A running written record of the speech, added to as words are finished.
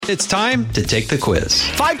It's time to take the quiz.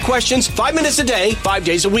 5 questions, 5 minutes a day, 5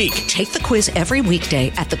 days a week. Take the quiz every weekday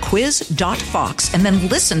at thequiz.fox and then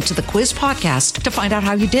listen to the quiz podcast to find out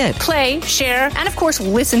how you did. Play, share, and of course,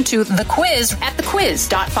 listen to the quiz at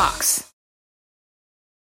thequiz.fox.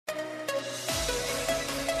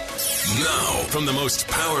 Now, from the most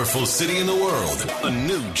powerful city in the world, a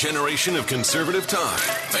new generation of conservative talk.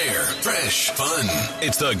 Fair, fresh, fun.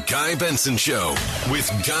 It's the Guy Benson Show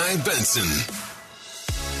with Guy Benson.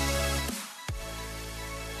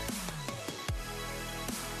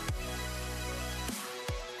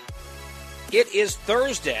 It is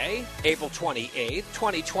Thursday, April 28th,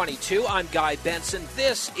 2022. I'm Guy Benson.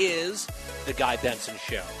 This is the Guy Benson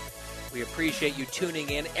Show. We appreciate you tuning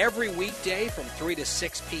in every weekday from 3 to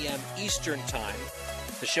 6 p.m. Eastern Time.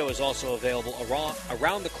 The show is also available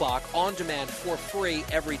around the clock, on demand, for free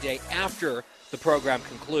every day after the program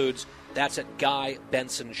concludes. That's at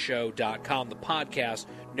GuyBensonShow.com. The podcast,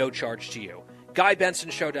 no charge to you.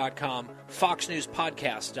 GuyBensonShow.com,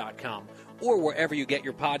 FoxNewsPodcast.com, or wherever you get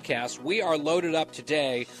your podcasts. We are loaded up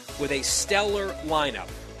today with a stellar lineup.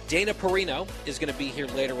 Dana Perino is going to be here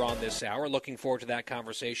later on this hour. Looking forward to that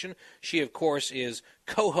conversation. She, of course, is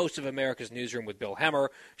co-host of America's Newsroom with Bill Hemmer.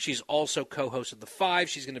 She's also co-host of The Five.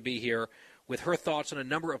 She's going to be here with her thoughts on a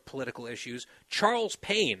number of political issues. Charles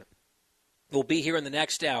Payne will be here in the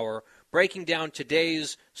next hour, breaking down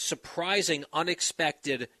today's surprising,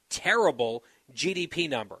 unexpected, terrible GDP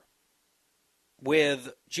number,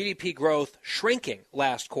 with GDP growth shrinking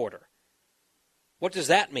last quarter. What does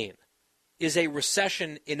that mean? Is a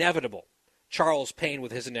recession inevitable? Charles Payne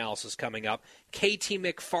with his analysis coming up. K.T.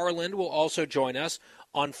 McFarland will also join us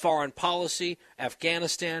on foreign policy,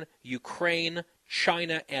 Afghanistan, Ukraine,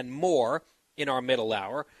 China, and more in our middle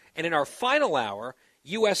hour. And in our final hour,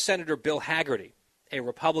 U.S. Senator Bill Hagerty, a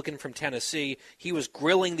Republican from Tennessee. He was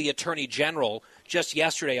grilling the Attorney General just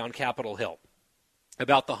yesterday on Capitol Hill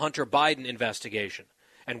about the Hunter Biden investigation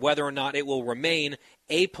and whether or not it will remain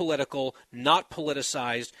apolitical, not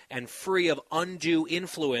politicized, and free of undue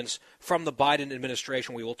influence from the Biden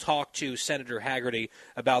administration. We will talk to Senator Hagerty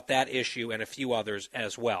about that issue and a few others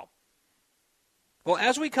as well. Well,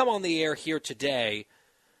 as we come on the air here today,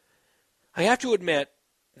 I have to admit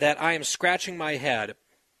that I am scratching my head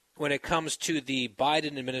when it comes to the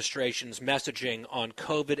Biden administration's messaging on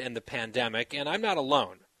COVID and the pandemic, and I'm not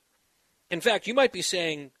alone. In fact, you might be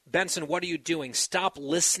saying, Benson, what are you doing? Stop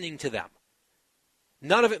listening to them.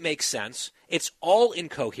 None of it makes sense. It's all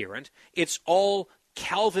incoherent. It's all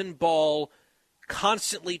Calvin Ball,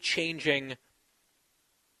 constantly changing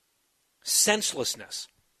senselessness.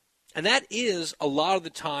 And that is a lot of the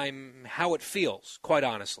time how it feels, quite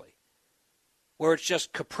honestly, where it's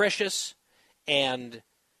just capricious and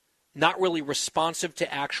not really responsive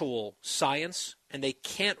to actual science, and they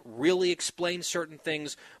can't really explain certain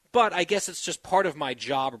things. But I guess it's just part of my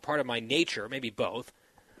job or part of my nature, maybe both,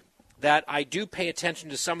 that I do pay attention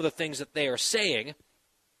to some of the things that they are saying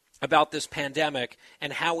about this pandemic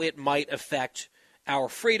and how it might affect our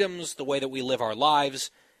freedoms, the way that we live our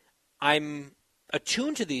lives. I'm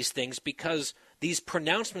attuned to these things because these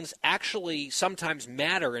pronouncements actually sometimes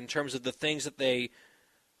matter in terms of the things that they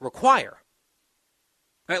require.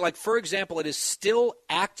 Right? Like, for example, it is still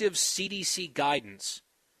active CDC guidance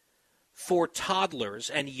for toddlers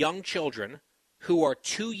and young children who are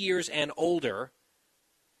 2 years and older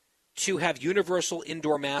to have universal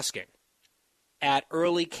indoor masking at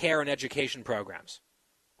early care and education programs,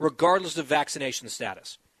 regardless of vaccination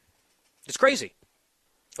status. It's crazy.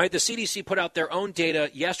 Right? The CDC put out their own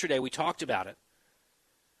data yesterday. We talked about it.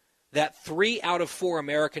 That 3 out of 4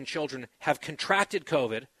 American children have contracted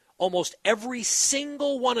COVID. Almost every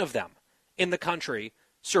single one of them in the country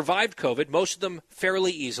survived COVID, most of them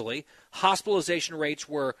fairly easily. Hospitalization rates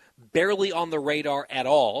were barely on the radar at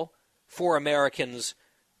all for Americans,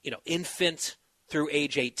 infant through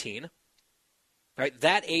age 18. Right?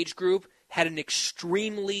 That age group had an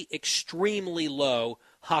extremely, extremely low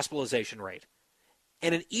hospitalization rate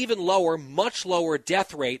and an even lower, much lower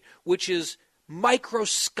death rate, which is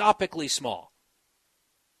microscopically small.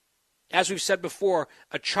 As we've said before,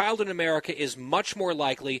 a child in America is much more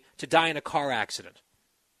likely to die in a car accident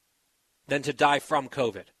than to die from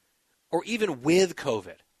COVID, or even with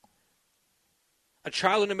COVID. A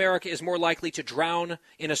child in America is more likely to drown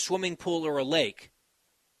in a swimming pool or a lake.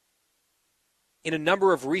 In a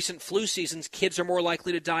number of recent flu seasons, kids are more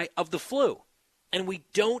likely to die of the flu. And we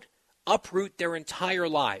don't uproot their entire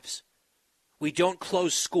lives. We don't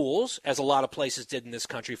close schools, as a lot of places did in this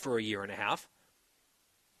country for a year and a half.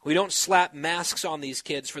 We don't slap masks on these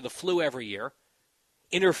kids for the flu every year,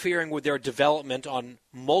 interfering with their development on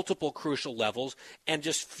multiple crucial levels and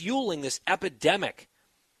just fueling this epidemic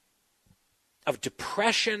of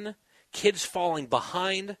depression, kids falling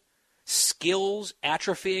behind, skills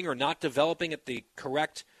atrophying or not developing at the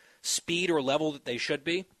correct speed or level that they should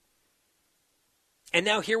be. And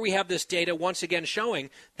now here we have this data once again showing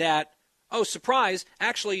that, oh, surprise,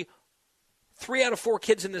 actually 3 out of 4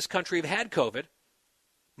 kids in this country have had COVID.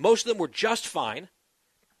 Most of them were just fine.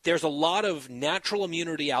 There's a lot of natural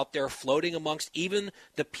immunity out there floating amongst even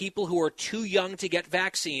the people who are too young to get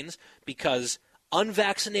vaccines, because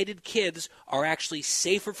unvaccinated kids are actually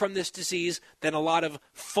safer from this disease than a lot of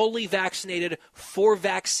fully vaccinated,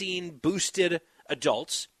 4-vaccine boosted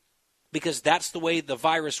adults, because that's the way the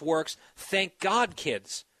virus works. Thank God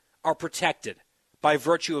kids are protected by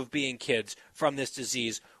virtue of being kids from this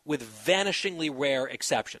disease, with vanishingly rare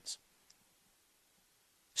exceptions.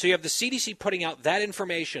 So you have the CDC putting out that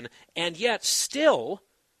information, and yet still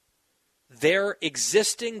their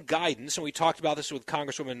existing guidance, and we talked about this with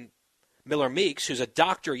Congresswoman Miller Meeks, who's a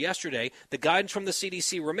doctor yesterday, the guidance from the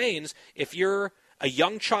CDC remains, if you're a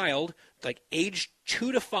young child, like age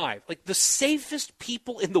 2 to 5, like the safest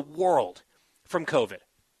people in the world from COVID.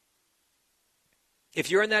 If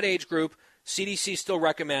you're in that age group, CDC still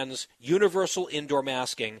recommends universal indoor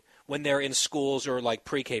masking when they're in schools or like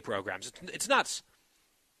pre-K programs. It's nuts.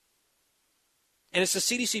 And it's the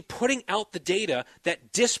CDC putting out the data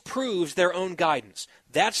that disproves their own guidance.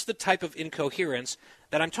 That's the type of incoherence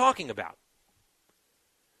that I'm talking about.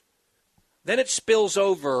 Then it spills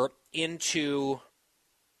over into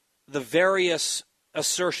the various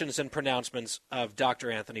assertions and pronouncements of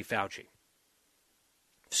Dr. Anthony Fauci.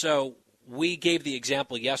 So we gave the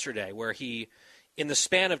example yesterday where he, in the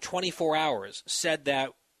span of 24 hours, said that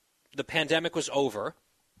the pandemic was over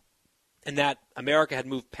and that America had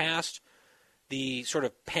moved past the sort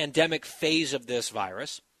of pandemic phase of this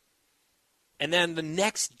virus. And then the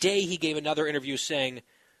next day he gave another interview saying,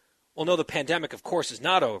 well, no, the pandemic, of course, is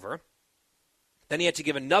not over. Then he had to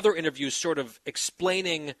give another interview sort of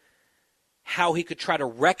explaining how he could try to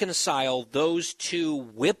reconcile those two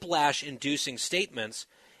whiplash-inducing statements.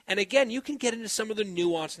 And again, you can get into some of the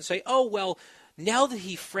nuance and say, oh, well, now that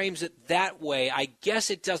he frames it that way, I guess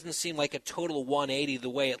it doesn't seem like a total 180 the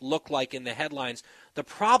way it looked like in the headlines. The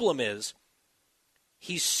problem is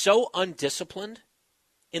he's so undisciplined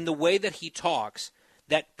in the way that he talks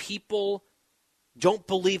that people don't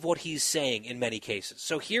believe what he's saying in many cases.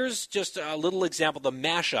 So here's just a little example, the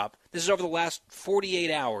mashup. This is over the last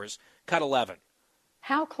 48 hours, cut 11.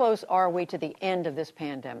 How close are we to the end of this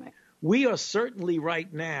pandemic? We are certainly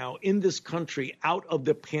right now in this country out of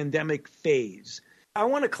the pandemic phase. I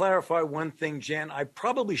want to clarify one thing, Jen. I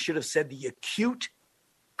probably should have said the acute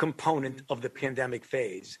component of the pandemic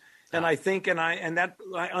phase. And I think,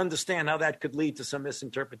 I understand how that could lead to some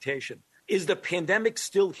misinterpretation. Is the pandemic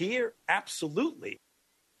still here? Absolutely.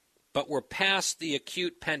 But we're past the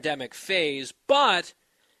acute pandemic phase, but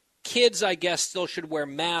kids, I guess, still should wear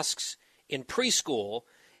masks in preschool,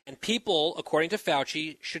 and people, according to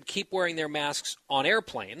Fauci, should keep wearing their masks on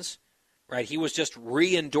airplanes. Right? He was just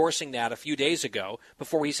re-endorsing that a few days ago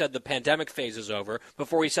before he said the pandemic phase is over,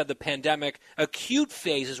 before he said the pandemic acute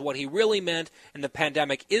phase is what he really meant, and the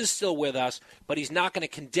pandemic is still with us, but he's not going to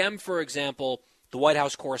condemn, for example, the White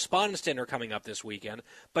House Correspondents' Dinner coming up this weekend,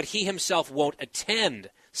 but he himself won't attend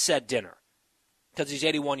said dinner because he's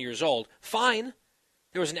 81 years old. Fine.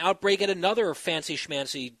 There was an outbreak at another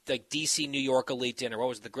fancy-schmancy, like D.C., New York elite dinner. What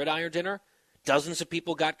was it, the Gridiron Dinner? Dozens of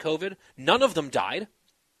people got COVID. None of them died.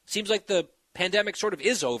 Seems like the pandemic sort of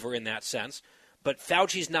is over in that sense, but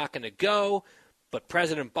Fauci's not going to go, but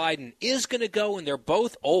President Biden is going to go, and they're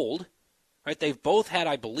both old, right? They've both had,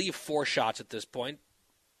 I believe, 4 shots at this point.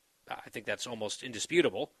 I think that's almost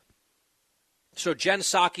indisputable. So Jen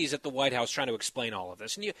Psaki's at the White House trying to explain all of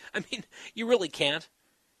this, and you really can't.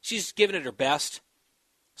 She's given it her best.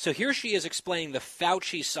 So here she is explaining the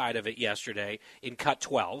Fauci side of it yesterday in Cut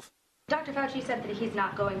 12. Dr. Fauci said that he's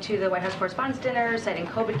not going to the White House Correspondents' Dinner, citing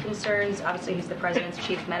COVID concerns. Obviously, he's the president's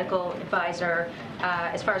chief medical advisor.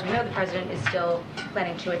 As far as we know, the president is still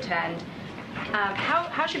planning to attend.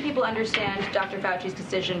 How should people understand Dr. Fauci's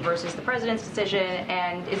decision versus the president's decision?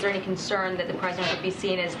 And is there any concern that the president would be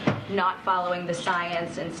seen as not following the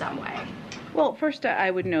science in some way? Well, first,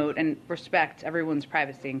 I would note and respect everyone's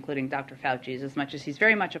privacy, including Dr. Fauci's, as much as he's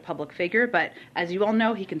very much a public figure. But as you all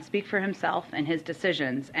know, he can speak for himself and his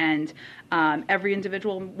decisions. And every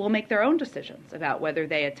individual will make their own decisions about whether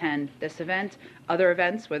they attend this event, other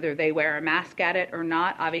events, whether they wear a mask at it or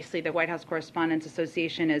not. Obviously, the White House Correspondents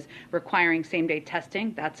Association is requiring same-day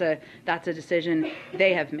testing. That's a decision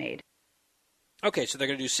they have made. Okay, so they're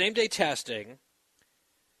going to do same-day testing,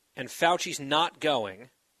 and Fauci's not going.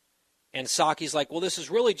 And Psaki's like, well, this is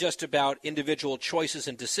really just about individual choices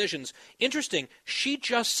and decisions. Interesting, she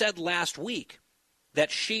just said last week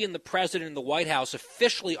that she and the president and the White House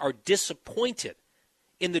officially are disappointed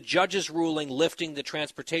in the judge's ruling lifting the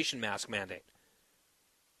transportation mask mandate.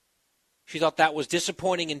 She thought that was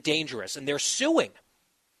disappointing and dangerous, and they're suing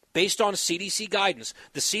based on CDC guidance.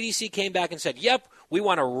 The CDC came back and said, yep, we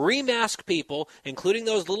want to remask people, including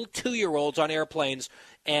those little 2-year-olds on airplanes,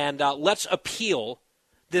 and let's appeal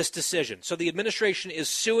this decision. So the administration is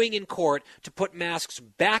suing in court to put masks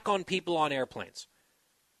back on people on airplanes.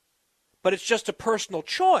 But it's just a personal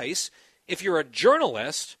choice. If you're a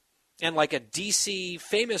journalist and like a D.C.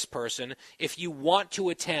 famous person, if you want to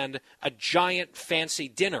attend a giant fancy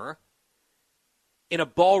dinner in a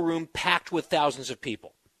ballroom packed with thousands of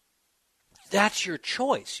people, that's your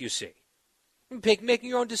choice, you see. Making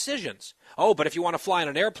your own decisions. Oh, but if you want to fly on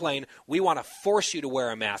an airplane, we want to force you to wear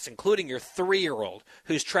a mask, including your 3-year-old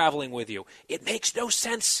who's traveling with you. It makes no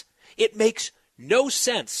sense. It makes no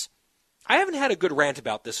sense. I haven't had a good rant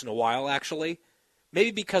about this in a while, actually.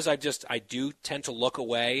 Maybe because I do tend to look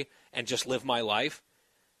away and just live my life.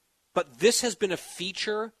 But this has been a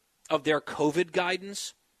feature of their COVID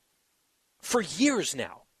guidance for years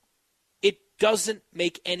now. Doesn't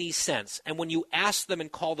make any sense. And when you ask them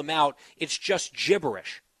and call them out, it's just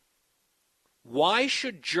gibberish. Why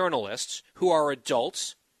should journalists who are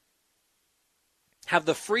adults have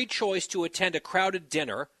the free choice to attend a crowded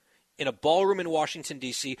dinner in a ballroom in Washington,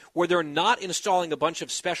 D.C., where they're not installing a bunch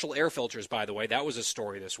of special air filters, by the way? That was a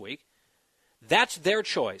story this week. That's their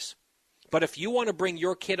choice. But if you want to bring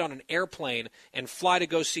your kid on an airplane and fly to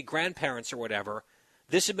go see grandparents or whatever,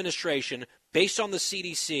 this administration, based on the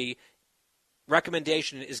CDC,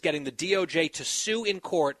 recommendation is getting the DOJ to sue in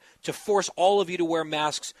court to force all of you to wear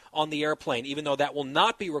masks on the airplane, even though that will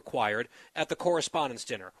not be required at the correspondence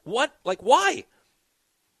dinner. What? Like, why?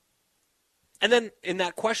 And then in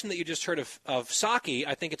that question that you just heard of Psaki,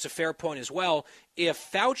 I think it's a fair point as well. If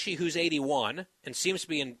Fauci, who's 81 and seems to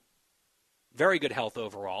be in very good health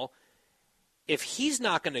overall, if he's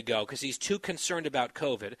not going to go because he's too concerned about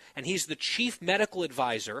COVID, and he's the chief medical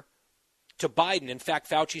advisor to Biden. In fact,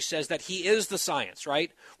 Fauci says that he is the science,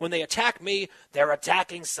 right? When they attack me, they're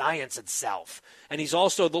attacking science itself. And he's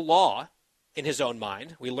also the law in his own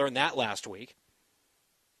mind. We learned that last week.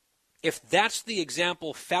 If that's the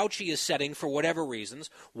example Fauci is setting for whatever reasons,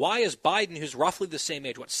 why is Biden, who's roughly the same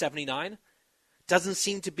age, 79, doesn't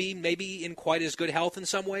seem to be maybe in quite as good health in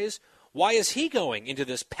some ways, why is he going into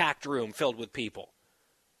this packed room filled with people?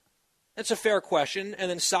 That's a fair question, and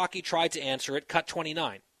then Psaki tried to answer it, cut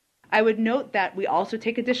 29. I would note that we also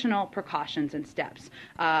take additional precautions and steps.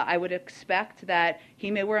 I would expect that he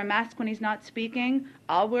may wear a mask when he's not speaking.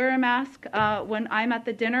 I'll wear a mask when I'm at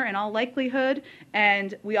the dinner in all likelihood.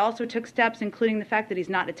 And we also took steps, including the fact that he's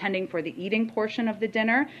not attending for the eating portion of the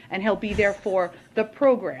dinner, and he'll be there for the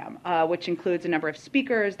program, which includes a number of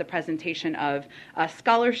speakers, the presentation of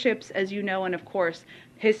scholarships, as you know, and of course,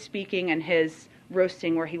 his speaking and his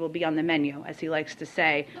roasting, where he will be on the menu, as he likes to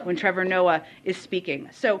say, when Trevor Noah is speaking.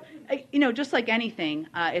 So, just like anything,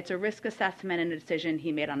 it's a risk assessment and a decision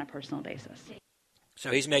he made on a personal basis.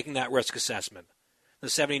 So he's making that risk assessment, the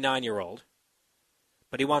 79-year-old,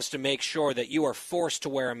 but he wants to make sure that you are forced to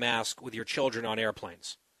wear a mask with your children on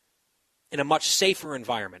airplanes in a much safer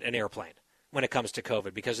environment, an airplane, when it comes to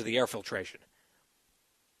COVID because of the air filtration.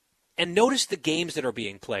 And notice the games that are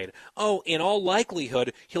being played. Oh, in all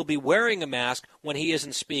likelihood, he'll be wearing a mask when he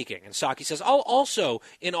isn't speaking. And Psaki says, I'll also,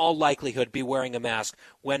 in all likelihood, be wearing a mask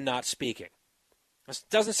when not speaking. This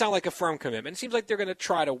doesn't sound like a firm commitment. It seems like they're going to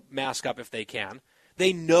try to mask up if they can.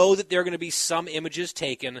 They know that there are going to be some images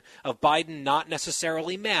taken of Biden not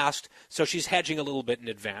necessarily masked, so she's hedging a little bit in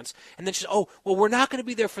advance. And then she's, we're not going to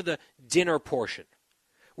be there for the dinner portion.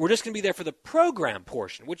 We're just going to be there for the program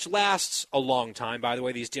portion, which lasts a long time. By the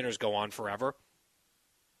way, these dinners go on forever.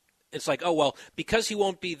 It's like, because he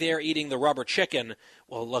won't be there eating the rubber chicken,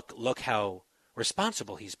 look how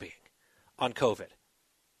responsible he's being on COVID.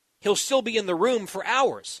 He'll still be in the room for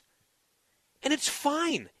hours. And it's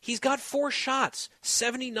fine. He's got 4 shots,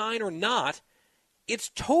 79 or not. It's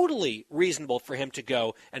totally reasonable for him to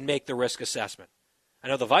go and make the risk assessment. I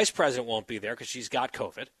know the vice president won't be there because she's got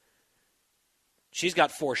COVID. She's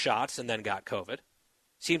got 4 shots and then got COVID.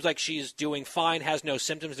 Seems like she's doing fine, has no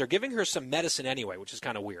symptoms. They're giving her some medicine anyway, which is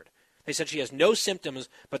kind of weird. They said she has no symptoms,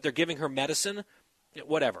 but they're giving her medicine.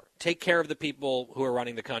 Whatever. Take care of the people who are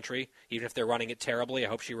running the country, even if they're running it terribly. I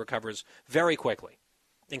hope she recovers very quickly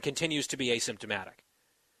and continues to be asymptomatic.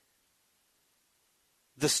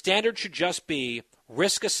 The standard should just be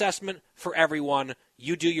risk assessment for everyone.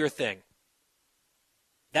 You do your thing.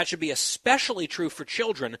 That should be especially true for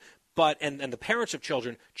children, but and the parents of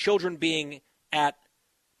children being at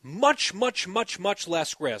much, much, much, much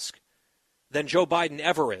less risk than Joe Biden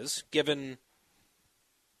ever is, given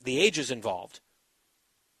the ages involved.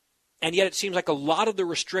 And yet it seems like a lot of the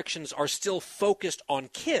restrictions are still focused on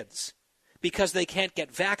kids because they can't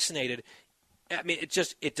get vaccinated. I mean,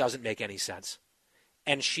 it doesn't make any sense.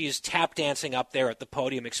 And she's tap dancing up there at the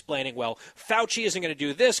podium explaining, well, Fauci isn't going to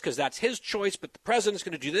do this because that's his choice, but the president's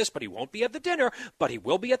going to do this, but he won't be at the dinner, but he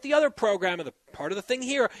will be at the other program and the part of the thing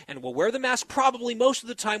here, and will wear the mask probably most of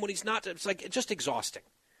the time when he's not. It's like, it's just exhausting.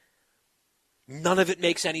 None of it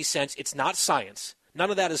makes any sense. It's not science. None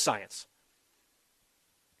of that is science.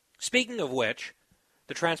 Speaking of which,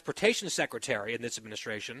 the transportation secretary in this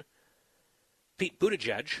administration, Pete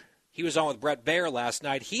Buttigieg, he was on with Bret Baier last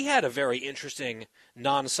night. He had a very interesting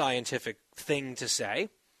non-scientific thing to say,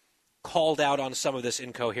 called out on some of this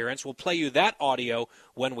incoherence. We'll play you that audio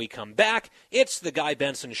when we come back. It's The Guy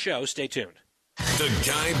Benson Show. Stay tuned. The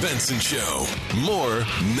Guy Benson Show. More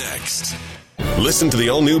next. Listen to the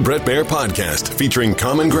all-new Bret Baier podcast featuring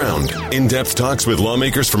Common Ground, in-depth talks with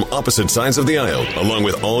lawmakers from opposite sides of the aisle, along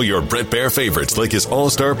with all your Bret Baier favorites like his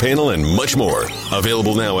all-star panel and much more.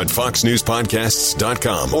 Available now at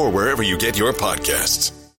foxnewspodcasts.com or wherever you get your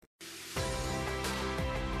podcasts.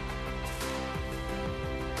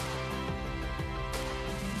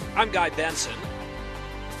 I'm Guy Benson.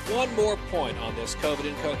 One more point on this COVID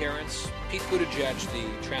incoherence. Pete Buttigieg,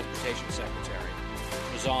 the transportation secretary,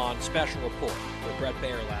 was on Special Report with Bret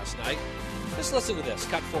Baier last night. Just listen to this,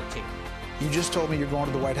 cut 14. You just told me you're going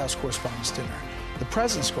to the White House Correspondents' Dinner. The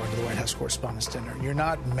president's going to the White House Correspondents' Dinner. You're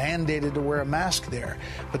not mandated to wear a mask there.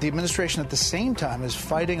 But the administration at the same time is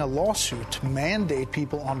fighting a lawsuit to mandate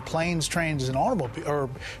people on planes, trains, and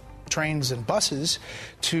trains and buses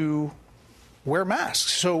to wear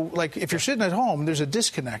masks. So, like, if you're sitting at home, there's a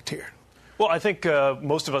disconnect here. Well, I think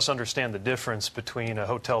most of us understand the difference between a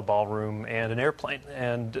hotel ballroom and an airplane.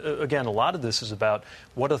 And again, a lot of this is about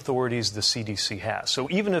what authorities the CDC has. So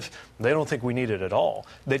even if they don't think we need it at all,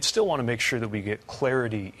 they'd still want to make sure that we get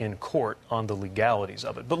clarity in court on the legalities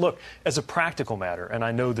of it. But look, as a practical matter, and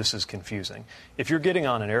I know this is confusing, if you're getting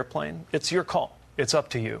on an airplane, it's your call. It's up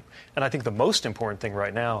to you. And I think the most important thing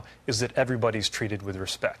right now is that everybody's treated with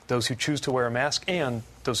respect. Those who choose to wear a mask and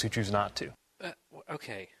those who choose not to.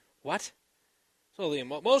 Okay. What? So the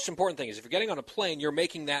most important thing is if you're getting on a plane, you're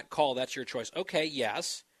making that call. That's your choice. Okay,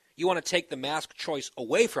 yes. You want to take the mask choice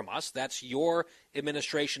away from us. That's your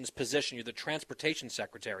administration's position. You're the transportation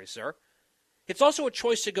secretary, sir. It's also a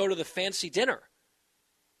choice to go to the fancy dinner.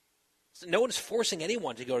 No one's forcing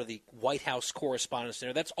anyone to go to the White House Correspondents'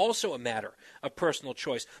 Dinner. That's also a matter of personal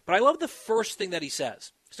choice. But I love the first thing that he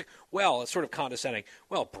says. It's like, well, it's sort of condescending.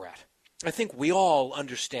 Well, Bret, I think we all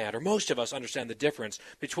understand, or most of us understand, the difference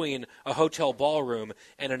between a hotel ballroom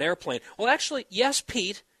and an airplane. Well, actually, yes,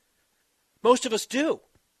 Pete, most of us do.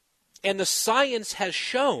 And the science has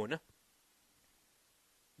shown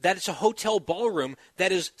that it's a hotel ballroom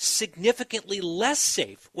that is significantly less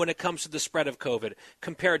safe when it comes to the spread of COVID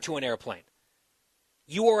compared to an airplane.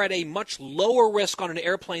 You are at a much lower risk on an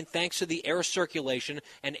airplane thanks to the air circulation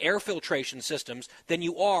and air filtration systems than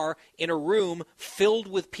you are in a room filled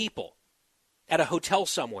with people at a hotel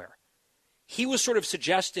somewhere. He was sort of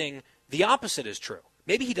suggesting the opposite is true.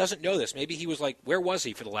 Maybe he doesn't know this. Maybe he was like, where was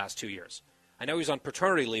he for the last 2 years? I know he was on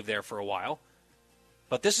paternity leave there for a while.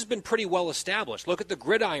 But this has been pretty well established. Look at the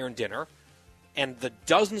Gridiron Dinner and the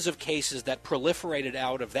dozens of cases that proliferated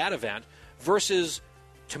out of that event versus,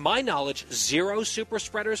 to my knowledge, 0 super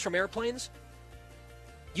spreaders from airplanes.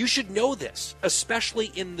 You should know this, especially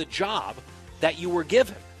in the job that you were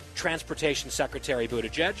given, Transportation Secretary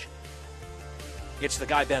Buttigieg. It's the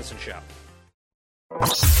Guy Benson Show.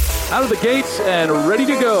 Out of the gates and ready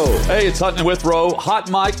to go. Hey, it's Hutton Withrow. Hot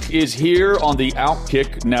Mike is here on the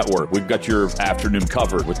Outkick Network. We've got your afternoon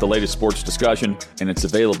covered with the latest sports discussion, and it's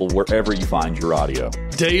available wherever you find your audio.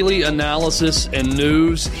 Daily analysis and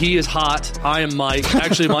news. He is hot. I am Mike.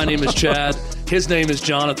 Actually, my name is Chad. His name is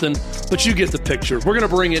Jonathan, but you get the picture. We're going to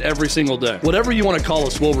bring it every single day. Whatever you want to call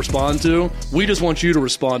us, we'll respond to. We just want you to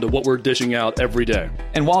respond to what we're dishing out every day.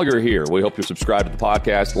 And while you're here, we hope you subscribe to the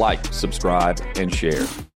podcast, like, subscribe, and share.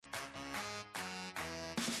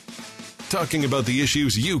 Talking about the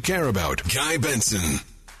issues you care about. Guy Benson.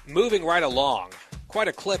 Moving right along. Quite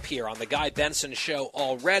a clip here on the Guy Benson Show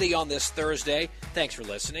already on this Thursday. Thanks for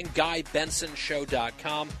listening.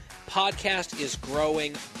 GuyBensonShow.com. Podcast is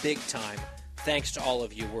growing big time. Thanks to all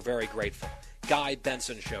of you. We're very grateful.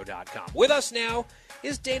 GuyBensonShow.com. With us now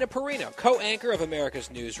is Dana Perino, co-anchor of America's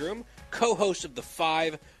Newsroom, co-host of The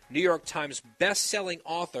Five, New York Times best-selling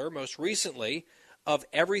author, most recently, of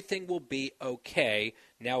Everything Will Be Okay,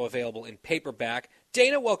 now available in paperback.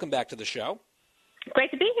 Dana, welcome back to the show.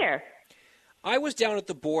 Great to be here. I was down at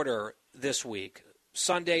the border this week,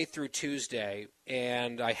 Sunday through Tuesday,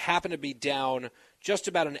 and I happened to be down just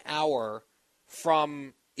about an hour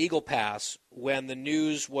from Eagle Pass when the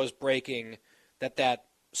news was breaking that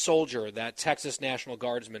soldier, that Texas National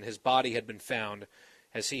Guardsman, his body had been found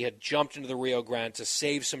as he had jumped into the Rio Grande to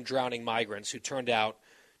save some drowning migrants who turned out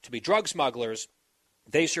to be drug smugglers.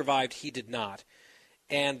 They survived. He did not.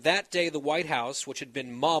 And that day, the White House, which had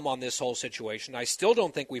been mum on this whole situation, I still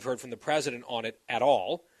don't think we've heard from the president on it at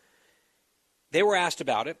all. They were asked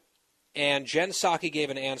about it, and Jen Psaki gave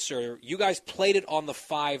an answer. You guys played it on the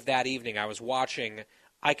 5 that evening. I was watching.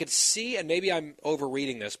 I could see, and maybe I'm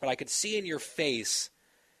overreading this, but I could see in your face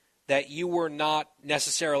that you were not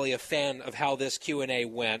necessarily a fan of how this Q&A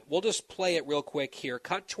went. We'll just play it real quick here.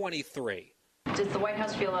 Cut 23. Does the White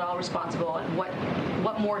House feel at all responsible, and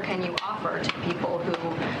what more can you offer to people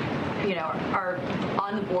who, you know, are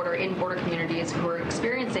on the border, in border communities, who are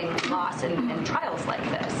experiencing loss and trials like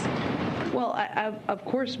this? Well, of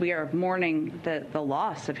course, we are mourning the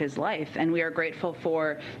loss of his life, and we are grateful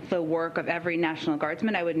for the work of every National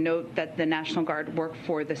Guardsman. I would note that the National Guard work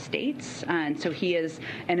for the states, and so he is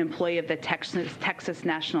an employee of the Texas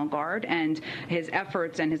National Guard, and his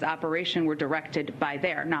efforts and his operation were directed by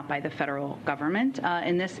there, not by the federal government.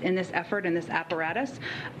 In this effort, in this apparatus,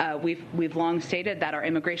 we've long stated that our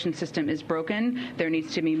immigration system is broken. There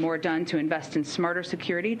needs to be more done to invest in smarter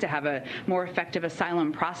security, to have a more effective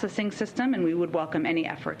asylum processing system. And we would welcome any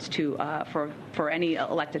efforts for any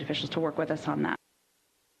elected officials to work with us on that.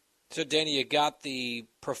 So, Danny, you got the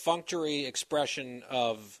perfunctory expression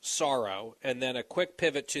of sorrow, and then a quick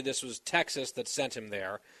pivot to this was Texas that sent him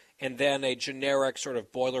there, and then a generic sort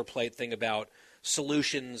of boilerplate thing about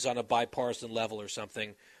solutions on a bipartisan level or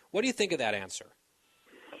something. What do you think of that answer?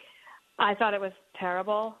 I thought it was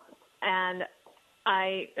terrible, and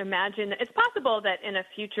I imagine it's possible that in a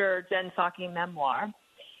future Jen Psaki memoir,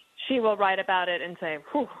 she will write about it and say,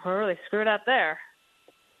 whew, I really screwed up there.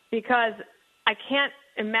 Because I can't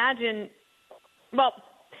imagine, well,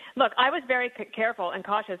 look, I was very careful and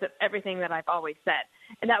cautious of everything that I've always said.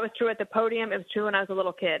 And that was true at the podium. It was true when I was a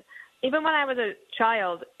little kid. Even when I was a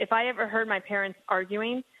child, if I ever heard my parents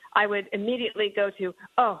arguing, I would immediately go to,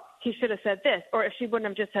 oh, he should have said this. Or if she wouldn't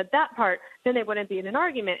have just said that part, then they wouldn't be in an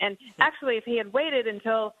argument. And actually, if he had waited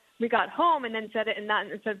until we got home and then said it and not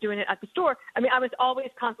instead of doing it at the store. I mean, I was always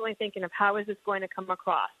constantly thinking of how is this going to come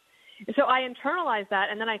across. And so I internalized that,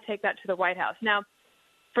 and then I take that to the White House. Now,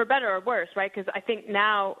 for better or worse, right, because I think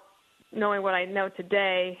now, knowing what I know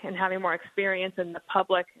today and having more experience in the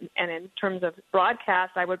public and in terms of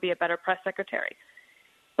broadcast, I would be a better press secretary.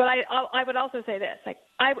 But I would also say this, like,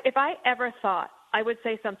 if I ever thought I would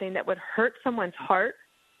say something that would hurt someone's heart,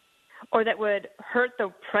 or that would hurt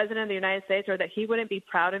the president of the United States, or that he wouldn't be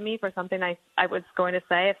proud of me for something I was going to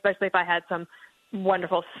say, especially if I had some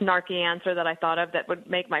wonderful snarky answer that I thought of that would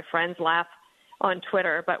make my friends laugh on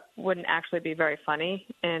Twitter but wouldn't actually be very funny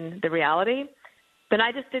in the reality, then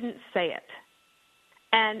I just didn't say it.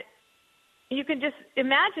 And you can just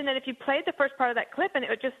imagine that if you played the first part of that clip and it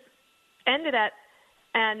would just ended at,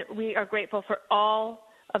 and we are grateful for all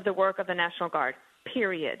of the work of the National Guard,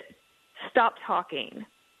 period. Stop talking.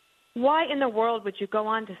 Why in the world would you go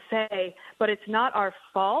on to say, but it's not our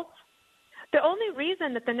fault? The only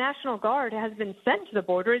reason that the National Guard has been sent to the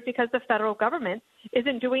border is because the federal government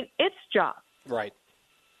isn't doing its job. Right.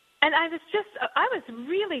 And I was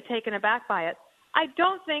really taken aback by it. I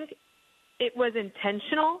don't think it was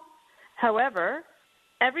intentional. However,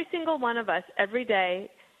 every single one of us every day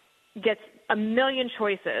gets a million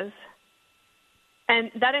choices,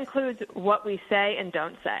 and that includes what we say and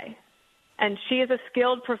don't say. And she is a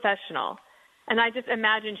skilled professional, and I just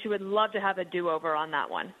imagine she would love to have a do-over on that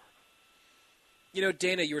one. You know,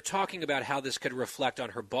 Dana, you were talking about how this could reflect on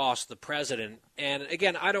her boss, the president. And,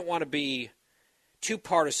 again, I don't want to be too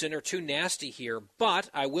partisan or too nasty here, but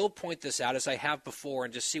I will point this out as I have before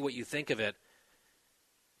and just see what you think of it.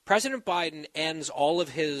 President Biden ends all of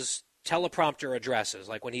his teleprompter addresses,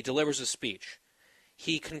 like when he delivers a speech.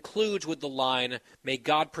 He concludes with the line, "May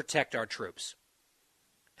God protect our troops."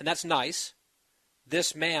 And that's nice.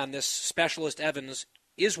 This man, this Specialist Evans,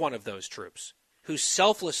 is one of those troops who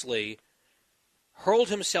selflessly hurled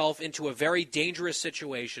himself into a very dangerous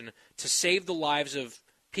situation to save the lives of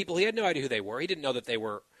people. He had no idea who they were. He didn't know that they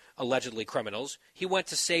were allegedly criminals. He went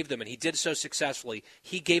to save them, and he did so successfully.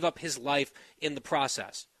 He gave up his life in the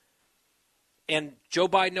process. And Joe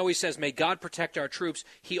Biden always says, "May God protect our troops."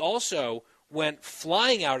 He also went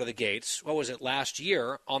flying out of the gates, what was it, last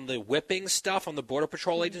year, on the whipping stuff on the Border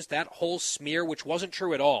Patrol agents, that whole smear, which wasn't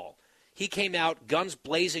true at all. He came out guns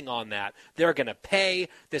blazing on that. They're going to pay.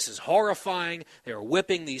 This is horrifying. They're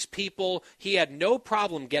whipping these people. He had no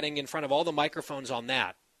problem getting in front of all the microphones on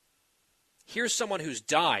that. Here's someone who's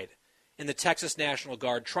died in the Texas National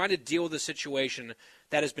Guard trying to deal with a situation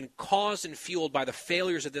that has been caused and fueled by the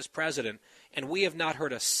failures of this president, and we have not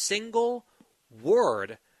heard a single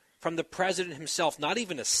word from the president himself, not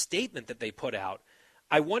even a statement that they put out.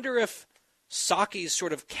 I wonder if Psaki's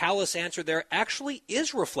sort of callous answer there actually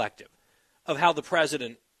is reflective of how the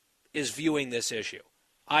president is viewing this issue,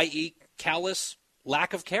 i.e. callous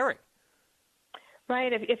lack of caring.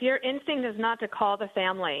 Right. If your instinct is not to call the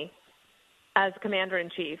family as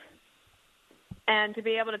commander-in-chief and to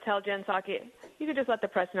be able to tell Jen Psaki, you could just let the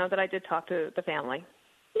press know that I did talk to the family.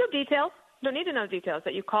 No details. Don't need to know details.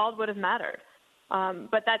 That you called would have mattered.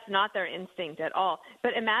 But that's not their instinct at all.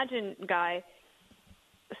 But imagine, Guy,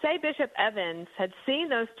 say Bishop Evans had seen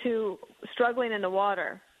those two struggling in the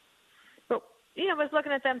water, but, was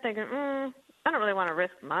looking at them thinking, I don't really want to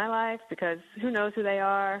risk my life because who knows who they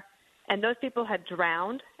are, and those people had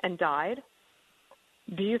drowned and died.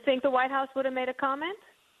 Do you think the White House would have made a comment?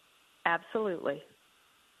 Absolutely.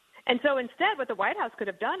 And so instead, what the White House could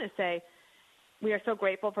have done is say, we are so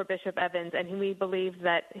grateful for Bishop Evans, and we believe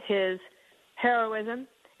that his heroism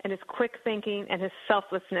and his quick thinking and his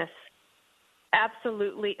selflessness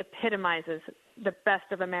absolutely epitomizes the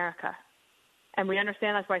best of America. And we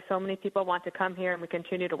understand that's why so many people want to come here, and we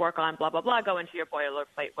continue to work on blah, blah, blah, go into your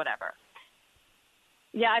boilerplate, whatever.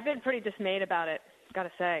 Yeah, I've been pretty dismayed about it, got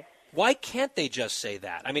to say. Why can't they just say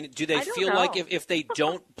that? I mean, do they feel like if they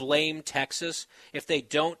don't blame Texas, if they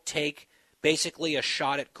don't take basically a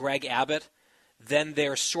shot at Greg Abbott, then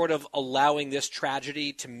they're sort of allowing this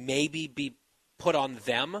tragedy to maybe be put on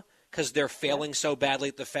them because they're failing so badly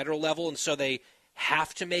at the federal level, and so they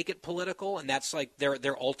have to make it political, and that's like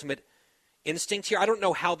their ultimate instinct here. I don't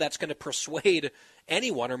know how that's going to persuade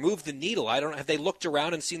anyone or move the needle. I don't know. Have they looked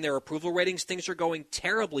around and seen their approval ratings? Things are going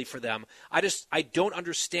terribly for them. I don't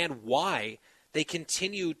understand why they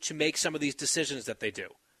continue to make some of these decisions that they do.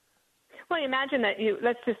 Well, imagine that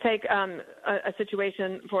let's just take a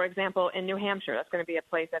situation, for example, in New Hampshire. That's going to be a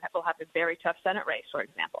place that will have a very tough Senate race, for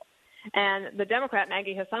example. And the Democrat,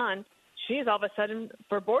 Maggie Hassan, she's all of a sudden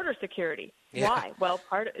for border security. Yeah. Why? Well,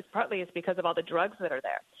 partly it's because of all the drugs that are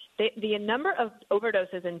there. The number of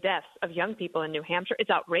overdoses and deaths of young people in New Hampshire is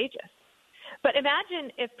outrageous. But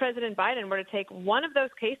imagine if President Biden were to take one of those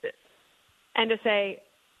cases and to say,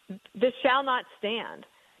 this shall not stand.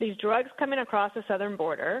 These drugs coming across the southern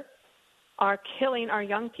border are killing our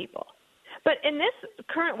young people. But in this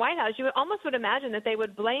current White House, you almost would imagine that they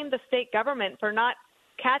would blame the state government for not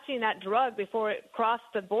catching that drug before it crossed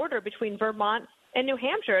the border between Vermont and New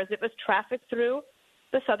Hampshire as it was trafficked through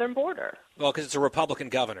the southern border. Well, because it's a Republican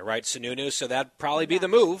governor, right, Sununu? So that'd probably be the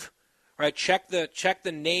move, right? Check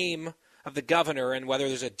the name of the governor and whether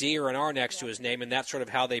there's a D or an R next to his name, and that's sort of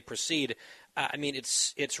how they proceed. I mean,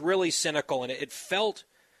 it's really cynical, and it felt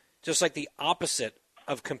just like the opposite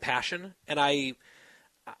of compassion. And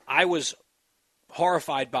I was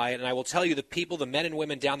horrified by it, and I will tell you, the people, the men and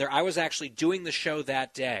women down there, I was actually doing the show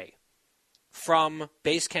that day from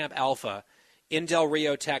Base Camp Alpha in Del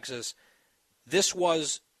Rio, Texas. This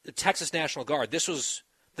was the Texas National Guard. This was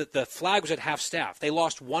the flag was at half staff. They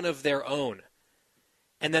lost one of their own.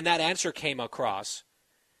 And then that answer came across.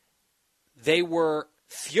 They were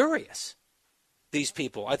furious, these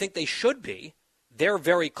people. I think they should be. They're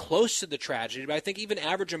very close to the tragedy, but I think even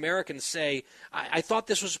average Americans say, I thought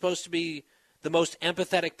this was supposed to be the most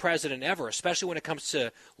empathetic president ever, especially when it comes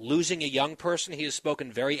to losing a young person. He has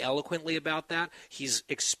spoken very eloquently about that. He's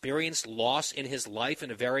experienced loss in his life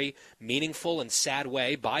in a very meaningful and sad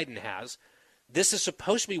way. Biden has. This is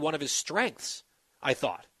supposed to be one of his strengths, I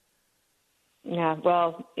thought. Yeah,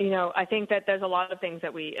 well, I think that there's a lot of things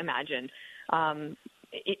that we imagined.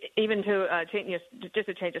 Even to just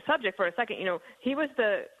to change the subject for a second, he was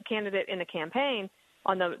the candidate in the campaign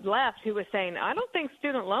on the left who was saying, I don't think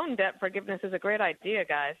student loan debt forgiveness is a great idea,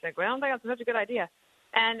 guys. Like, well, I don't think that's such a good idea.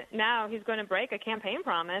 And now he's going to break a campaign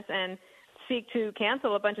promise and seek to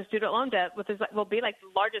cancel a bunch of student loan debt, which will be like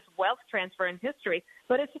the largest wealth transfer in history.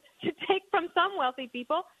 But it's to take from some wealthy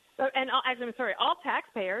people, all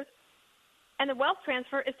taxpayers, and the wealth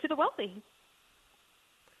transfer is to the wealthy.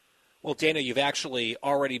 Well, Dana, you've actually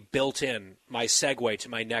already built in my segue to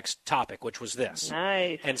my next topic, which was this.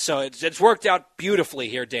 Nice. And so it's worked out beautifully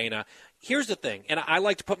here, Dana. Here's the thing, and I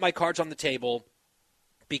like to put my cards on the table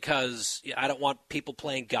because I don't want people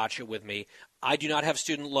playing gotcha with me. I do not have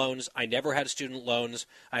student loans. I never had student loans.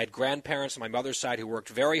 I had grandparents on my mother's side who worked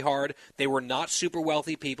very hard. They were not super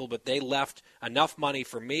wealthy people, but they left enough money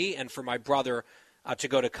for me and for my brother to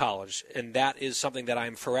go to college, and that is something that I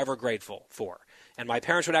am forever grateful for. And my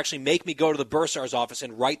parents would actually make me go to the bursar's office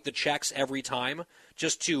and write the checks every time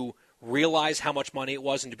just to realize how much money it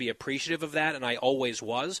was and to be appreciative of that, and I always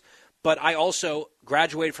was. But I also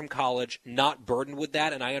graduated from college not burdened with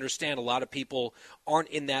that, and I understand a lot of people aren't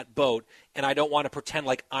in that boat, and I don't want to pretend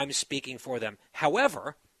like I'm speaking for them.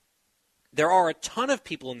 However, there are a ton of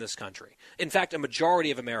people in this country. In fact, a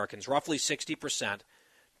majority of Americans, roughly 60%,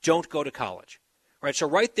 don't go to college. Right? So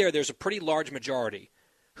right there's a pretty large majority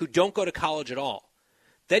who don't go to college at all.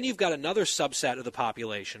 Then you've got another subset of the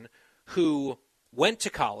population who went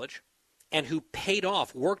to college and who paid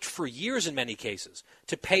off, worked for years in many cases,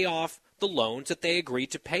 to pay off the loans that they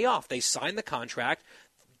agreed to pay off. They signed the contract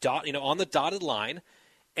on the dotted line,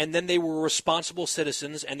 and then they were responsible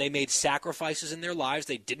citizens, and they made sacrifices in their lives.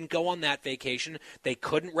 They didn't go on that vacation. They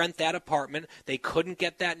couldn't rent that apartment. They couldn't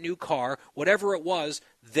get that new car. Whatever it was,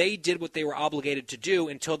 they did what they were obligated to do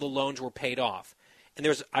until the loans were paid off. And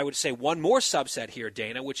there's, I would say, one more subset here,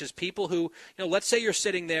 Dana, which is people who, let's say you're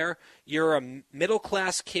sitting there, you're a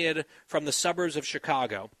middle-class kid from the suburbs of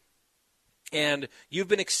Chicago, and you've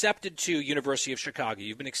been accepted to University of Chicago.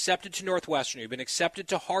 You've been accepted to Northwestern. You've been accepted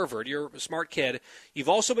to Harvard. You're a smart kid. You've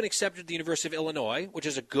also been accepted to the University of Illinois, which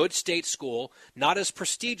is a good state school, not as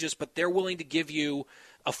prestigious, but they're willing to give you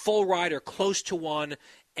a full ride or close to one,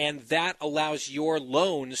 and that allows your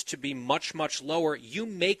loans to be much, much lower. You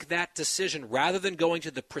make that decision rather than going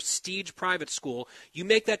to the prestige private school. You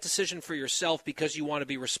make that decision for yourself because you want to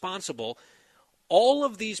be responsible. All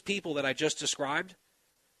of these people that I just described,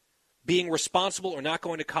 being responsible or not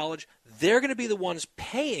going to college, they're going to be the ones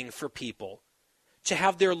paying for people to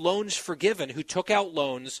have their loans forgiven who took out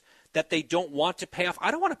loans that they don't want to pay off. I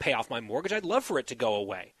don't want to pay off my mortgage. I'd love for it to go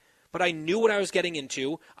away. But I knew what I was getting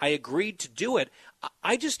into. I agreed to do it.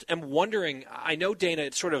 I just am wondering, I know, Dana,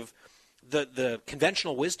 it's sort of the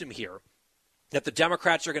conventional wisdom here that the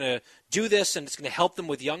Democrats are going to do this and it's going to help them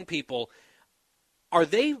with young people. Are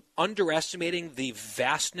they underestimating the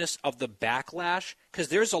vastness of the backlash? Because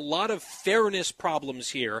there's a lot of fairness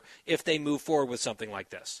problems here if they move forward with something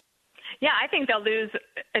like this. Yeah, I think they'll lose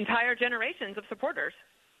entire generations of supporters.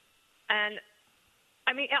 And,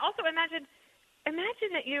 I mean, also imagine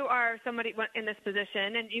that you are somebody in this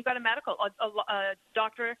position and you've got a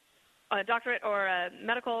doctorate or a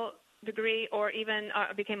medical degree or even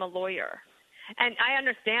became a lawyer. And I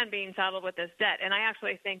understand being saddled with this debt, and I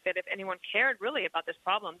actually think that if anyone cared really about this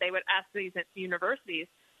problem, they would ask these universities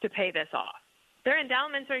to pay this off. Their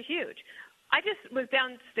endowments are huge. I just was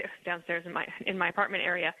downstairs in my apartment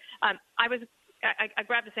area. I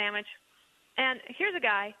grabbed a sandwich, and here's a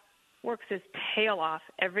guy works his tail off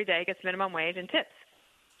every day, gets minimum wage and tips,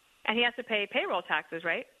 and he has to pay payroll taxes,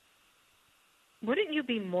 right? Wouldn't you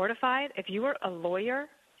be mortified if you were a lawyer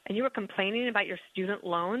and you were complaining about your student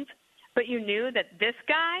loans, but you knew that this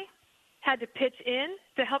guy had to pitch in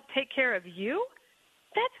to help take care of you?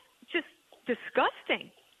 That's just disgusting.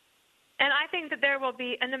 And I think that there will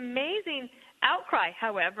be an amazing outcry.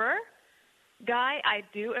 However, Guy, I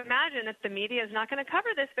do imagine that the media is not going to cover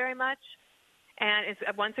this very much. And it's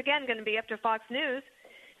once again going to be up to Fox News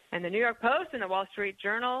and the New York Post and the Wall Street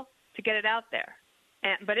Journal to get it out there.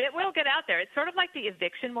 But it will get out there. It's sort of like the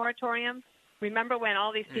eviction moratorium. Remember when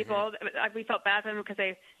all these people, we felt bad for them because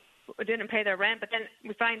they didn't pay their rent, but then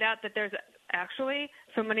we find out that there's actually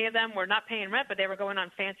so many of them were not paying rent, but they were going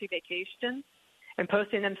on fancy vacations and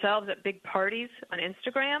posting themselves at big parties on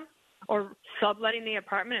Instagram or subletting the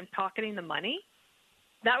apartment and pocketing the money.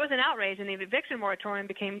 That was an outrage, and the eviction moratorium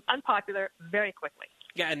became unpopular very quickly.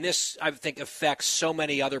 Yeah, and this, I think, affects so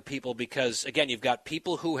many other people because, again, you've got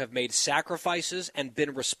people who have made sacrifices and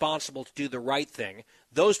been responsible to do the right thing.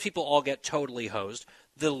 Those people all get totally hosed.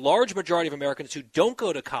 The large majority of Americans who don't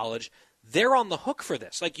go to college, they're on the hook for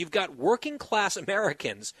this. Like, you've got working-class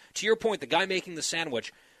Americans, to your point, the guy making the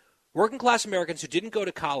sandwich, working-class Americans who didn't go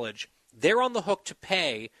to college, they're on the hook to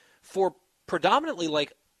pay for predominantly,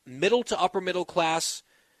 like, middle to upper-middle class,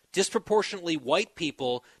 disproportionately white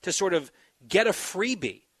people to sort of get a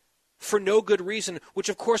freebie for no good reason, which,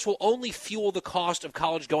 of course, will only fuel the cost of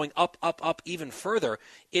college going up, up, up even further.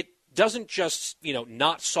 It doesn't just,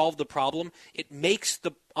 not solve the problem. It makes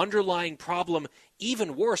the underlying problem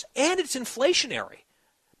even worse, and it's inflationary.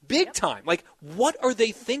 Big time. Like, what are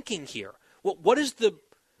they thinking here? What is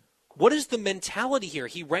the mentality here?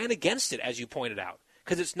 He ran against it, as you pointed out,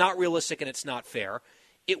 because it's not realistic and it's not fair.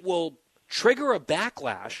 It will trigger a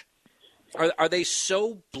backlash Are they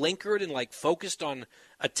so blinkered and like focused on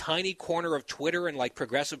a tiny corner of Twitter and like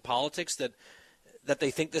progressive politics that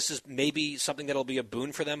they think this is maybe something that'll be a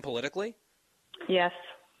boon for them politically? Yes,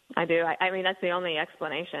 I do. I mean, that's the only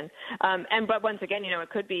explanation. But once again, it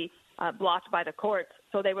could be blocked by the courts.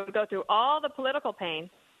 So they would go through all the political pain,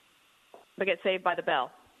 but get saved by the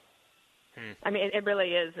bell. I mean, it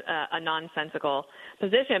really is a nonsensical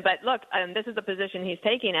position. But look, this is the position he's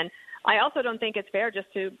taking. And I also don't think it's fair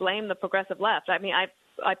just to blame the progressive left. I mean,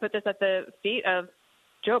 I put this at the feet of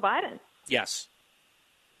Joe Biden. Yes.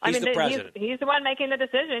 He's the president. He's the one making the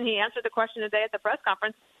decision. He answered the question today at the press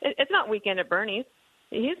conference. It's not Weekend at Bernie's.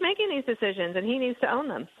 He's making these decisions, and he needs to own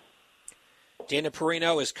them. Dana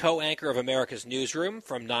Perino is co-anchor of America's Newsroom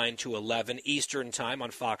from 9 to 11 Eastern Time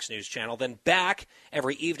on Fox News Channel. Then back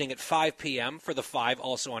every evening at 5 p.m. for The Five,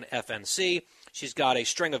 also on FNC. She's got a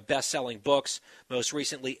string of best-selling books, most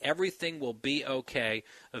recently Everything Will Be Okay,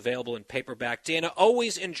 available in paperback. Dana,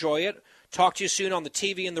 always enjoy it. Talk to you soon on the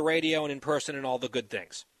TV and the radio and in person and all the good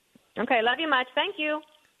things. Okay, love you much. Thank you.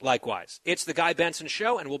 Likewise. It's The Guy Benson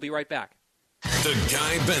Show, and we'll be right back. The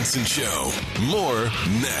Guy Benson Show. More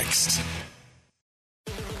next.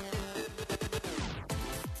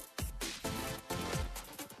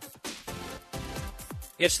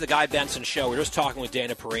 It's the Guy Benson Show. We're just talking with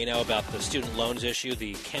Dana Perino about the student loans issue,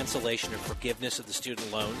 the cancellation of forgiveness of the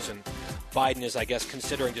student loans, and Biden is, I guess,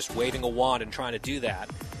 considering just waving a wand and trying to do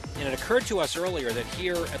that. And it occurred to us earlier that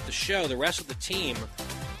here at the show, the rest of the team,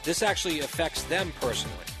 this actually affects them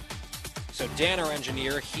personally. So Dan, our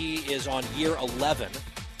engineer, he is on year 11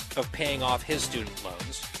 of paying off his student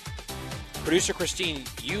loans. Producer Christine,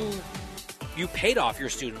 you paid off your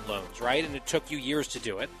student loans, right? And it took you years to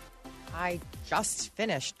do it. I just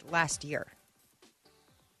finished last year.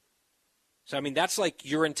 So, I mean, that's like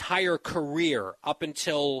your entire career up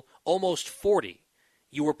until almost 40.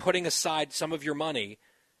 You were putting aside some of your money,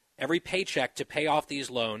 every paycheck, to pay off these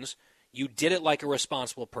loans. You did it like a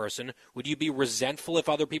responsible person. Would you be resentful if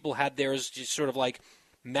other people had theirs just sort of like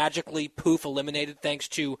magically poof eliminated thanks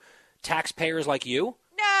to taxpayers like you?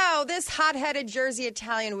 No, this hot-headed Jersey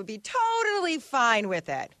Italian would be totally fine with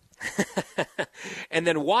it. And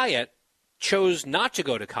then Wyatt chose not to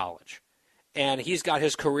go to college. And he's got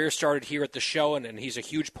his career started here at the show, and he's a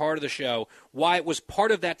huge part of the show. Wyatt, was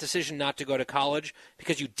part of that decision not to go to college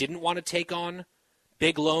because you didn't want to take on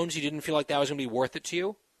big loans? You didn't feel like that was going to be worth it to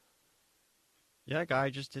you? Yeah, Guy, I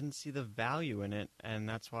just didn't see the value in it, and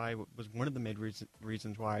that's why it was one of the main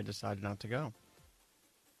reasons why I decided not to go.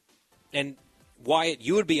 And Wyatt,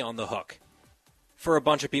 you would be on the hook for a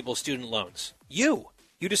bunch of people's student loans. You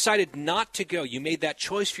decided not to go. You made that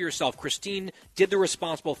choice for yourself. Christine did the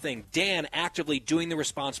responsible thing. Dan actively doing the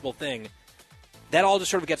responsible thing. That all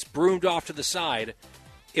just sort of gets broomed off to the side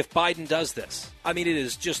if Biden does this. I mean, it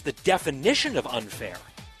is just the definition of unfair.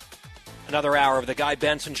 Another hour of The Guy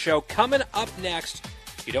Benson Show coming up next.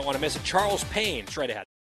 You don't want to miss it. Charles Payne, straight ahead.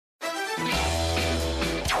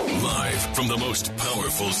 Live from the most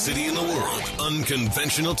powerful city in the world,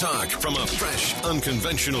 unconventional talk from a fresh,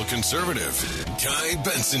 unconventional conservative. Guy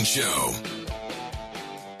Benson Show.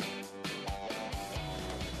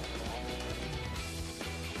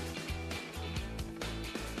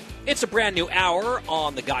 It's a brand new hour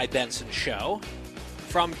on The Guy Benson Show.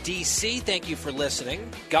 From D.C., thank you for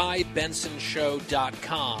listening.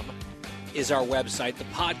 GuyBensonShow.com is our website. The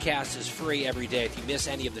podcast is free every day if you miss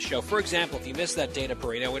any of the show. For example, if you missed that Dana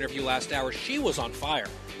Perino interview last hour, she was on fire.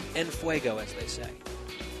 En fuego, as they say.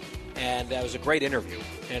 And that was a great interview.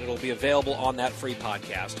 And it'll be available on that free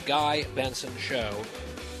podcast.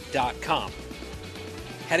 GuyBensonShow.com.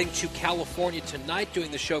 Heading to California tonight,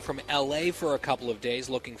 doing the show from L.A. for a couple of days.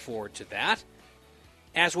 Looking forward to that.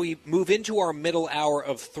 As we move into our middle hour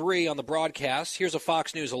of 3 on the broadcast, here's a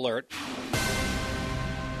Fox News alert.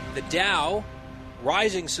 The Dow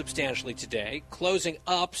rising substantially today, closing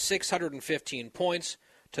up 615 points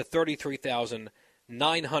to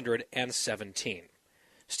 33,917.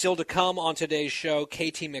 Still to come on today's show,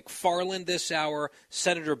 K.T. McFarland this hour,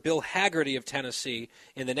 Senator Bill Hagerty of Tennessee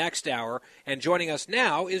in the next hour, and joining us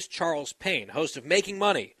now is Charles Payne, host of Making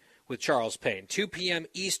Money with Charles Payne, 2 p.m.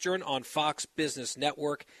 Eastern on Fox Business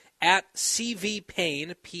Network, at CV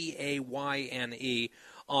Payne, P-A-Y-N-E,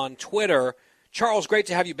 on Twitter. Charles, great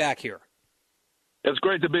to have you back here. It's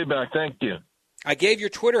great to be back. Thank you. I gave your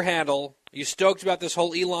Twitter handle. Are you stoked about this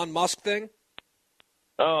whole Elon Musk thing?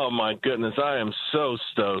 Oh, my goodness. I am so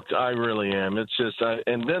stoked. I really am. It's just,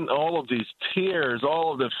 and then all of these tears,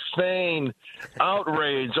 all of the feigned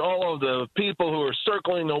outrage, all of the people who are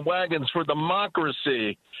circling the wagons for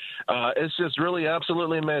democracy. It's just really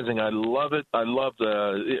absolutely amazing. I love it. I love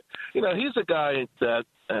he's a guy that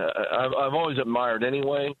I've always admired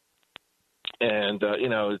anyway. And,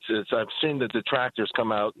 I've seen the detractors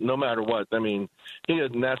come out no matter what. I mean, he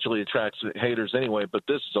naturally attracts haters anyway, but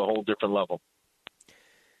this is a whole different level.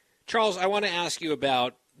 Charles, I want to ask you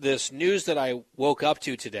about this news that I woke up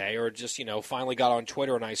to today, or just, finally got on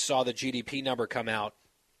Twitter and I saw the GDP number come out.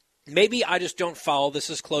 Maybe I just don't follow this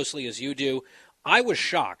as closely as you do. I was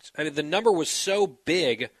shocked. I mean, the number was so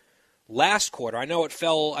big last quarter. I know it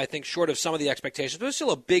fell, I think, short of some of the expectations, but it's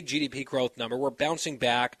still a big GDP growth number. We're bouncing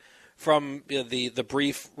back from the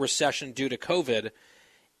brief recession due to COVID.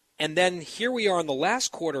 And then here we are in the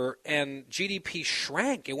last quarter, and GDP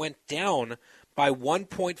shrank. It went down by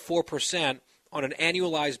 1.4% on an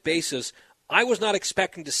annualized basis. I was not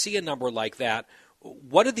expecting to see a number like that.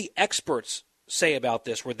 What did the experts say about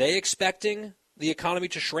this? Were they expecting the economy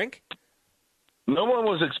to shrink? No one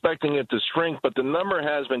was expecting it to shrink, but the number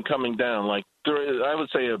has been coming down. Like, I would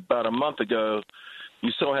say about a month ago, you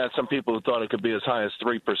still had some people who thought it could be as high as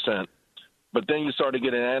 3%. But then you started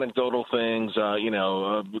getting anecdotal things,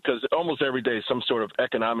 because almost every day some sort of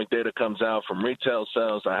economic data comes out, from retail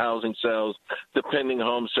sales to housing sales to pending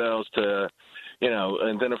home sales to,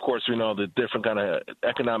 and then, of course, we know the different kind of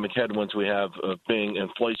economic headwinds we have of being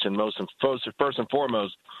inflation first and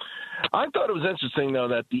foremost. I thought it was interesting, though,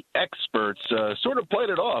 that the experts sort of played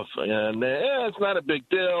it off. And it's not a big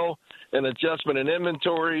deal, an adjustment in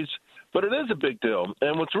inventories. But it is a big deal.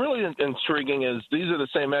 And what's really intriguing is these are the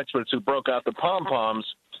same experts who broke out the pom-poms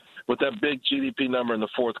with that big GDP number in the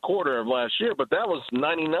fourth quarter of last year. But that was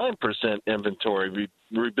 99% inventory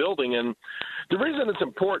rebuilding. And the reason it's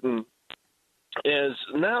important is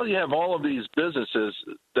now you have all of these businesses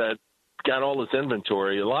that got all this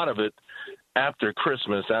inventory, a lot of it after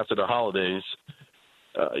Christmas, after the holidays.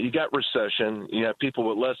 You got recession. You have people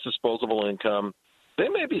with less disposable income. They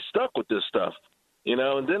may be stuck with this stuff.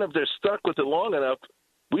 And then if they're stuck with it long enough,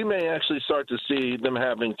 we may actually start to see them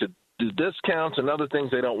having to do discounts and other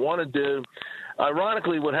things they don't want to do.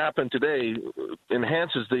 Ironically, what happened today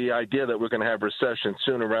enhances the idea that we're going to have recession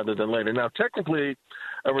sooner rather than later. Now, technically,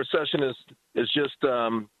 a recession is just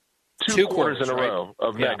two quarters in a row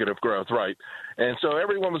of negative growth, right? And so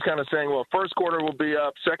everyone was kind of saying, well, first quarter will be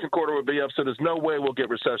up, second quarter will be up, so there's no way we'll get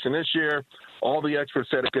recession this year. All the experts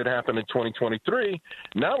said it could happen in 2023.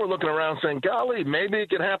 Now we're looking around saying, golly, maybe it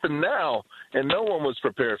could happen now, and no one was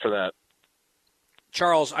prepared for that.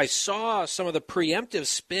 Charles, I saw some of the preemptive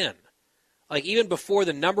spin. Like, even before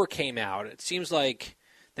the number came out, it seems like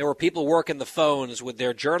there were people working the phones with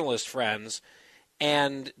their journalist friends.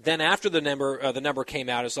 And then after the number came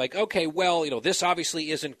out, it's like, okay, well, this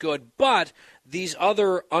obviously isn't good, but these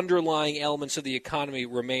other underlying elements of the economy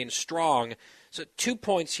remain strong. So 2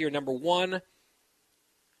 points here. Number one,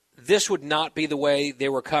 this would not be the way they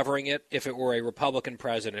were covering it if it were a Republican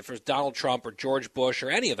president. If it was Donald Trump or George Bush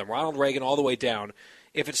or any of them, Ronald Reagan all the way down.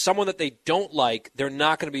 If it's someone that they don't like, they're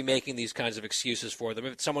not going to be making these kinds of excuses for them.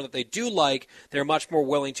 If it's someone that they do like, they're much more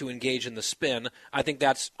willing to engage in the spin. I think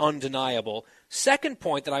that's undeniable. Second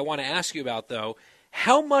point that I want to ask you about, though,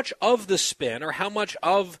 how much of the spin or how much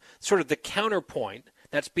of sort of the counterpoint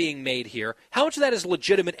that's being made here, how much of that is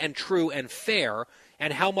legitimate and true and fair,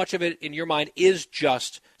 and how much of it, in your mind, is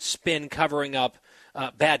just spin covering up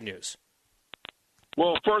bad news?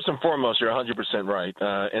 Well, first and foremost, you're 100% right.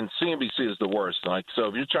 And CNBC is the worst. So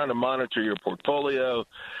if you're trying to monitor your portfolio,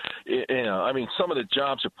 some of the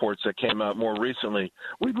jobs reports that came out more recently,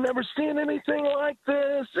 we've never seen anything like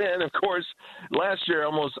this. And of course, last year,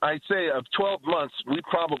 I'd say of 12 months, we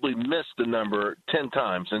probably missed the number 10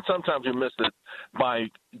 times. And sometimes we missed it by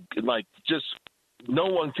just no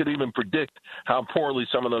one could even predict how poorly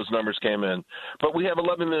some of those numbers came in. But we have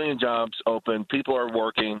 11 million jobs open. People are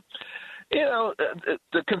working.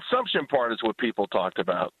 The consumption part is what people talked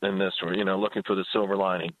about in this, looking for the silver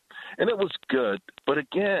lining. And it was good. But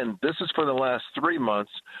again, this is for the last 3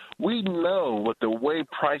 months. We know what the way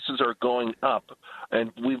prices are going up.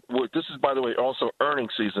 And this is, by the way, also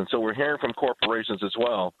earnings season. So we're hearing from corporations as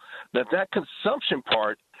well that consumption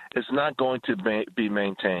part is not going to be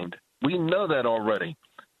maintained. We know that already.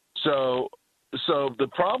 So the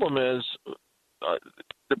problem is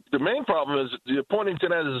the main problem is you're pointing to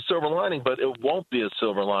that as a silver lining, but it won't be a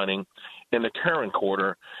silver lining in the current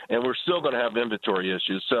quarter, and we're still going to have inventory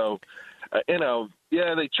issues. So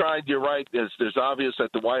They tried. You're right. There's obvious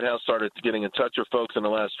that the White House started getting in touch with folks in the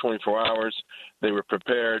last 24 hours. They were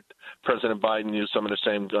prepared. President Biden used some of the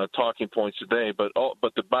same talking points today. But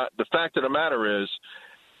the fact of the matter is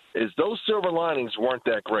those silver linings weren't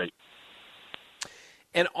that great.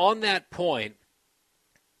 And on that point,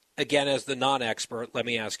 again, as the non-expert, let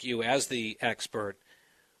me ask you, as the expert,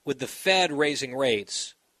 with the Fed raising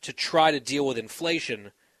rates to try to deal with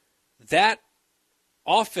inflation, that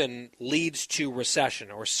often leads to recession,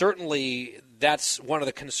 or certainly that's one of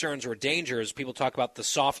the concerns or dangers. People talk about the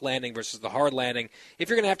soft landing versus the hard landing. If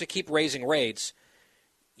you're going to have to keep raising rates,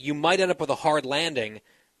 you might end up with a hard landing,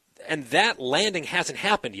 and that landing hasn't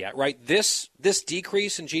happened yet, right? This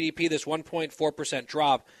decrease in GDP, this 1.4%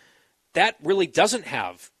 drop, that really doesn't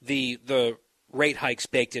have the rate hikes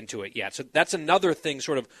baked into it yet. So that's another thing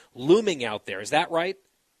sort of looming out there. Is that right?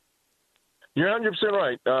 You're 100%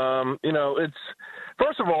 right. It's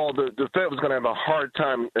first of all, the Fed was going to have a hard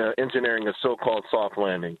time engineering a so-called soft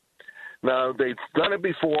landing. Now, they've done it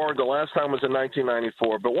before. The last time was in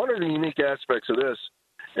 1994. But one of the unique aspects of this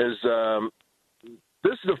is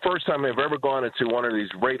this is the first time they've ever gone into one of these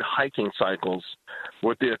rate hiking cycles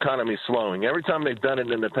with the economy slowing. Every time they've done it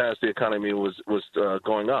in the past, the economy was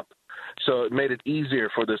going up. So it made it easier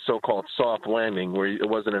for this so-called soft landing, where it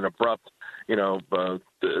wasn't an abrupt, the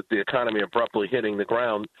economy abruptly hitting the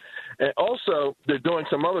ground. And also, they're doing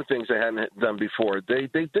some other things they hadn't done before. They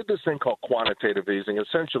did this thing called quantitative easing.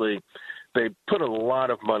 Essentially, they put a lot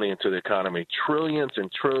of money into the economy, trillions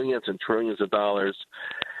and trillions and trillions of dollars.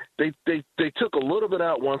 They took a little bit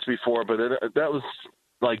out once before, but that was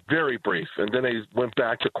like very brief, and then they went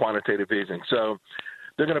back to quantitative easing. So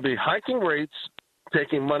they're going to be hiking rates,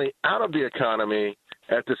 taking money out of the economy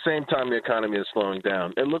at the same time the economy is slowing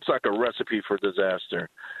down. It looks like a recipe for disaster.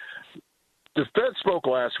 The Fed spoke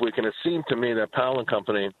last week, and it seemed to me that Powell and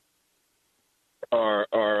company are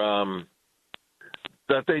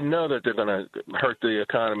that they know that they're going to hurt the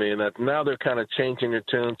economy, and that now they're kind of changing their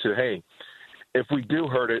tune to, hey, if we do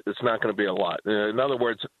hurt it, it's not going to be a lot. In other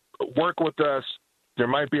words, work with us. There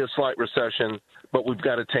might be a slight recession, but we've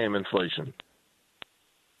got to tame inflation.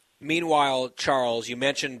 Meanwhile, Charles, you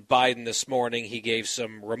mentioned Biden this morning. He gave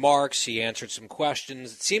some remarks. He answered some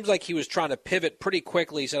questions. It seems like he was trying to pivot pretty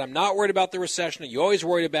quickly. He said, I'm not worried about the recession. You always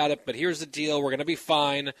worried about it, but here's the deal. We're going to be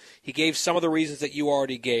fine. He gave some of the reasons that you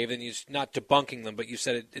already gave, and he's not debunking them, but you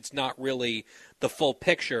said it's not really the full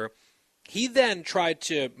picture. He then tried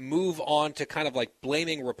to move on to kind of like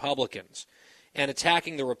blaming Republicans and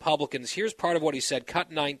attacking the Republicans. Here's part of what he said,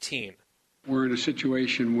 cut 19. We're in a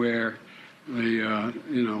situation where we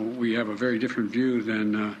have a very different view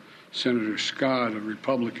than Senator Scott of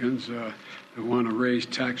Republicans who want to raise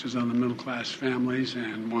taxes on the middle-class families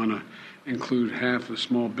and want to include half the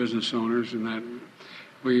small business owners in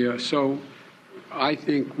that. So I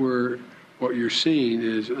think what you're seeing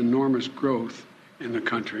is enormous growth in the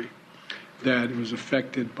country that was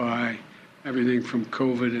affected by everything from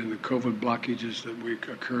COVID and the COVID blockages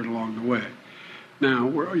that occurred along the way.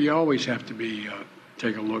 Now, you always have to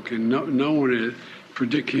take a look, and no one is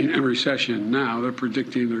predicting a recession now. They're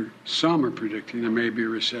predicting, some are predicting there may be a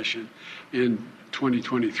recession in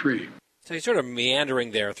 2023. So he's sort of meandering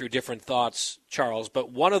there through different thoughts, Charles, but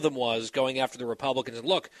one of them was going after the Republicans. And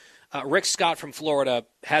look, Rick Scott from Florida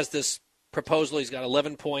has this proposal. He's got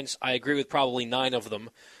 11 points. I agree with probably 9 of them.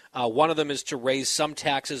 One of them is to raise some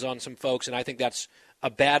taxes on some folks, and I think that's a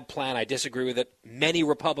bad plan. I disagree with it. Many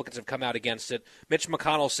Republicans have come out against it. Mitch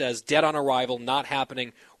McConnell says, dead on arrival, not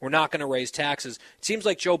happening. We're not going to raise taxes. It seems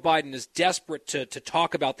like Joe Biden is desperate to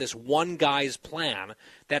talk about this one guy's plan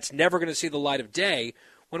that's never going to see the light of day.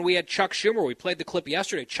 When we had Chuck Schumer, we played the clip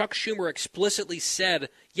yesterday, Chuck Schumer explicitly said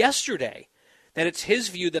yesterday that it's his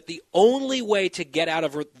view that the only way to get out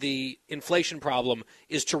of the inflation problem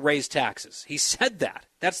is to raise taxes. He said that.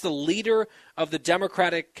 That's the leader of the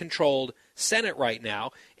Democratic-controlled Senate right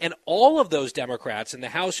now. And all of those Democrats in the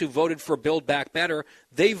House who voted for Build Back Better,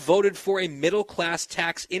 they voted for a middle-class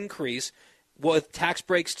tax increase with tax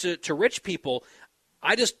breaks to rich people.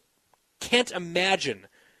 I just can't imagine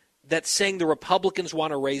that saying the Republicans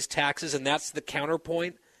want to raise taxes and that's the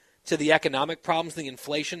counterpoint to the economic problems, the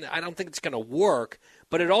inflation. I don't think it's going to work,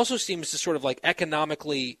 but it also seems to sort of like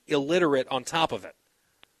economically illiterate on top of it.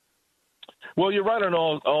 Well, you're right on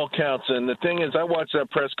all counts, and the thing is, I watched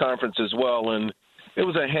that press conference as well, and it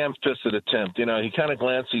was a ham-fisted attempt. He kind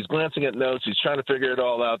of he's glancing at notes, he's trying to figure it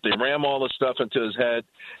all out. They ram all the stuff into his head.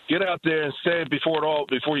 Get out there and say it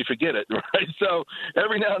before you forget it, right? So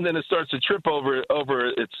every now and then it starts to trip over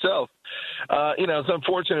itself. It's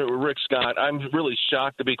unfortunate with Rick Scott. I'm really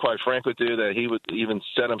shocked, to be quite frank with you, that he would even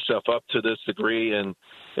set himself up to this degree and,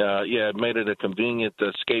 made it a convenient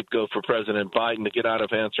scapegoat for President Biden to get out of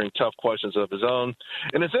answering tough questions of his own.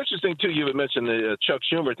 And it's interesting, too, you had mentioned the Chuck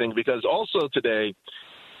Schumer thing, because also today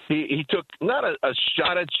he took not a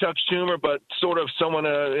shot at Chuck Schumer, but sort of someone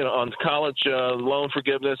on college loan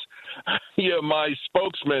forgiveness. My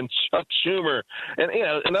spokesman, Chuck Schumer. And,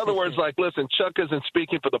 in other words, like, listen, Chuck isn't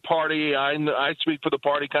speaking for the party. I speak for the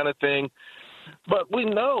party kind of thing. But we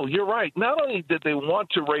know, you're right, not only did they want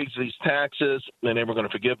to raise these taxes and they were going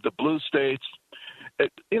to forgive the blue states,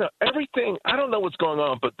 everything, I don't know what's going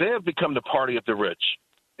on, but they have become the party of the rich.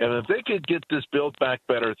 And if they could get this Build Back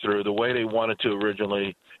Better through the way they wanted to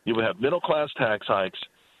originally, you would have middle-class tax hikes,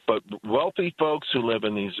 but wealthy folks who live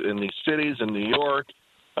in these cities in New York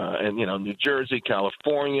and New Jersey,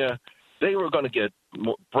 California, they were going to get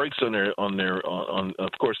breaks on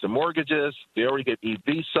of course the mortgages. They already get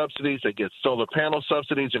EV subsidies. They get solar panel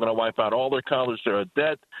subsidies. They're going to wipe out all their college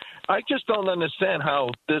debt. I just don't understand how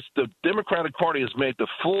the Democratic Party has made the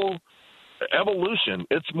full evolution.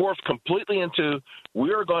 It's morphed completely into,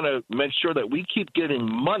 we are going to make sure that we keep getting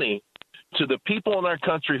money to the people in our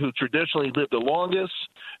country who traditionally live the longest,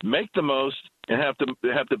 make the most, and have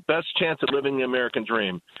the best chance at living the American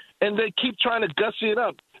dream. And they keep trying to gussy it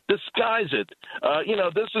up, disguise it.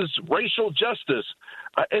 This is racial justice.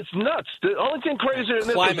 It's nuts. The only thing crazier than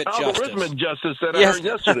this is algorithmic justice that I heard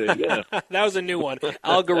yesterday. Yeah. That was a new one.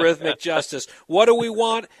 Algorithmic justice. What do we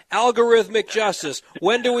want? Algorithmic justice.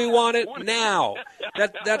 When do we want it? Now.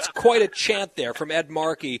 That's quite a chant there from Ed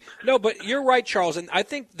Markey. No, but you're right, Charles, and I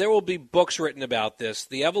think there will be books written about this,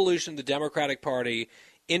 the evolution of the Democratic Party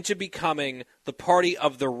into becoming the party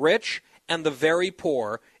of the rich and the very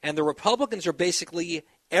poor, and the Republicans are basically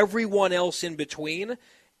everyone else in between,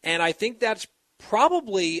 and I think that's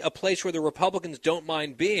probably a place where the Republicans don't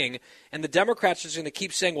mind being, and the Democrats are just going to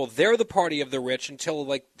keep saying, well, they're the party of the rich until,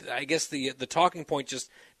 I guess the talking point just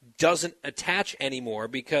doesn't attach anymore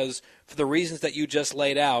because for the reasons that you just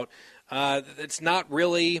laid out, it's not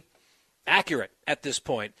really accurate at this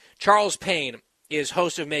point. Charles Payne is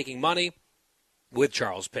host of Making Money with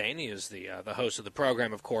Charles Payne. He is the host of the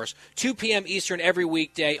program, of course. 2 p.m. Eastern every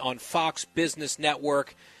weekday on Fox Business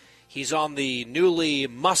Network. He's on the newly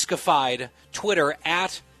Muskified Twitter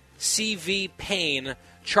at CV Payne.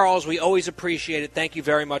 Charles, we always appreciate it. Thank you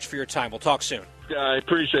very much for your time. We'll talk soon. Yeah, I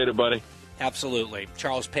appreciate it, buddy. Absolutely.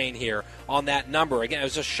 Charles Payne here on that number. Again, it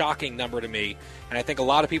was a shocking number to me, and I think a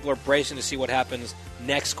lot of people are bracing to see what happens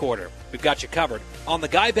next quarter. We've got you covered on The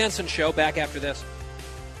Guy Benson Show. Back after this.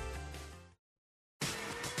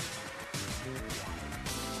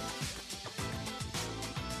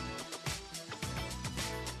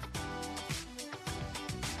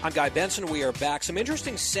 I'm Guy Benson. We are back. Some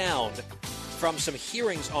interesting sound from some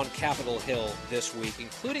hearings on Capitol Hill this week,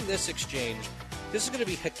 including this exchange. This is going to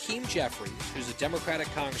be Hakeem Jeffries, who's a Democratic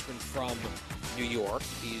congressman from New York.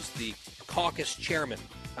 He's the caucus chairman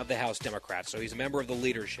of the House Democrats, so he's a member of the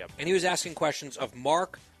leadership. And he was asking questions of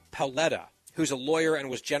Mark Paoletta, who's a lawyer and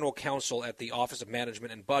was general counsel at the Office of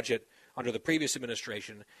Management and Budget under the previous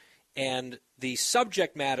administration. And the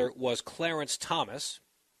subject matter was Clarence Thomas,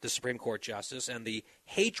 the Supreme Court justice, and the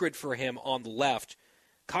hatred for him on the left.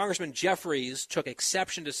 Congressman Jeffries took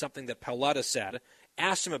exception to something that Paoletta said,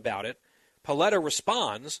 asked him about it. Paoletta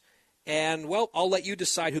responds, and, well, I'll let you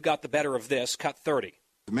decide who got the better of this. Cut 30.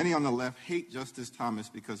 Many on the left hate Justice Thomas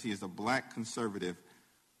because he is a black conservative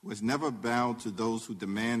who has never bowed to those who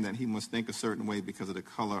demand that he must think a certain way because of the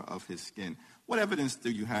color of his skin. What evidence do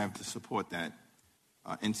you have to support that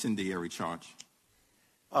incendiary charge?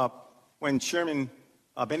 When Chairman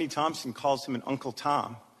Benny Thompson calls him an Uncle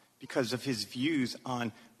Tom because of his views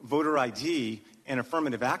on voter ID and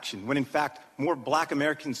affirmative action, when in fact more black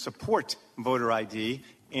Americans support voter ID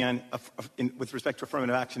and with respect to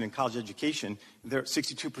affirmative action in college education, they're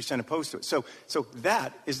 62% opposed to it. So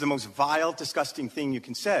that is the most vile, disgusting thing you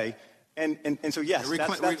can say. And so, yes,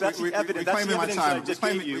 that's the evidence. That's the evidence that I just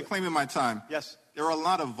gave you. Reclaiming my time. Yes. There are a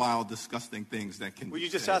lot of vile, disgusting things that can be Well, you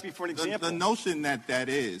just said. asked me for an example. The notion that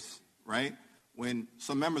is, right, when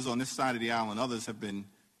some members on this side of the aisle and others have been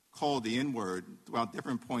called the N-word throughout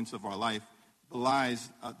different points of our life belies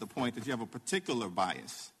the point that you have a particular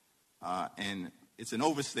bias. And it's an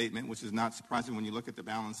overstatement, which is not surprising when you look at the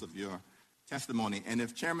balance of your testimony. And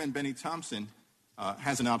if Chairman Benny Thompson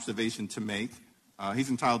has an observation to make, he's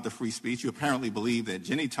entitled to free speech. You apparently believe that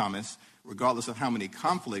Jenny Thomas, regardless of how many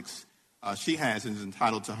conflicts she has, is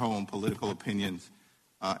entitled to her own political opinions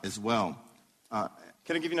as well.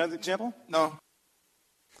 Can I give you another example? No.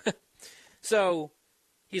 So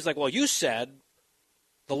he's like, well, you said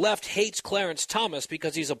The left hates Clarence Thomas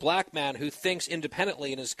because he's a black man who thinks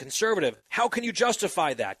independently and is conservative. How can you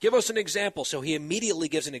justify that? Give us an example. So he immediately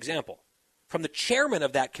gives an example from the chairman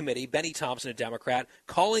of that committee, Benny Thompson, a Democrat,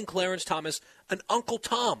 calling Clarence Thomas an Uncle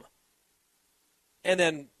Tom. And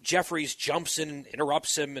then Jeffries jumps in and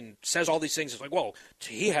interrupts him and says all these things. It's like, well,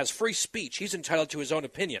 he has free speech. He's entitled to his own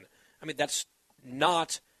opinion. I mean, that's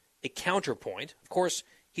not a counterpoint. Of course,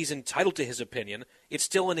 he's entitled to his opinion. It's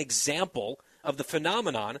still an example of the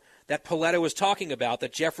phenomenon that Paletto was talking about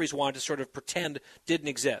that Jeffries wanted to sort of pretend didn't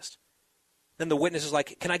exist. Then the witness is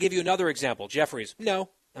like, can I give you another example? Jeffries,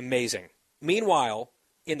 no. Amazing. Meanwhile,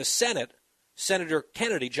 in the Senate, Senator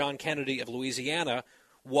Kennedy, John Kennedy of Louisiana,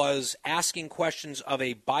 was asking questions of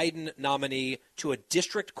a Biden nominee to a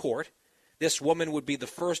district court. This woman would be the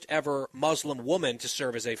first ever Muslim woman to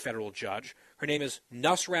serve as a federal judge. Her name is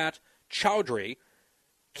Nusrat Chowdhury.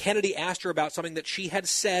 Kennedy asked her about something that she had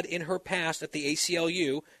said in her past at the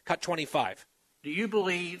ACLU, cut 25. Do you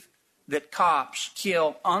believe that cops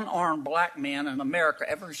kill unarmed black men in America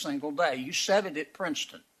every single day? You said it at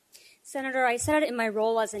Princeton. Senator, I said it in my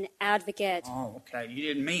role as an advocate. Oh, okay. You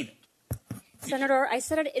didn't mean it. Senator, I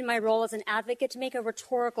said it in my role as an advocate to make a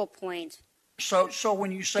rhetorical point. So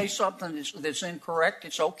when you say something that's incorrect,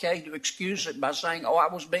 it's okay to excuse it by saying, oh, I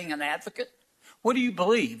was being an advocate? What do you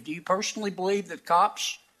believe? Do you personally believe that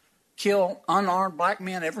cops kill unarmed black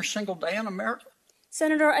men every single day in America?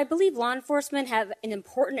 Senator, I believe law enforcement have an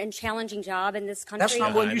important and challenging job in this country. That's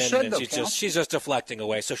not what you said, though, she's just deflecting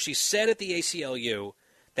away. So she said at the ACLU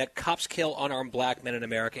that cops kill unarmed black men in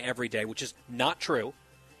America every day, which is not true.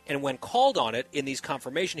 And when called on it in these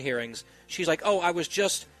confirmation hearings, she's like, oh, I was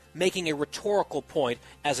just making a rhetorical point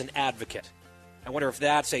as an advocate. I wonder if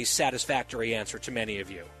that's a satisfactory answer to many of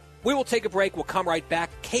you. We will take a break. We'll come right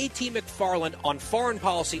back. KT McFarland on foreign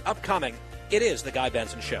policy upcoming. It is The Guy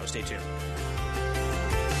Benson Show. Stay tuned.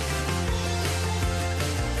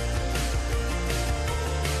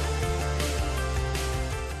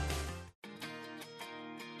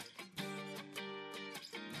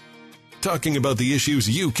 Talking about the issues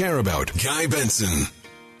you care about. Guy Benson.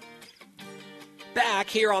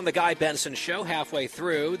 Back here on The Guy Benson Show, halfway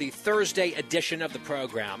through the Thursday edition of the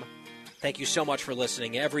program. Thank you so much for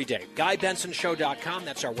listening every day. GuyBensonShow.com,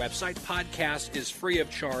 that's our website. Podcast is free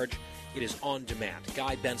of charge. It is on demand.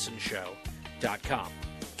 GuyBensonShow.com.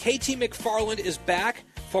 KT McFarland is back,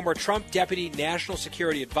 former Trump Deputy National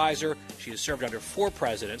Security Advisor. She has served under 4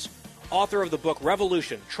 presidents. Author of the book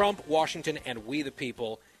Revolution, Trump, Washington, and We the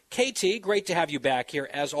People. KT, great to have you back here,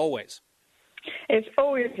 as always. It's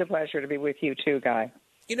always a pleasure to be with you too, Guy.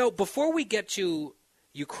 You know, before we get to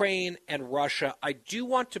Ukraine and Russia, I do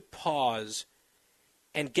want to pause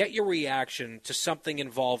and get your reaction to something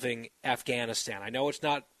involving Afghanistan. I know it's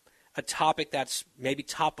not a topic that's maybe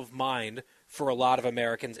top of mind for a lot of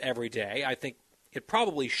Americans every day. I think it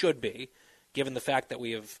probably should be, given the fact that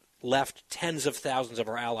we have left tens of thousands of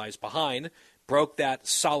our allies behind, broke that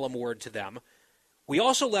solemn word to them. We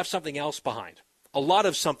also left something else behind. A lot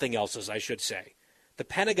of something else's, I should say. The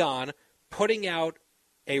Pentagon putting out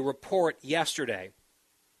a report yesterday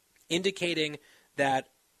indicating that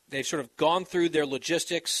they've sort of gone through their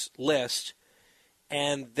logistics list,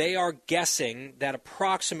 and they are guessing that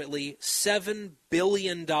approximately $7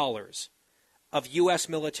 billion of U.S.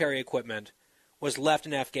 military equipment was left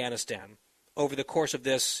in Afghanistan over the course of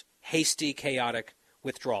this hasty, chaotic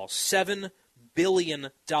withdrawal. $7 billion.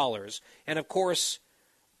 And, of course,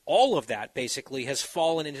 all of that basically has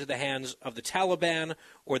fallen into the hands of the Taliban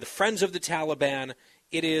or the friends of the Taliban.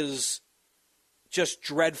 It is just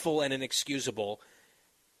dreadful and inexcusable.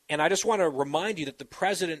 And I just want to remind you that the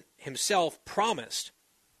president himself promised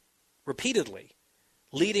repeatedly,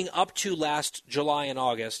 leading up to last July and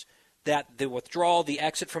August, that the withdrawal, the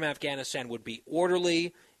exit from Afghanistan would be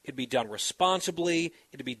orderly, it'd be done responsibly,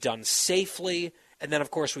 it'd be done safely. And then,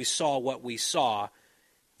 of course, we saw what we saw.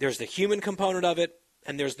 There's the human component of it,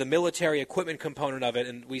 and there's the military equipment component of it,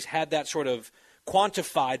 and we've had that sort of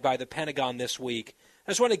quantified by the Pentagon this week.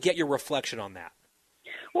 I just want to get your reflection on that.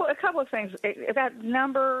 Well, a couple of things. That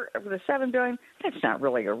number, the $7 billion, that's not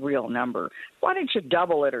really a real number. Why don't you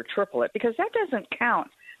double it or triple it? Because that doesn't count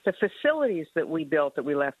the facilities that we built that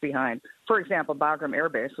we left behind. For example, Bagram Air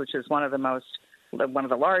Base, which is one of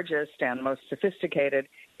the largest and most sophisticated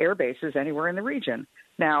air bases anywhere in the region.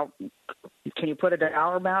 Now, can you put a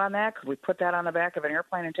dollar amount on that? Could we put that on the back of an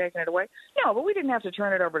airplane and taken it away? No, but we didn't have to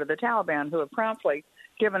turn it over to the Taliban, who have promptly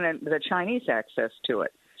given the Chinese access to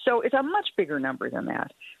it. So it's a much bigger number than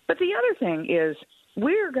that. But the other thing is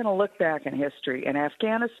we're going to look back in history, and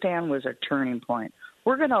Afghanistan was a turning point.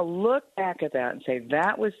 We're going to look back at that and say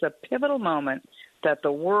that was the pivotal moment that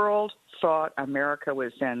the world thought America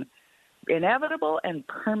was in inevitable and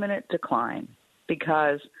permanent decline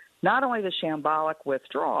because not only the shambolic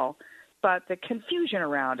withdrawal, but the confusion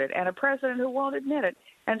around it and a president who won't admit it.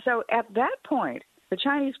 And so at that point, the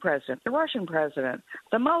Chinese president, the Russian president,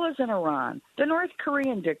 the mullahs in Iran, the North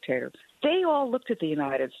Korean dictator, they all looked at the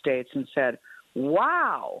United States and said,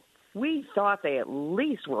 wow, we thought they at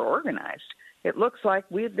least were organized. It looks like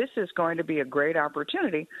this is going to be a great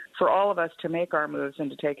opportunity for all of us to make our moves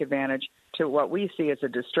and to take advantage to what we see as a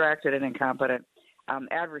distracted and incompetent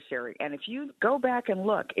adversary. And if you go back and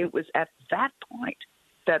look, it was at that point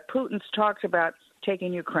that Putin's talked about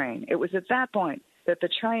taking Ukraine. It was at that point that the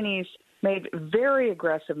Chinese made very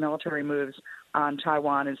aggressive military moves on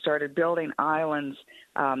Taiwan and started building islands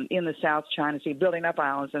in the South China Sea, building up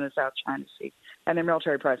islands in the South China Sea, and their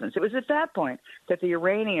military presence. It was at that point that the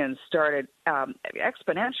Iranians started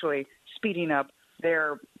exponentially speeding up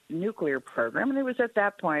their nuclear program, and it was at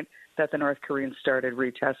that point that the North Koreans started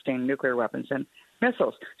retesting nuclear weapons and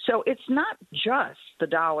missiles. So it's not just the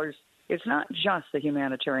dollars. It's not just the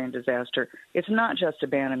humanitarian disaster. It's not just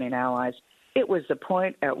abandoning allies. It was the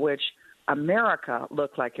point at which America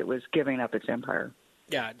looked like it was giving up its empire.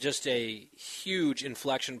 Yeah, just a huge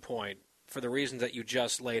inflection point for the reasons that you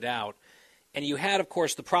just laid out. And you had, of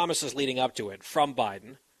course, the promises leading up to it from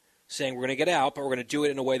Biden saying we're going to get out, but we're going to do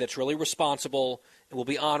it in a way that's really responsible and will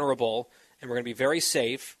be honorable, and we're going to be very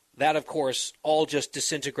safe. That, of course, all just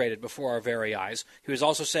disintegrated before our very eyes. He was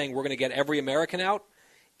also saying we're going to get every American out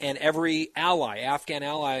and every ally, Afghan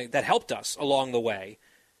ally that helped us along the way.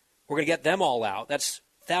 We're going to get them all out. That's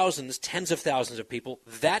thousands, tens of thousands of people.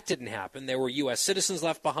 That didn't happen. There were U.S. citizens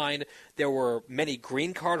left behind. There were many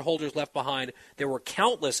green card holders left behind. There were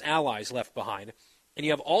countless allies left behind. And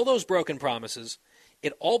you have all those broken promises.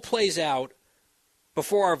 It all plays out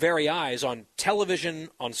before our very eyes on television,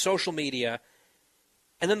 on social media.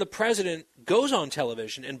 And then the president goes on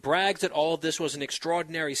television and brags that all of this was an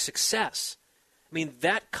extraordinary success. I mean,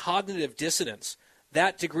 that cognitive dissonance,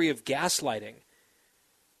 that degree of gaslighting,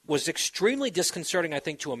 was extremely disconcerting, I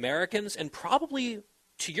think, to Americans and probably,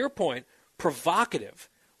 to your point, provocative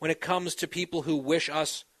when it comes to people who wish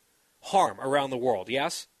us harm around the world,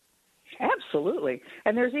 yes? Absolutely.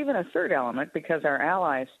 And there's even a third element because our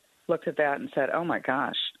allies looked at that and said, oh, my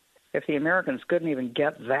gosh, if the Americans couldn't even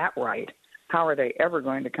get that right, how are they ever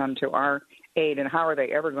going to come to our aid and how are they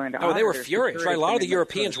ever going to honor they were their furious, right? A lot of the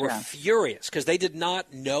Europeans were Yeah. furious because they did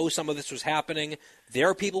not know some of this was happening.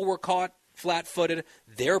 Their people were caught flat-footed.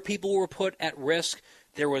 Their people were put at risk.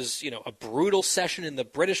 There was, a brutal session in the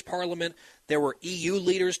British Parliament. There were EU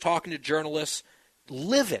leaders talking to journalists,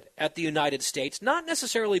 livid at the United States, not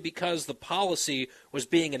necessarily because the policy was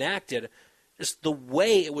being enacted, just the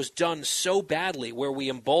way it was done so badly, where we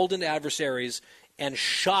emboldened adversaries and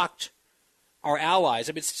shocked our allies.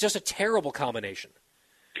 I mean, it's just a terrible combination.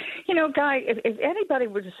 Guy, if anybody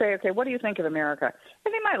would say, okay, what do you think of America?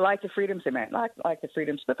 And they might like the freedoms, they might not like the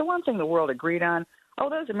freedoms, but the one thing the world agreed on,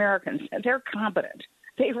 those Americans, they're competent.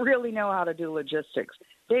 They really know how to do logistics.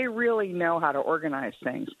 They really know how to organize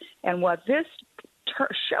things. And what this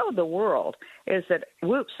showed the world is that,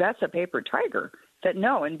 whoops, that's a paper tiger. That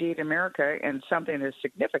no, indeed, America, and something as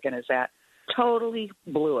significant as that, totally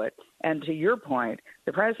blew it. And to your point,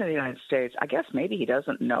 the President of the United States, I guess maybe he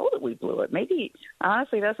doesn't know that we blew it. Maybe he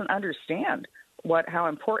honestly doesn't understand how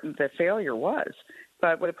important the failure was.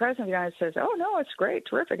 But when the President of the United States says, oh, no, it's great,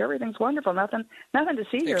 terrific, everything's wonderful, nothing to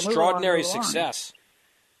see here. Extraordinary move along. success.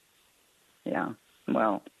 Yeah,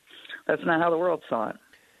 well, that's not how the world saw it.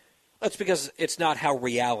 That's because it's not how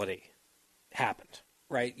reality happened.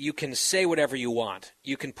 Right? You can say whatever you want.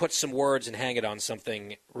 You can put some words and hang it on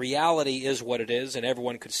something. Reality is what it is, and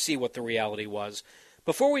everyone could see what the reality was.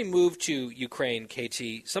 Before we move to Ukraine,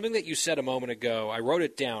 KT, something that you said a moment ago, I wrote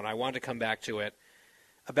it down. I wanted to come back to it,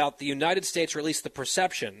 about the United States, or at least the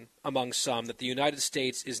perception among some, that the United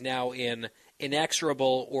States is now in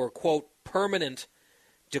inexorable or, quote, permanent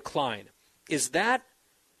decline. Is that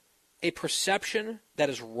a perception that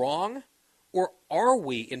is wrong? Or are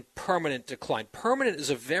we in permanent decline? Permanent is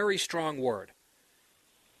a very strong word.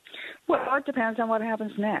 Well, it depends on what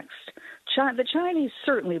happens next. The Chinese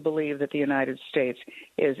certainly believe that the United States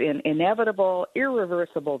is in inevitable,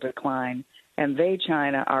 irreversible decline, and they,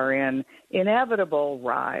 China, are in inevitable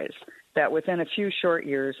rise, that within a few short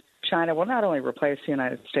years, China will not only replace the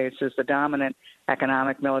United States as the dominant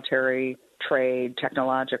economic, military, trade,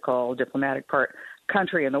 technological, diplomatic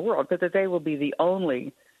country in the world, but that they will be the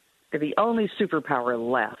only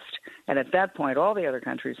superpower left. And at that point, all the other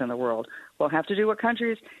countries in the world will have to do what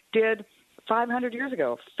countries did 500 years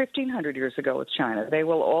ago, 1,500 years ago with China. They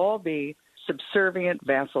will all be subservient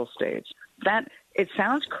vassal states. That It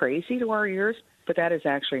sounds crazy to our ears, but that is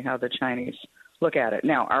actually how the Chinese look at it.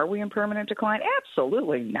 Now, are we in permanent decline?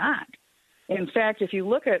 Absolutely not. In fact, if you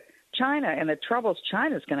look at China and the troubles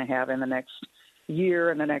China's going to have in the next year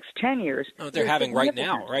and the next 10 years. Oh, they're having right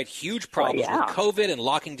now, right? Huge problems with COVID and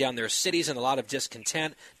locking down their cities and a lot of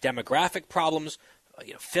discontent, demographic problems,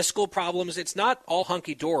 fiscal problems. It's not all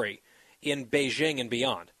hunky-dory in Beijing and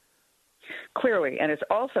beyond. Clearly, and it's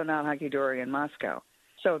also not hunky-dory in Moscow.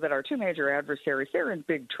 So that our two major adversaries, they're in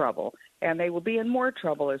big trouble, and they will be in more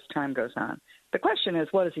trouble as time goes on. The question is,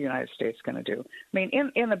 what is the United States going to do? I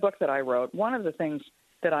mean, in the book that I wrote, one of the things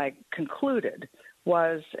that I concluded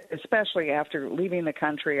was, especially after leaving the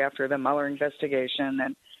country after the Mueller investigation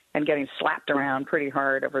and getting slapped around pretty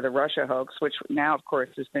hard over the Russia hoax, which now, of course,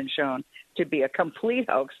 has been shown to be a complete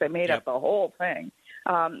hoax. They made up the whole thing.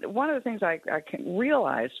 One of the things I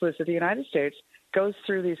realized was that the United States goes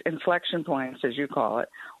through these inflection points, as you call it,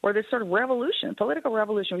 or this sort of revolution, political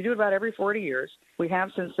revolution. We do it about every 40 years. We have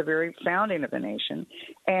since the very founding of the nation.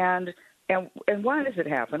 And why does it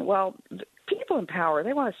happen? Well, people in power,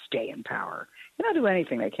 they want to stay in power. They don't do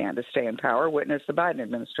anything they can to stay in power, witness the Biden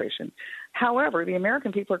administration. However, the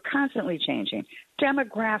American people are constantly changing,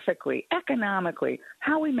 demographically, economically,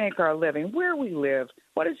 how we make our living, where we live,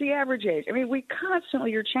 what is the average age. I mean, we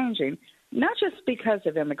constantly are changing, not just because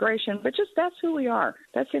of immigration, but just that's who we are.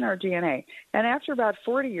 That's in our DNA. And after about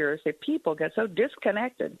 40 years, the people get so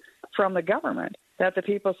disconnected from the government that the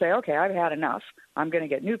people say, okay, I've had enough. I'm going to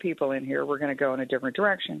get new people in here. We're going to go in a different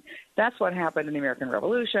direction. That's what happened in the American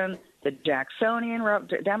Revolution, the Jacksonian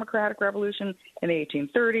Democratic Revolution in the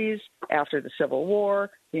 1830s, after the Civil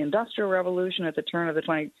War, the Industrial Revolution at the turn of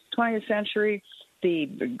the 20th century, the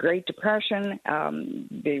Great Depression,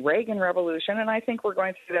 the Reagan Revolution, and I think we're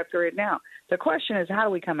going through that period now. The question is, how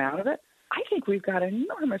do we come out of it? I think we've got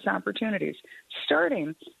enormous opportunities,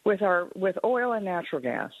 starting with oil and natural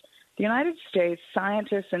gas. The United States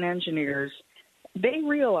scientists and engineers, they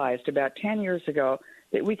realized about 10 years ago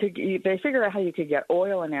that they figured out how you could get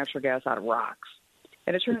oil and natural gas out of rocks.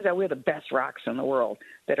 And it turns out we have the best rocks in the world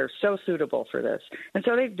that are so suitable for this. And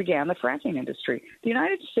so they began the fracking industry. The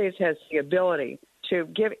United States has the ability to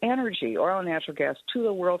give energy, oil and natural gas, to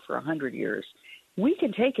the world for 100 years. We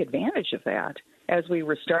can take advantage of that, as we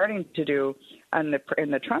were starting to do in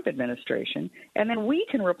the Trump administration, and then we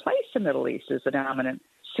can replace the Middle East as the dominant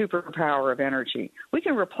superpower of energy. We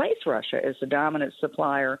can replace Russia as the dominant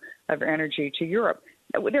supplier of energy to Europe.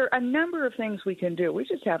 There are a number of things we can do. We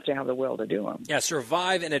just have to have the will to do them. Yeah,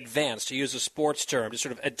 survive and advance, to use a sports term, to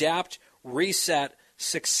sort of adapt, reset,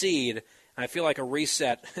 succeed. And I feel like a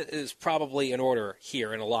reset is probably in order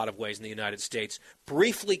here in a lot of ways in the United States.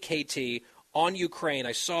 Briefly, KT, on Ukraine,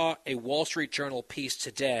 I saw a Wall Street Journal piece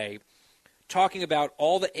today talking about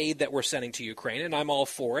all the aid that we're sending to Ukraine, and I'm all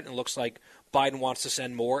for it. And it looks like Biden wants to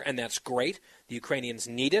send more, and that's great. The Ukrainians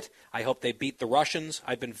need it. I hope they beat the Russians.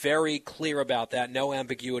 I've been very clear about that, no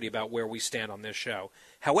ambiguity about where we stand on this show.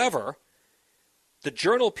 However, the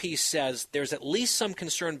Journal piece says there's at least some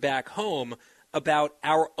concern back home about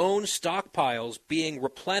our own stockpiles being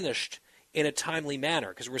replenished in a timely manner,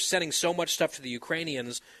 because we're sending so much stuff to the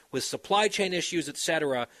Ukrainians with supply chain issues,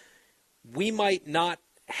 etc. We might not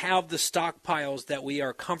have the stockpiles that we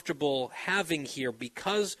are comfortable having here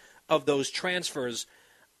because of those transfers.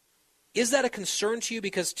 Is that a concern to you?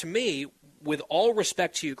 Because to me, with all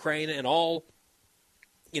respect to Ukraine and all,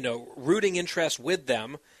 rooting interest with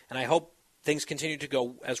them, and I hope things continue to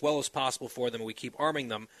go as well as possible for them and we keep arming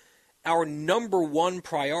them, our number one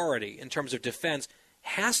priority in terms of defense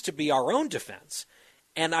has to be our own defense.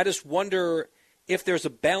 And I just wonder if there's a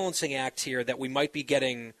balancing act here that we might be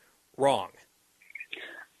getting wrong.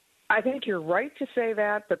 I think you're right to say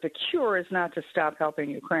that, but the cure is not to stop helping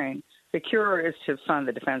Ukraine. The cure is to fund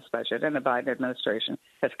the defense budget, and the Biden administration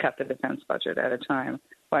has cut the defense budget at a time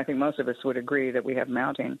when I think most of us would agree that we have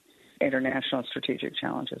mounting international strategic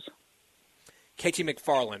challenges. KT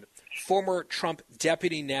McFarland, former Trump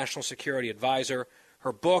Deputy National Security Advisor.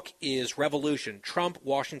 Her book is Revolution, Trump,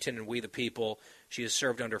 Washington, and We the People. She has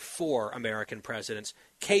served under 4 American presidents.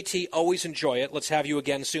 KT, always enjoy it. Let's have you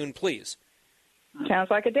again soon, please. Sounds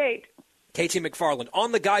like a date. KT McFarland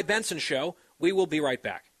on The Guy Benson Show. We will be right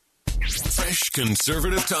back. Fresh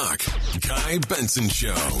conservative talk. Guy Benson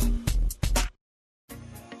Show.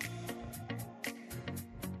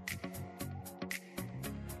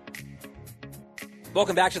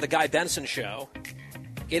 Welcome back to The Guy Benson Show.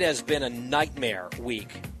 It has been a nightmare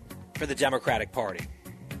week for the Democratic Party.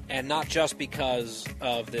 And not just because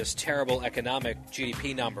of this terrible economic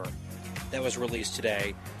GDP number that was released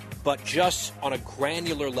today, but just on a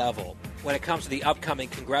granular level when it comes to the upcoming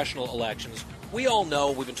congressional elections. We all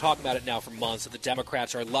know, we've been talking about it now for months, that the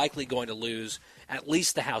Democrats are likely going to lose at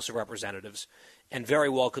least the House of Representatives and very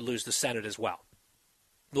well could lose the Senate as well.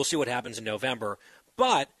 We'll see what happens in November.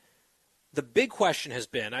 But the big question has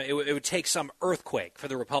been, it would take some earthquake for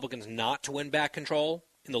the Republicans not to win back control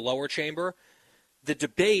in the lower chamber. The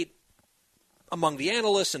debate among the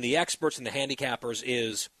analysts and the experts and the handicappers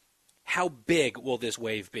is, how big will this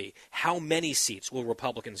wave be? How many seats will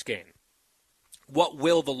Republicans gain? What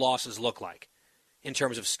will the losses look like in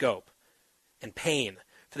terms of scope and pain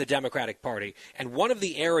for the Democratic Party? And one of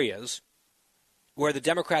the areas where the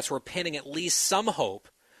Democrats were pinning at least some hope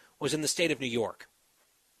was in the state of New York,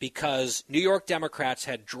 because New York Democrats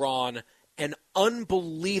had drawn an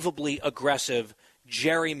unbelievably aggressive,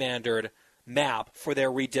 gerrymandered map for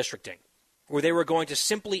their redistricting, where they were going to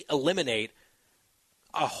simply eliminate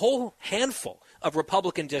a whole handful of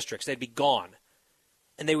Republican districts. They'd be gone.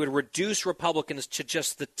 And they would reduce Republicans to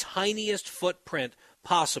just the tiniest footprint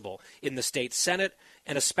possible in the state Senate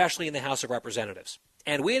and especially in the House of Representatives.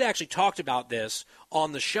 And we had actually talked about this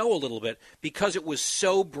on the show a little bit because it was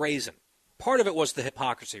so brazen. Part of it was the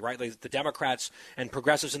hypocrisy, right? Like the Democrats and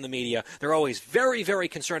progressives in the media, they're always very, very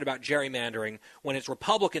concerned about gerrymandering when it's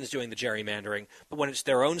Republicans doing the gerrymandering. But when it's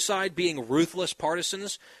their own side being ruthless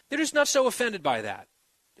partisans, they're just not so offended by that.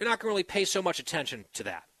 They're not going to really pay so much attention to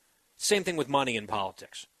that. Same thing with money in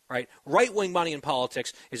politics, right? Right-wing money in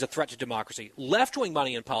politics is a threat to democracy. Left-wing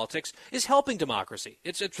money in politics is helping democracy.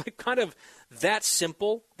 It's kind of that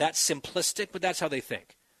simple, that simplistic, but that's how they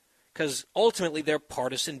think. Because ultimately they're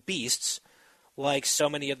partisan beasts, like so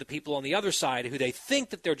many of the people on the other side who they think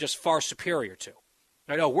that they're just far superior to.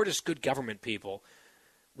 I know, we're just good government people,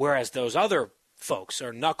 whereas those other folks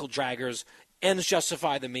are knuckle draggers, ends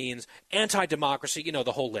justify the means, anti-democracy,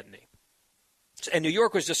 the whole litany. And New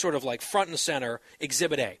York was just sort of like front and center,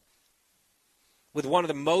 Exhibit A, with one of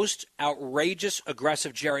the most outrageous,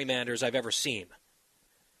 aggressive gerrymanders I've ever seen,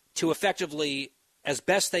 to effectively, as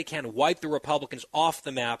best they can, wipe the Republicans off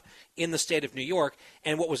the map in the state of New York.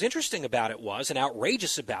 And what was interesting about it was, and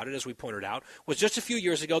outrageous about it, as we pointed out, was just a few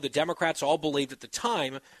years ago, the Democrats all believed at the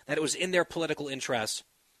time that it was in their political interests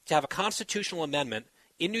to have a constitutional amendment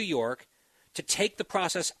in New York to take the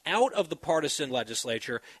process out of the partisan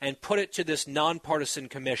legislature and put it to this nonpartisan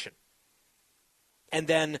commission. And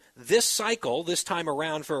then this cycle, this time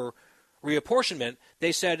around for reapportionment,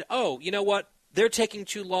 they said, oh, you know what? They're taking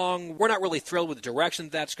too long. We're not really thrilled with the direction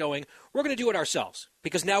that's going. We're going to do it ourselves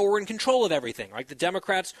because now we're in control of everything, right? The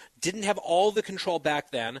Democrats didn't have all the control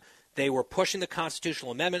back then. They were pushing the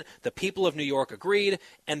constitutional amendment. The people of New York agreed.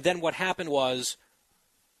 And then what happened was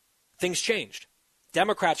things changed.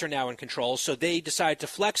 Democrats are now in control, so they decided to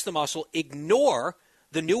flex the muscle, ignore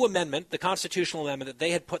the new amendment, the constitutional amendment that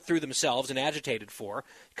they had put through themselves and agitated for,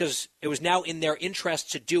 because it was now in their interest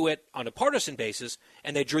to do it on a partisan basis,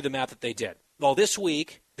 and they drew the map that they did. Well, this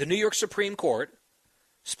week, the New York Supreme Court,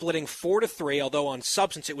 splitting 4-3, although on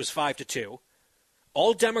substance it was 5-2,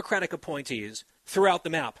 all Democratic appointees threw out the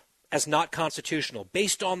map as not constitutional,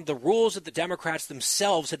 based on the rules that the Democrats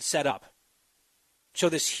themselves had set up. So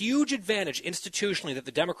this huge advantage institutionally that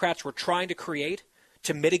the Democrats were trying to create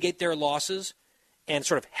to mitigate their losses and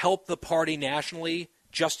sort of help the party nationally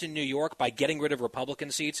just in New York by getting rid of Republican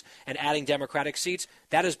seats and adding Democratic seats,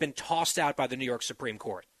 that has been tossed out by the New York Supreme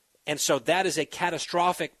Court. And so that is a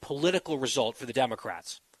catastrophic political result for the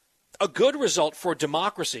Democrats. A good result for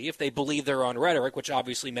democracy if they believe their own rhetoric, which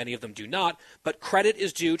obviously many of them do not, but credit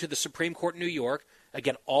is due to the Supreme Court in New York,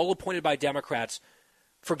 again, all appointed by Democrats,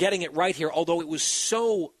 for getting it right here, although it was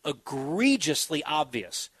so egregiously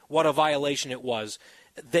obvious what a violation it was,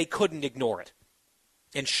 they couldn't ignore it.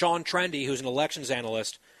 And Sean Trendy, who's an elections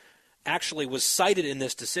analyst, actually was cited in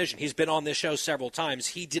this decision. He's been on this show several times.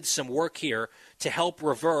 He did some work here to help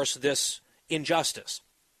reverse this injustice.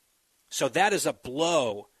 So that is a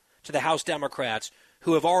blow to the House Democrats,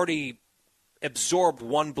 who have already absorbed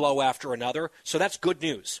one blow after another. So that's good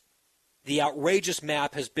news. The outrageous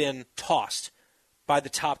map has been tossed by the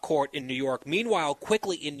top court in New York. Meanwhile,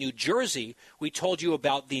 quickly in New Jersey, we told you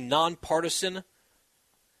about the nonpartisan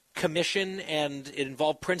commission, and it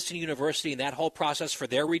involved Princeton University and that whole process for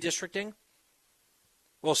their redistricting.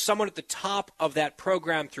 Well, someone at the top of that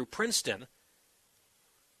program through Princeton,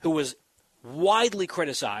 who was widely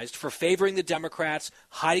criticized for favoring the Democrats,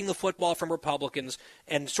 hiding the football from Republicans,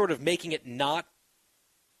 and sort of making it not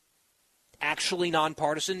actually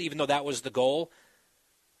nonpartisan, even though that was the goal.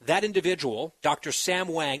 That individual, Dr. Sam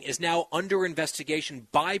Wang, is now under investigation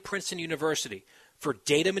by Princeton University for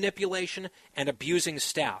data manipulation and abusing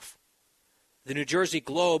staff. The New Jersey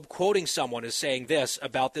Globe, quoting someone, is saying this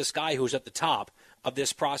about this guy who's at the top, of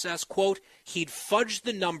this process, quote, he'd fudged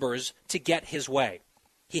the numbers to get his way.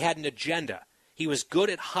 He had an agenda. He was good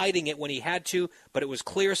at hiding it when he had to, but it was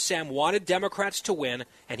clear Sam wanted Democrats to win,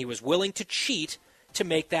 and he was willing to cheat to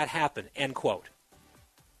make that happen, end quote.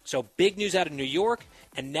 So big news out of New York,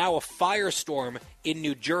 and now a firestorm in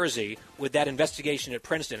New Jersey with that investigation at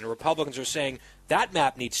Princeton. And Republicans are saying that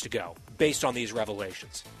map needs to go based on these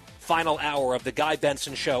revelations. Final hour of the Guy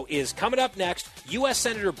Benson Show is coming up next. U.S.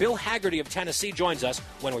 Senator Bill Hagerty of Tennessee joins us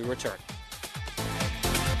when we return.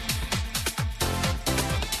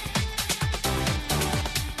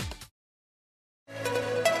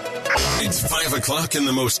 It's 5 o'clock in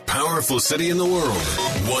the most powerful city in the world,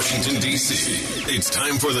 Washington, D.C. It's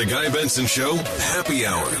time for the Guy Benson Show Happy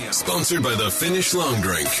Hour, sponsored by the Finnish Long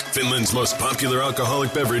Drink. Finland's most popular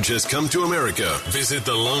alcoholic beverage has come to America. Visit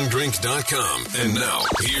thelongdrink.com. And now,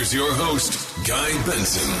 here's your host, Guy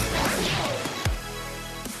Benson.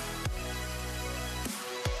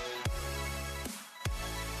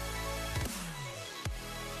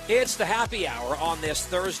 It's the happy hour on this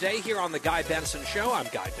Thursday here on the Guy Benson Show. I'm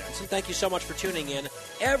Guy Benson. Thank you so much for tuning in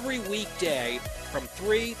every weekday from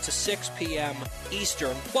 3 to 6 p.m.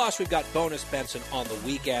 Eastern. Plus, we've got Bonus Benson on the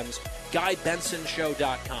weekends.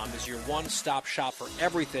 GuyBensonShow.com is your one-stop shop for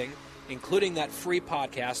everything, including that free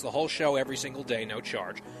podcast, the whole show every single day, no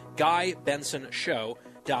charge.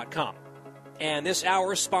 GuyBensonShow.com. And this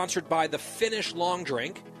hour is sponsored by the Finnish Long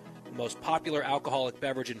Drink, the most popular alcoholic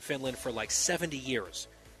beverage in Finland for like 70 years.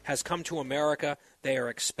 Has come to America. They are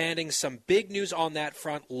expanding. Some big news on that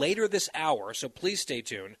front later this hour, so please stay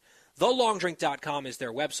tuned. TheLongDrink.com is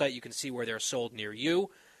their website. You can see where they're sold near you.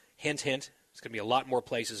 Hint, hint, it's going to be a lot more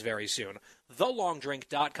places very soon.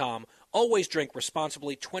 TheLongDrink.com. Always drink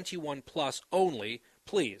responsibly, 21 plus only,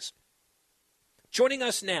 please. Joining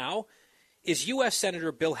us now is U.S.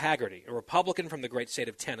 Senator Bill Hagerty, a Republican from the great state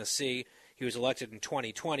of Tennessee. He was elected in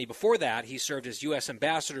 2020. Before that, he served as U.S.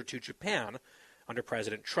 Ambassador to Japan under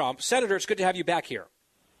President Trump. Senator, it's good to have you back here.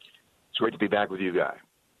 It's great to be back with you, Guy.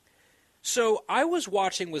 So I was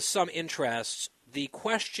watching with some interest the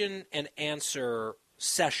question and answer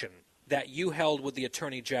session that you held with the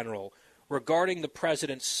Attorney General regarding the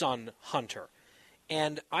president's son, Hunter.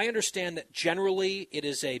 And I understand that generally it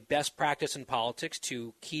is a best practice in politics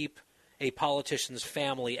to keep a politician's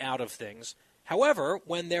family out of things. However,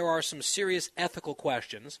 when there are some serious ethical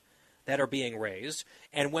questions that are being raised,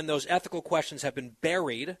 and when those ethical questions have been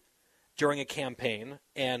buried during a campaign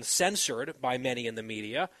and censored by many in the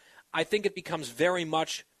media, I think it becomes very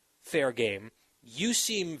much fair game. You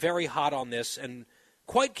seem very hot on this and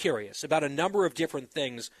quite curious about a number of different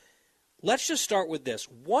things. Let's just start with this.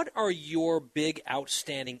 What are your big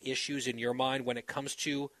outstanding issues in your mind when it comes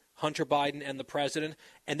to Hunter Biden and the president?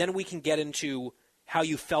 And then we can get into how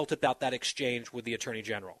you felt about that exchange with the Attorney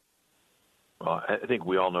General. Well, I think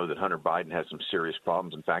we all know that Hunter Biden has some serious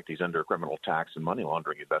problems. In fact, he's under a criminal tax and money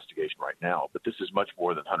laundering investigation right now. But this is much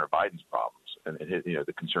more than Hunter Biden's problems and his,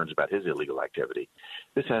 the concerns about his illegal activity.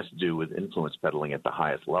 This has to do with influence peddling at the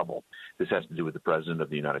highest level. This has to do with the president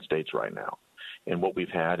of the United States right now. And what we've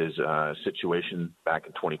had is a situation back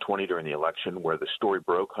in 2020 during the election where the story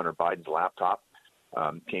broke. Hunter Biden's laptop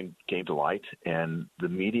came to light, and the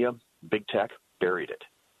media, big tech, buried it.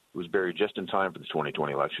 It was buried just in time for the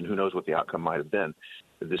 2020 election. Who knows what the outcome might have been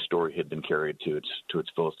if this story had been carried to its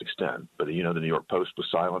fullest extent. But, the New York Post was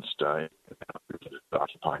silenced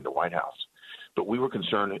occupying the White House. But we were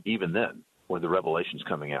concerned even then with the revelations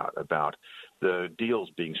coming out about the deals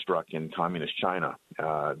being struck in communist China,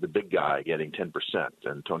 the big guy getting 10%,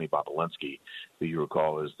 and Tony Bobulinski, who you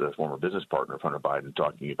recall is the former business partner of Hunter Biden,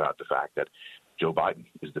 talking about the fact that Joe Biden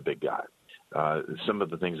is the big guy. Some of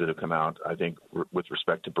the things that have come out, I think, with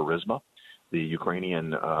respect to Burisma, the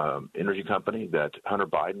Ukrainian energy company that Hunter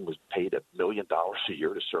Biden was paid $1 million a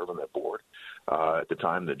year to serve on that board at the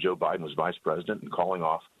time that Joe Biden was vice president, and calling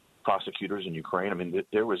off prosecutors in Ukraine. I mean,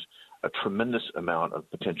 there was a tremendous amount of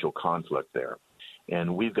potential conflict there.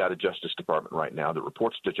 And we've got a Justice Department right now that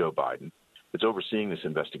reports to Joe Biden that's overseeing this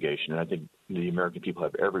investigation. And I think the American people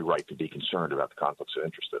have every right to be concerned about the conflicts of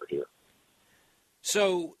interest that are here.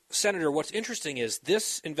 So, Senator, what's interesting is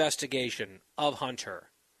this investigation of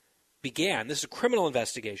Hunter began, this is a criminal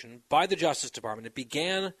investigation by the Justice Department. It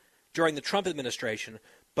began during the Trump administration,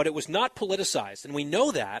 but it was not politicized. And we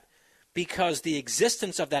know that because the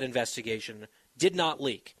existence of that investigation did not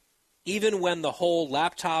leak. Even when the whole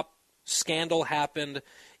laptop scandal happened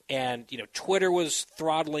and, Twitter was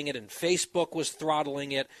throttling it and Facebook was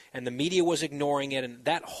throttling it and the media was ignoring it, and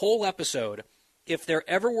that whole episode, if there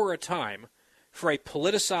ever were a time for a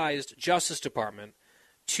politicized Justice Department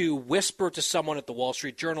to whisper to someone at the Wall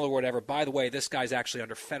Street Journal or whatever, by the way, this guy's actually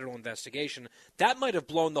under federal investigation, that might have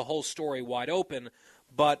blown the whole story wide open.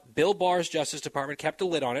 But Bill Barr's Justice Department kept a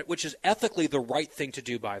lid on it, which is ethically the right thing to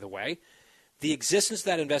do, by the way. The existence of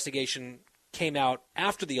that investigation came out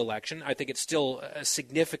after the election. I think it's still a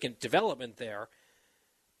significant development there.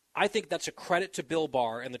 I think that's a credit to Bill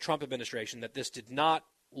Barr and the Trump administration that this did not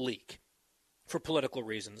leak for political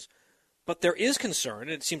reasons. But there is concern,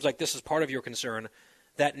 and it seems like this is part of your concern,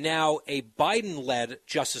 that now a Biden-led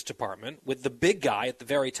Justice Department, with the big guy at the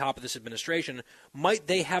very top of this administration, might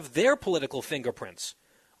they have their political fingerprints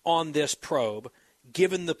on this probe,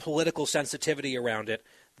 given the political sensitivity around it.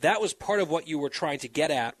 That was part of what you were trying to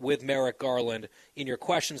get at with Merrick Garland in your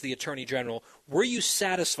questions, the Attorney General. Were you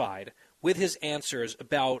satisfied with his answers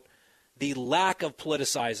about the lack of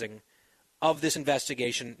politicizing of this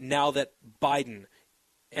investigation now that Biden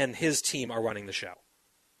and his team are running the show?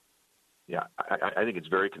 Yeah, I think it's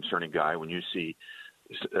very concerning, Guy, when you see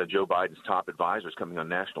Joe Biden's top advisors coming on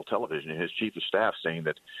national television and his chief of staff saying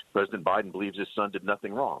that President Biden believes his son did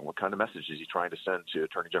nothing wrong. What kind of message is he trying to send to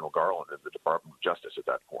Attorney General Garland and the Department of Justice at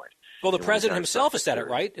that point? Well, the president himself has said it,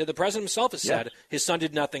 right? The president himself has said Yes. his son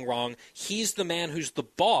did nothing wrong. He's the man who's the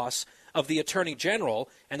boss of the Attorney General,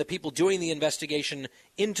 and the people doing the investigation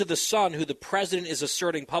into the son, who the president is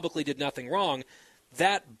asserting publicly did nothing wrong.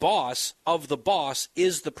 That boss of the boss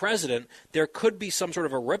is the president. There could be some sort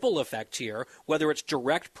of a ripple effect here, whether it's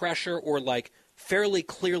direct pressure or like fairly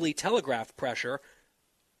clearly telegraphed pressure.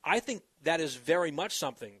 I think that is very much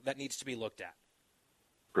something that needs to be looked at.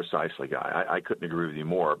 Precisely, Guy. I couldn't agree with you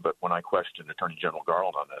more. But when I questioned Attorney General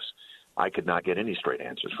Garland on this, I could not get any straight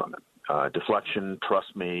answers from him. Deflection,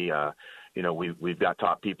 trust me. We've got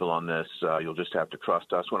top people on this. You'll just have to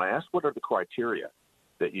trust us. When I asked what are the criteria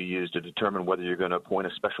that you use to determine whether you're going to appoint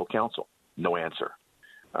a special counsel, no answer.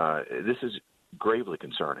 This is gravely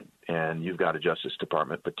concerning. And you've got a Justice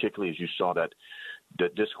Department, particularly as you saw that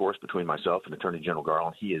discourse between myself and Attorney General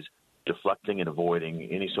Garland. He is deflecting and avoiding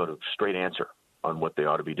any sort of straight answer on what they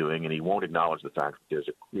ought to be doing, and he won't acknowledge the fact that there's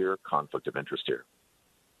a clear conflict of interest here.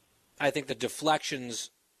 I think the deflections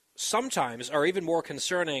sometimes are even more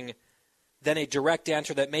concerning than a direct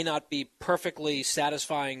answer that may not be perfectly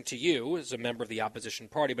satisfying to you as a member of the opposition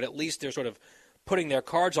party, but at least they're sort of putting their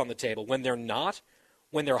cards on the table. When they're not,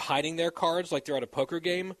 when they're hiding their cards like they're at a poker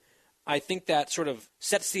game, I think that sort of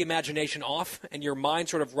sets the imagination off and your mind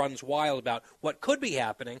sort of runs wild about what could be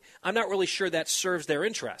happening. I'm not really sure that serves their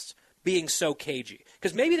interests, being so cagey.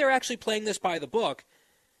 Because maybe they're actually playing this by the book,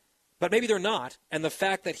 but maybe they're not, and the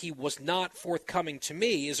fact that he was not forthcoming to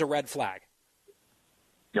me is a red flag.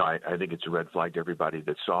 I think it's a red flag to everybody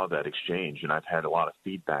that saw that exchange, and I've had a lot of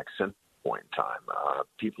feedback since that point in time.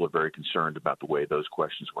 People are very concerned about the way those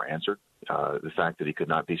questions were answered, the fact that he could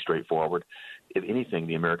not be straightforward. If anything,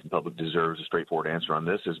 the American public deserves a straightforward answer on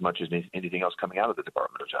this as much as anything else coming out of the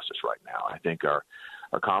Department of Justice right now. I think our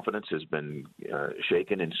confidence has been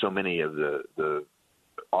shaken in so many of the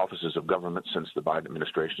offices of government since the Biden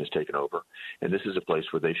administration has taken over, and this is a place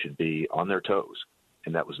where they should be on their toes.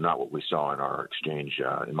 And that was not what we saw in our exchange,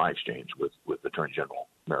 in my exchange with Attorney General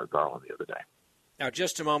Merrick Garland the other day. Now,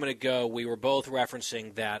 just a moment ago, we were both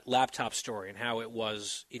referencing that laptop story and how it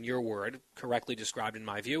was, in your word, correctly described in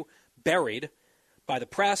my view, buried by the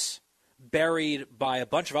press, buried by a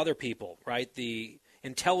bunch of other people, right? The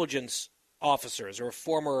intelligence officers or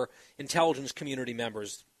former intelligence community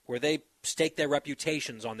members, where they staked their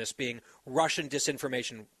reputations on this being Russian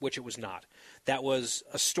disinformation, which it was not. That was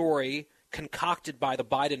a story concocted by the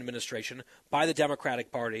Biden administration, by the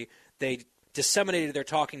Democratic Party. They disseminated their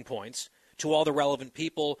talking points to all the relevant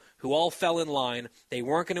people who all fell in line. They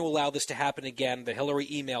weren't going to allow this to happen again, the Hillary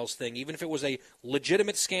emails thing. Even if it was a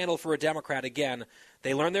legitimate scandal for a Democrat again,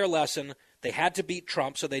 they learned their lesson. They had to beat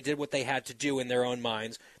Trump, so they did what they had to do in their own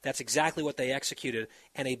minds. That's exactly what they executed.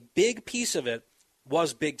 And a big piece of it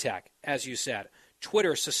was big tech, as you said.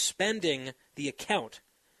 Twitter suspending the account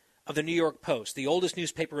of the New York Post, the oldest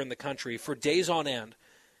newspaper in the country, for days on end,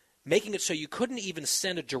 making it so you couldn't even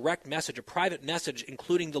send a direct message, a private message,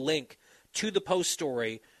 including the link to the Post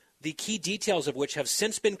story, the key details of which have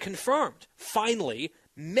since been confirmed, finally,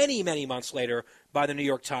 many, many months later, by the New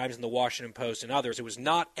York Times and the Washington Post and others. It was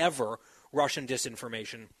not ever Russian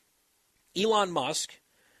disinformation. Elon Musk,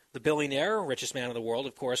 the billionaire, richest man in the world,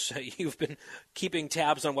 of course, you've been keeping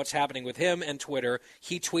tabs on what's happening with him and Twitter.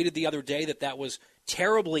 He tweeted the other day that was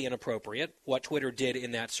terribly inappropriate, what Twitter did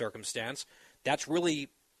in that circumstance. That's really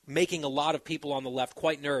making a lot of people on the left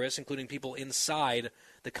quite nervous, including people inside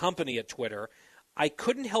the company at Twitter. I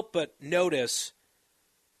couldn't help but notice,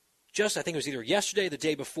 I think it was either yesterday or the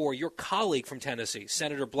day before, your colleague from Tennessee,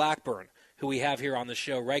 Senator Blackburn, who we have here on the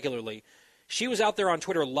show regularly. She was out there on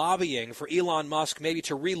Twitter lobbying for Elon Musk maybe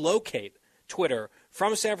to relocate Twitter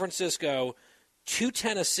from San Francisco to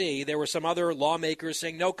Tennessee. There were some other lawmakers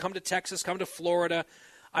saying, no, come to Texas, come to Florida.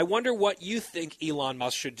 I wonder what you think Elon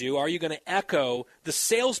Musk should do. Are you going to echo the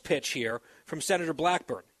sales pitch here from Senator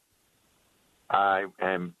Blackburn? I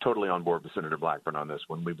am totally on board with Senator Blackburn on this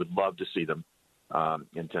one. We would love to see them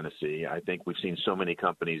in Tennessee. I think we've seen so many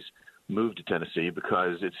companies move to Tennessee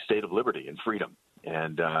because it's a state of liberty and freedom.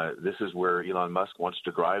 And this is where Elon Musk wants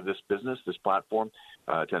to drive this business, this platform.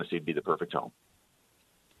 Tennessee would be the perfect home.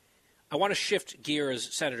 I want to shift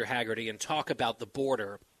gears, Senator Hagerty, and talk about the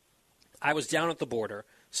border. I was down at the border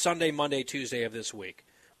Sunday, Monday, Tuesday of this week.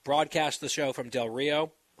 Broadcast the show from Del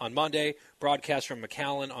Rio on Monday, broadcast from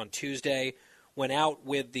McAllen on Tuesday. Went out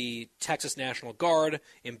with the Texas National Guard,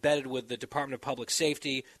 embedded with the Department of Public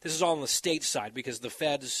Safety. This is all on the state side because the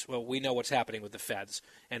feds, well, we know what's happening with the feds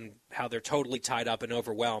and how they're totally tied up and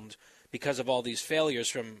overwhelmed because of all these failures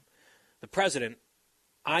from the president.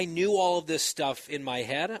 I knew all of this stuff in my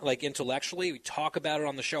head, like intellectually. We talk about it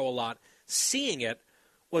on the show a lot. Seeing it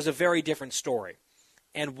was a very different story.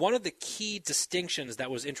 And one of the key distinctions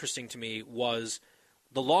that was interesting to me was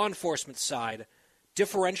the law enforcement side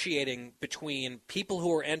differentiating between people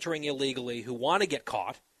who are entering illegally who want to get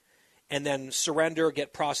caught and then surrender,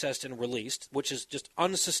 get processed, and released, which is just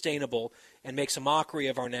unsustainable and makes a mockery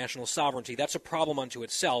of our national sovereignty. That's a problem unto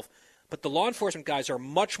itself. But the law enforcement guys are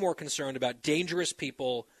much more concerned about dangerous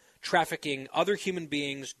people, trafficking other human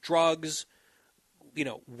beings, drugs,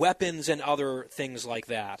 weapons, and other things like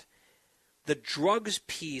that. The drugs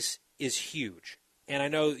piece is huge. And I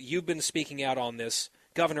know you've been speaking out on this.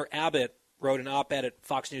 Governor Abbott wrote an op-ed at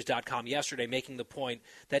FoxNews.com yesterday making the point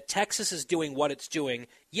that Texas is doing what it's doing,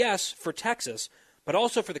 yes, for Texas, but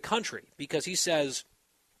also for the country, because he says,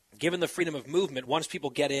 given the freedom of movement, once people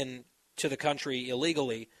get in to the country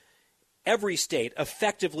illegally, every state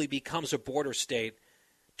effectively becomes a border state.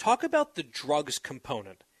 Talk about the drugs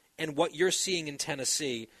component and what you're seeing in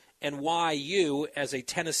Tennessee and why you, as a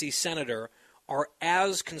Tennessee senator, are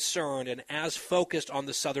as concerned and as focused on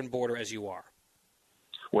the southern border as you are.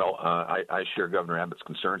 Well, I share Governor Abbott's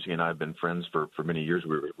concerns. He and I have been friends for many years.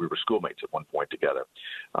 We were schoolmates at one point together.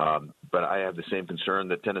 But I have the same concern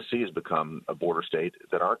that Tennessee has become a border state,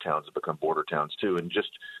 that our towns have become border towns too. And just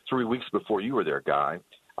 3 weeks before you were there, Guy,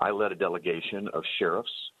 I led a delegation of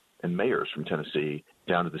sheriffs and mayors from Tennessee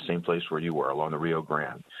down to the same place where you were, along the Rio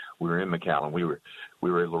Grande. We were in McAllen. We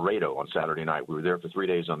were in Laredo on Saturday night. We were there for 3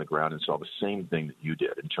 days on the ground and saw the same thing that you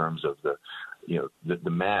did in terms of the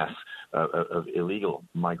mass of illegal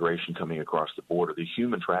migration coming across the border, the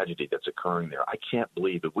human tragedy that's occurring there. I can't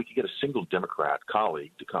believe if we could get a single Democrat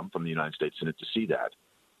colleague to come from the United States Senate to see that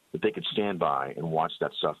they could stand by and watch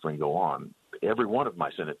that suffering go on. Every one of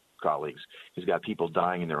my Senate colleagues has got people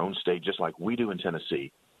dying in their own state, just like we do in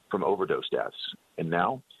Tennessee, from overdose deaths. And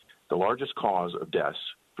now the largest cause of deaths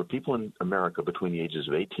for people in America between the ages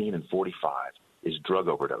of 18 and 45 is drug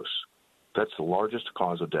overdose. That's the largest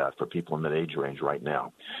cause of death for people in that age range right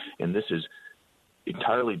now. And this is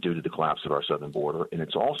entirely due to the collapse of our southern border, and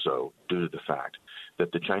it's also due to the fact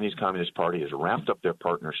that the Chinese Communist Party has ramped up their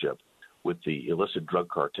partnership with the illicit drug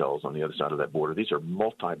cartels on the other side of that border. These are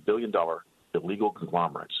multi-billion-dollar illegal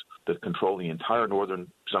conglomerates that control the entire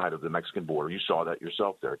northern side of the Mexican border. You saw that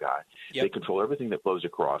yourself there, Guy. Yep. They control everything that flows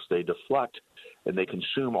across. They deflect and they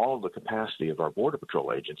consume all of the capacity of our Border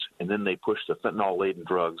Patrol agents, and then they push the fentanyl-laden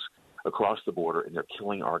drugs across the border, and they're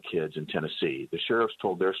killing our kids in Tennessee. The sheriffs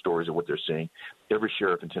told their stories of what they're seeing. Every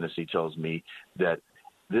sheriff in Tennessee tells me that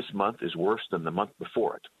this month is worse than the month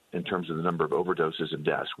before it in terms of the number of overdoses and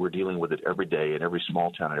deaths. We're dealing with it every day in every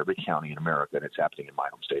small town, in every county in America, and it's happening in my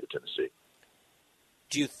home state of Tennessee.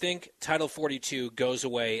 Do you think Title 42 goes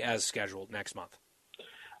away as scheduled next month?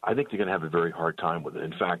 I think they're going to have a very hard time with it.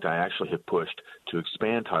 In fact, I actually have pushed to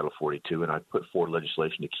expand Title 42, and I've put forward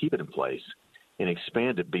legislation to keep it in place and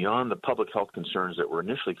expand it beyond the public health concerns that were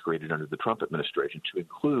initially created under the Trump administration to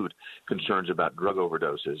include concerns about drug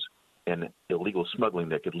overdoses and illegal smuggling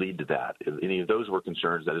that could lead to that. If any of those were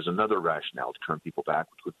concerns, that is another rationale to turn people back,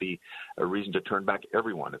 which would be a reason to turn back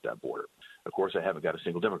everyone at that border. Of course, I haven't got a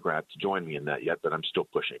single Democrat to join me in that yet, but I'm still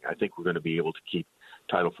pushing. I think we're going to be able to keep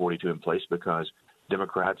Title 42 in place because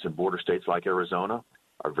Democrats in border states like Arizona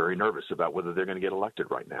are very nervous about whether they're going to get elected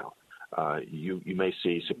right now. You may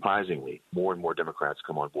see, surprisingly, more and more Democrats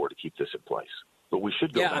come on board to keep this in place. But we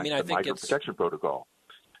should go back to the Migrant Protection Protocol.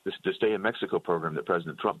 The Stay in Mexico program that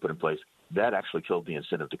President Trump put in place, that actually killed the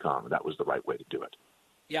incentive to come. That was the right way to do it.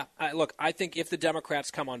 Yeah, look, I think if the Democrats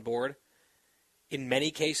come on board, in many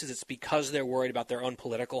cases it's because they're worried about their own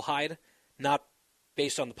political hide, not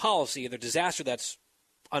based on the policy, the disaster that's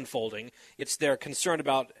unfolding. It's they're concerned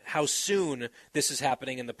about how soon this is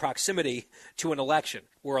happening in the proximity to an election,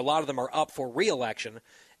 where a lot of them are up for re-election,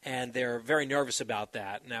 and they're very nervous about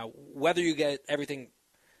that. Now, whether you get everything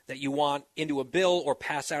that you want into a bill or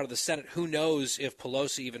pass out of the Senate, who knows if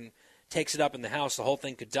Pelosi even takes it up in the House, the whole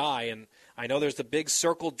thing could die. And I know there's the big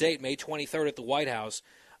circled date, May 23rd at the White House.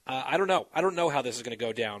 I don't know. I don't know how this is going to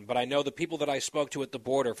go down, but I know the people that I spoke to at the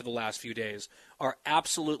border for the last few days are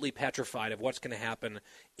absolutely petrified of what's going to happen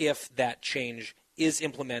if that change is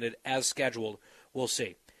implemented as scheduled. We'll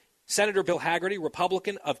see. Senator Bill Hagerty,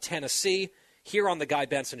 Republican of Tennessee, here on The Guy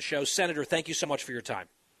Benson Show. Senator, thank you so much for your time.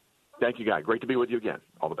 Thank you, Guy. Great to be with you again.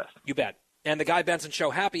 All the best. You bet. And The Guy Benson Show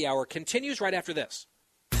Happy Hour continues right after this.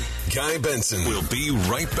 Guy Benson will be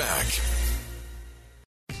right back.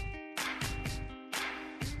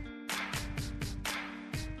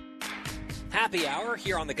 Happy Hour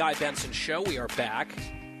here on The Guy Benson Show. We are back.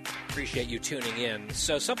 Appreciate you tuning in.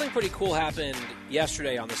 So something pretty cool happened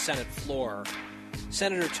yesterday on the Senate floor.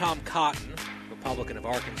 Senator Tom Cotton, Republican of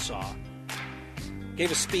Arkansas,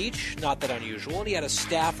 gave a speech, not that unusual, and he had a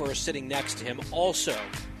staffer sitting next to him, also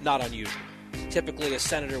not unusual. Typically, a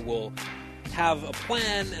senator will have a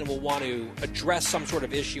plan and will want to address some sort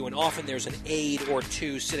of issue, and often there's an aide or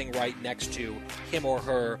two sitting right next to him or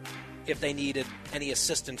her if they needed any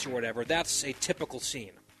assistance or whatever. That's a typical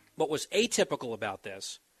scene. What was atypical about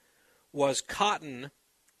this was Cotton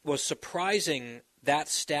was surprising that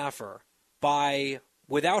staffer by,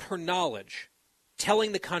 without her knowledge,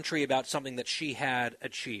 telling the country about something that she had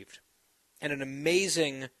achieved and an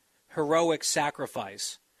amazing, heroic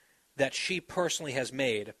sacrifice that she personally has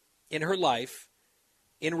made in her life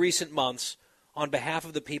in recent months on behalf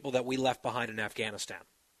of the people that we left behind in Afghanistan.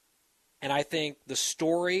 And I think the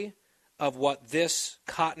story of what this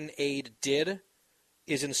Cotton aide did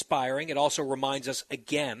is inspiring. It also reminds us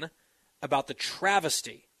again about the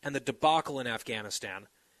travesty and the debacle in Afghanistan.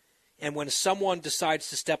 And when someone decides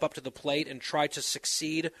to step up to the plate and try to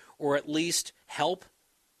succeed or at least help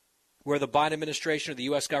where the Biden administration or the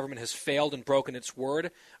U.S. government has failed and broken its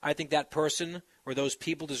word, I think that person or those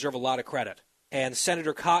people deserve a lot of credit. And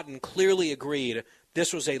Senator Cotton clearly agreed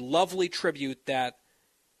this was a lovely tribute that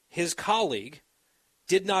his colleague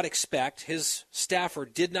did not expect, his staffer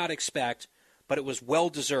did not expect, but it was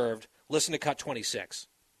well-deserved. Listen to Cut 26.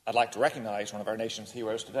 I'd like to recognize one of our nation's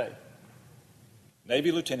heroes today.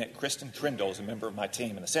 Navy Lieutenant Kristen Trindle is a member of my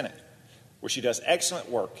team in the Senate, where she does excellent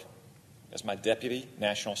work as my Deputy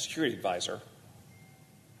National Security Advisor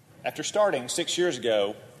after starting 6 years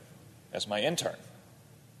ago as my intern.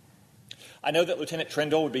 I know that Lieutenant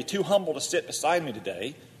Trindle would be too humble to sit beside me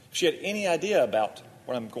today if she had any idea about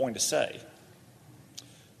what I'm going to say.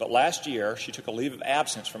 But last year, she took a leave of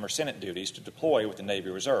absence from her Senate duties to deploy with the Navy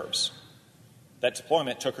Reserves. That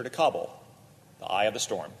deployment took her to Kabul, the eye of the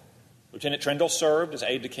storm. Lieutenant Trindle served as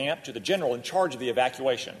aide-de-camp to the general in charge of the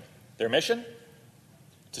evacuation. Their mission?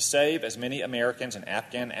 To save as many Americans and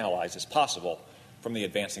Afghan allies as possible from the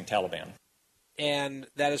advancing Taliban. And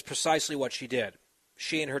that is precisely what she did.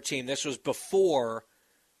 She and her team, this was before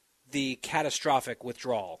the catastrophic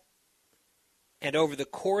withdrawal. And over the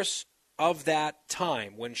course of that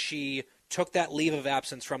time, when she took that leave of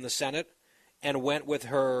absence from the Senate and went with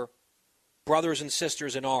her brothers and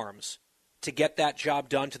sisters in arms to get that job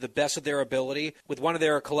done to the best of their ability, with one of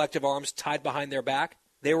their collective arms tied behind their back,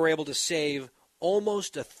 they were able to save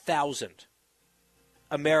almost 1,000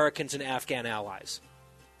 Americans and Afghan allies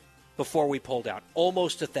before we pulled out.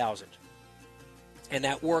 Almost 1,000. And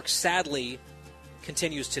that work, sadly,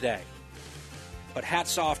 continues today. But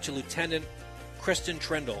hats off to Lieutenant Kristen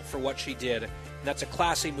Trindle for what she did. And that's a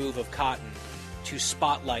classy move of Cotton to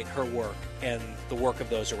spotlight her work and the work of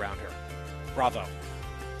those around her. Bravo.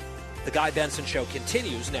 The Guy Benson Show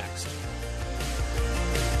continues next.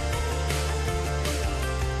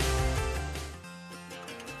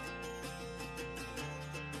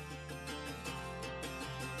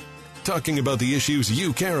 Talking about the issues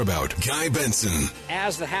you care about. Guy Benson.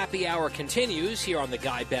 As the happy hour continues here on the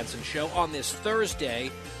Guy Benson Show on this Thursday,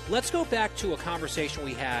 let's go back to a conversation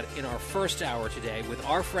we had in our first hour today with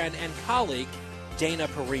our friend and colleague, Dana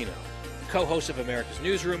Perino, co-host of America's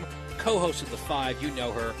Newsroom, co-host of The Five. You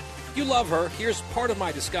know her. You love her. Here's part of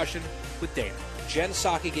my discussion with Dana. Jen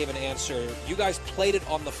Psaki gave an answer. You guys played it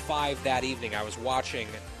on The Five that evening. I was watching.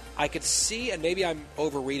 I could see, and maybe I'm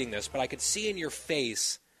overreading this, but I could see in your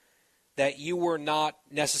face that you were not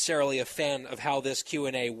necessarily a fan of how this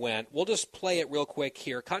Q&A went. We'll just play it real quick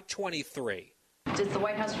here. Cut 23. Does the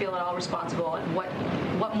White House feel at all responsible, and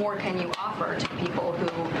what more can you offer to people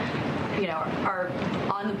who are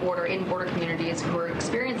on the border, in border communities who are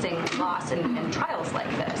experiencing loss and trials like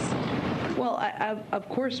this. Well, of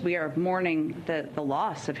course, we are mourning the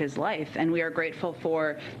loss of his life, and we are grateful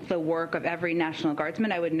for the work of every National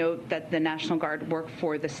Guardsman. I would note that the National Guard work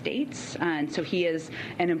for the states, and so he is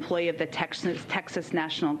an employee of the Texas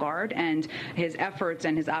National Guard, and his efforts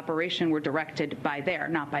and his operation were directed by there,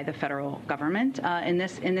 not by the federal government. In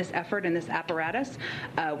this effort, in this apparatus,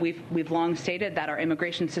 we've long stated that our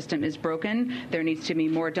immigration system is broken. There needs to be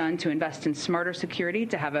more done to invest in smarter security,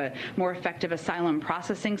 to have a more effective asylum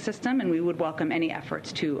processing system, and we would welcome any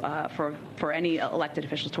efforts for any elected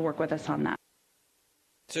officials to work with us on that.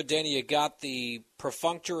 So, Dana, you got the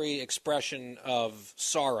perfunctory expression of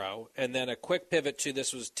sorrow, and then a quick pivot to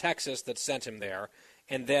this was Texas that sent him there,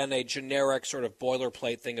 and then a generic sort of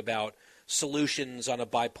boilerplate thing about solutions on a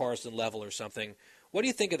bipartisan level or something. What do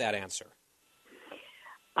you think of that answer?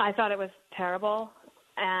 I thought it was terrible,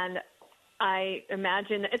 and I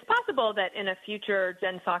imagine it's possible that in a future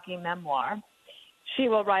Jen Psaki memoir, she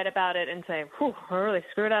will write about it and say, whew, I really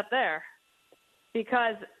screwed up there.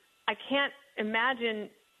 Because I can't imagine,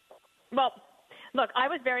 well, look, I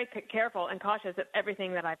was very careful and cautious of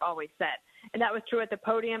everything that I've always said. And that was true at the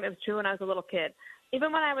podium. It was true when I was a little kid.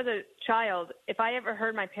 Even when I was a child, if I ever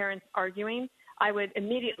heard my parents arguing, I would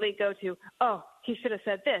immediately go to, oh, he should have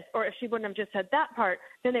said this. Or if she wouldn't have just said that part,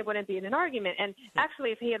 then they wouldn't be in an argument. And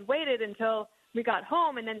actually, if he had waited until we got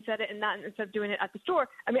home and then said it and not instead of doing it at the store,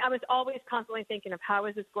 I mean, I was always constantly thinking of how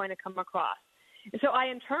is this going to come across. And so I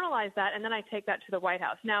internalized that, and then I take that to the White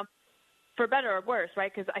House. Now, for better or worse, right,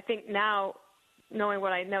 because I think now, knowing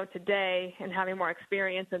what I know today and having more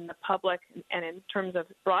experience in the public and in terms of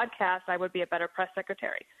broadcast, I would be a better press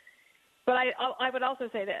secretary. But I would also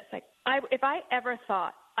say this, like, if I ever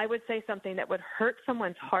thought I would say something that would hurt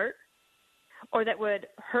someone's heart or that would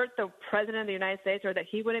hurt the President of the United States or that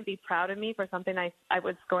he wouldn't be proud of me for something I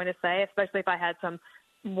was going to say, especially if I had some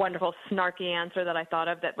wonderful snarky answer that I thought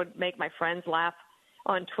of that would make my friends laugh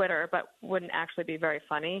on Twitter but wouldn't actually be very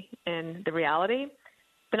funny in the reality,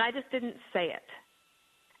 then I just didn't say it.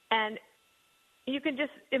 And you can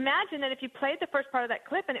just imagine that if you played the first part of that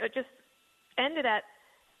clip and it would just ended at,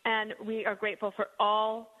 and we are grateful for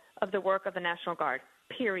all of the work of the National Guard,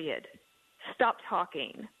 period. Stop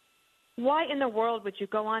talking. Why in the world would you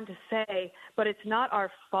go on to say, but it's not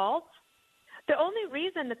our fault? The only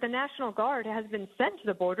reason that the National Guard has been sent to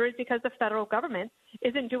the border is because the federal government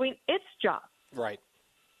isn't doing its job. Right.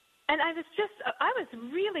 And I was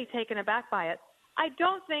really taken aback by it. I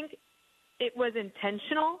don't think it was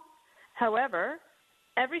intentional. However,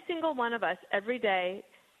 every single one of us every day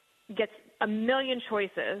gets a million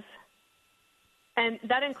choices, and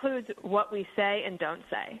that includes what we say and don't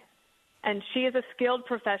say. And she is a skilled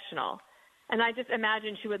professional, and I just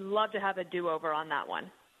imagine she would love to have a do-over on that one.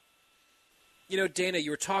 You know, Dana,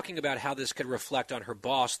 you were talking about how this could reflect on her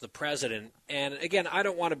boss, the president. And again, I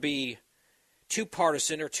don't want to be too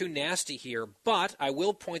partisan or too nasty here, but I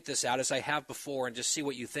will point this out as I have before and just see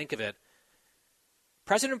what you think of it.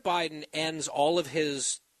 President Biden ends all of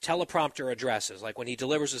his teleprompter addresses, like when he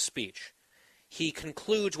delivers a speech. He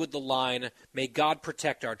concludes with the line, "May God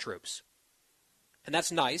protect our troops." And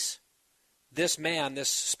that's nice. This man, this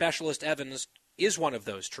Specialist Evans, is one of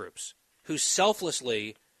those troops who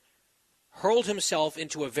selflessly hurled himself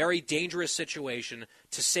into a very dangerous situation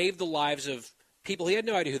to save the lives of people. He had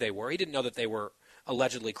no idea who they were. He didn't know that they were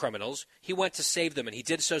allegedly criminals. He went to save them, and he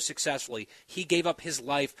did so successfully. He gave up his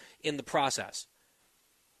life in the process.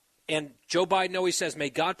 And Joe Biden always says, "May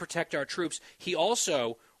God protect our troops." He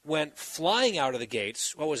also went flying out of the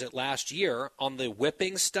gates, what was it, last year, on the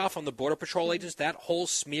whipping stuff on the Border Patrol agents, that whole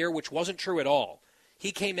smear, which wasn't true at all.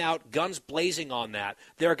 He came out guns blazing on that.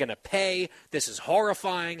 They're going to pay. This is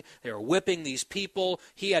horrifying. They're whipping these people.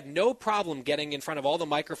 He had no problem getting in front of all the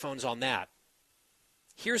microphones on that.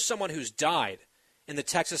 Here's someone who's died in the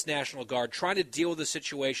Texas National Guard trying to deal with a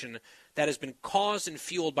situation that has been caused and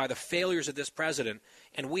fueled by the failures of this president,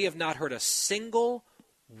 and we have not heard a single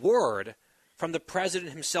word from the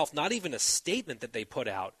president himself, not even a statement that they put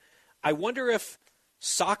out. I wonder if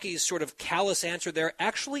Psaki's sort of callous answer there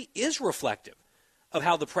actually is reflective of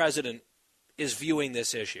how the president is viewing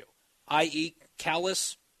this issue, i.e.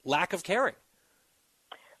 callous lack of caring.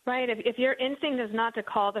 Right. If your instinct is not to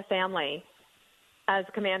call the family as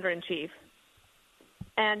commander-in-chief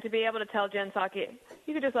and to be able to tell Jen Psaki,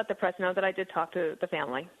 you could just let the press know that I did talk to the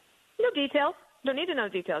family. No details. Don't need to know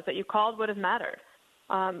details. That you called would have mattered.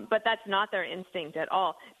 But that's not their instinct at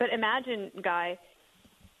all. But imagine, Guy,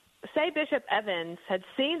 say Bishop Evans had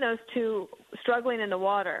seen those two struggling in the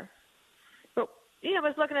water, but,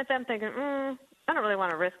 was looking at them thinking, I don't really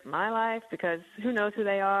want to risk my life because who knows who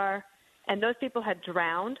they are. and those people had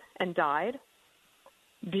drowned and died,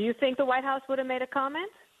 do you think the White House would have made a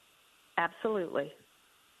comment? Absolutely.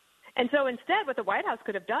 And so instead, what the White House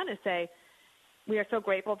could have done is say, we are so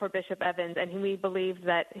grateful for Bishop Evans, and we believe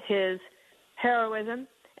that his heroism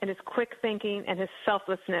and his quick thinking and his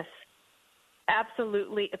selflessness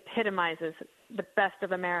absolutely epitomizes the best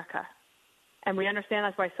of America. And we understand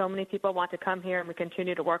that's why so many people want to come here, and we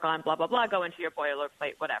continue to work on blah, blah, blah, go into your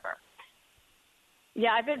boilerplate, whatever.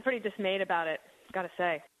 Yeah, I've been pretty dismayed about it, got to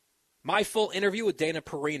say. My full interview with Dana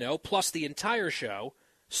Perino, plus the entire show,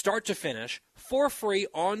 start to finish, for free,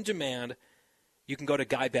 on demand. You can go to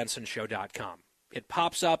GuyBensonShow.com. It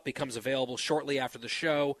pops up, becomes available shortly after the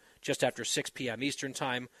show, just after 6 p.m. Eastern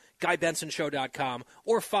Time, GuyBensonShow.com,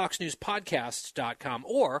 or FoxNewsPodcasts.com,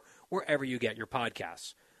 or wherever you get your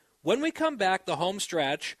podcasts. When we come back, the home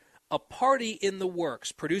stretch, a party in the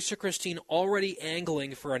works. Producer Christine already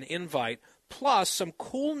angling for an invite, plus some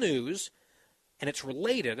cool news, and it's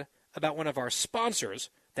related, about one of our sponsors.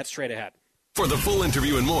 That's straight ahead. For the full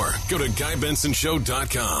interview and more, go to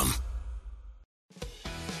GuyBensonShow.com.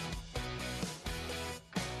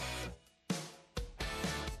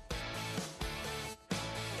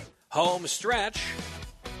 Home stretch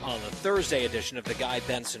on the Thursday edition of the Guy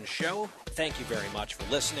Benson Show. Thank you very much for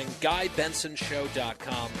listening.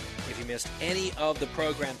 GuyBensonShow.com. If you missed any of the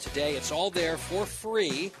program today, it's all there for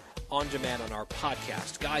free on demand on our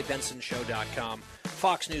podcast. GuyBensonShow.com,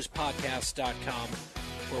 FoxNewsPodcasts.com,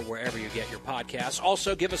 or wherever you get your podcasts.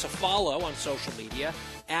 Also, give us a follow on social media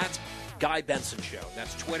at Guy Benson Show.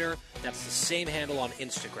 That's Twitter. That's the same handle on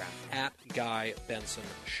Instagram, at Guy Benson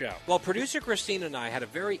Show. Well, producer Christine and I had a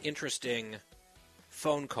very interesting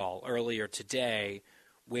phone call earlier today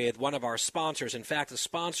with one of our sponsors. In fact, a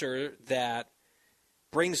sponsor that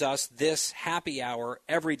brings us this happy hour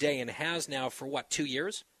every day and has now for, 2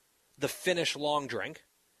 years? The Finnish Long Drink,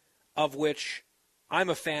 of which I'm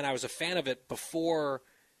a fan. I was a fan of it before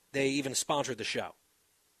they even sponsored the show.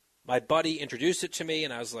 My buddy introduced it to me,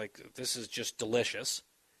 and I was like, this is just delicious.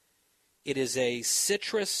 It is a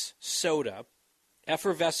citrus soda,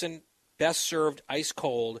 effervescent, best served ice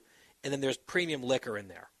cold, and then there's premium liquor in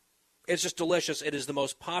there. It's just delicious. It is the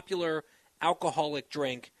most popular alcoholic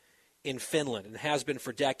drink in Finland and has been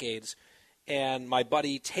for decades. And my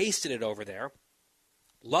buddy tasted it over there,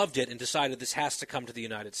 loved it, and decided this has to come to the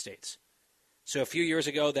United States. So a few years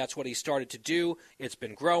ago, that's what he started to do. It's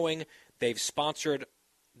been growing. They've sponsored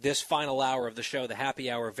this final hour of the show, the happy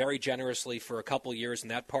hour, very generously for a couple years, and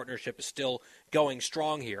that partnership is still going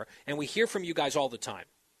strong here. And we hear from you guys all the time.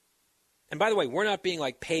 And by the way, we're not being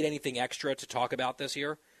paid anything extra to talk about this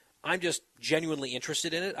here. I'm just genuinely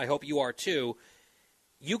interested in it. I hope you are too.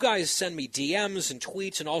 You guys send me DMs and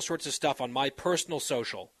tweets and all sorts of stuff on my personal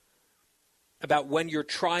social about when you're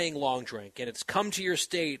trying Long Drink, and it's come to your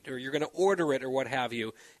state, or you're going to order it, or what have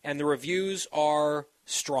you, and the reviews are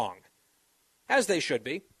strong, as they should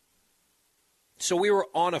be. So we were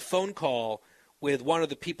on a phone call with one of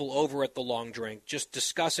the people over at the Long Drink, just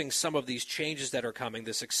discussing some of these changes that are coming,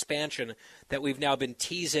 this expansion that we've now been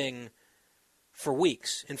teasing for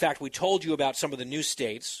weeks. In fact, we told you about some of the new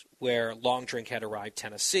states where Long Drink had arrived.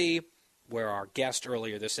 Tennessee, where our guest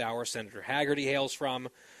earlier this hour, Senator Hagerty, hails from,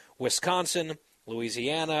 Wisconsin,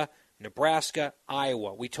 Louisiana, Nebraska,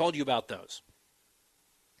 Iowa. We told you about those.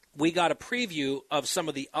 We got a preview of some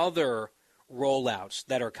of the other rollouts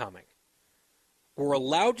that are coming. We're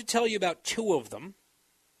allowed to tell you about two of them.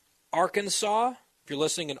 Arkansas, if you're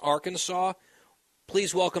listening in Arkansas,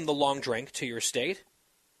 please welcome the Long Drink to your state.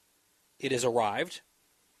 It has arrived.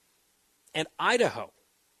 And Idaho,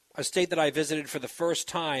 a state that I visited for the first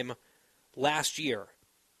time last year.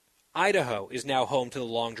 Idaho is now home to the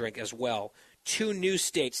Long Drink as well. 2 new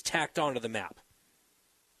states tacked onto the map.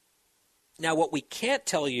 Now, what we can't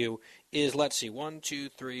tell you is, let's see, 1, 2,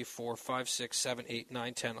 3, 4, 5, 6, 7, 8,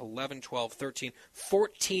 9, 10, 11, 12, 13,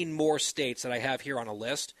 14 more states that I have here on a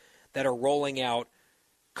list that are rolling out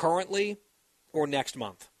currently or next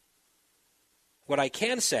month. What I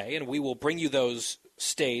can say, and we will bring you those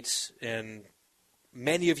states, and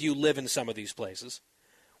many of you live in some of these places,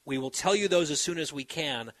 we will tell you those as soon as we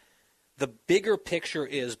can. The bigger picture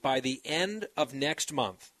is by the end of next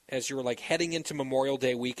month, as you're heading into Memorial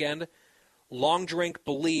Day weekend, Long Drink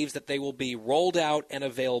believes that they will be rolled out and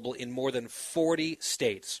available in more than 40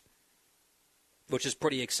 states, which is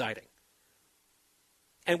pretty exciting.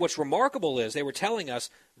 And what's remarkable is they were telling us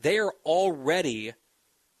they are already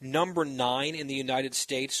number 9 in the United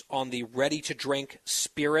States on the ready-to-drink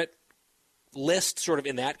spirit list, sort of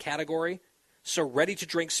in that category. So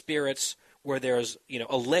ready-to-drink spirits where there's,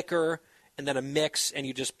 a liquor, and then a mix, and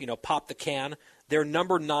you just, pop the can. They're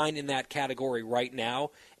number 9 in that category right now,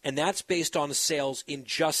 and that's based on sales in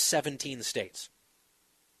just 17 states.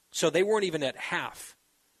 So they weren't even at half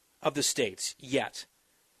of the states yet.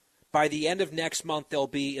 By the end of next month, they'll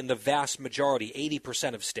be in the vast majority,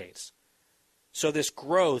 80% of states. So this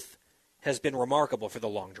growth has been remarkable for the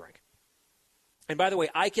long drink. And by the way,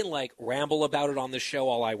 I can ramble about it on this show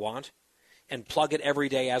all I want and plug it every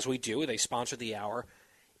day as we do. They sponsor the hour.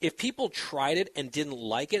 If people tried it and didn't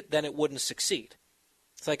like it, then it wouldn't succeed.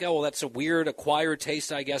 It's like, oh, well, that's a weird acquired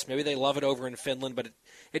taste, I guess. Maybe they love it over in Finland, but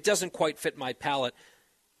it doesn't quite fit my palate.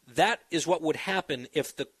 That is what would happen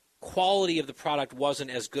if the quality of the product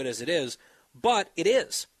wasn't as good as it is, but it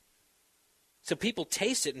is. So people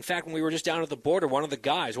taste it. In fact, when we were just down at the border, one of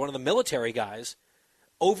the military guys,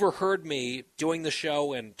 overheard me doing the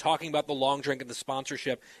show and talking about the long drink and the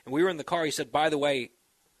sponsorship, and we were in the car. He said, by the way,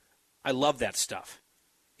 I love that stuff.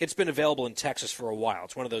 It's been available in Texas for a while.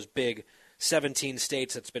 It's one of those big 17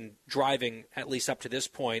 states that's been driving, at least up to this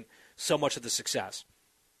point, so much of the success.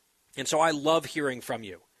 And so I love hearing from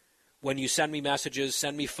you. When you send me messages,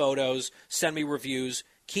 send me photos, send me reviews,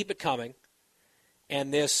 keep it coming.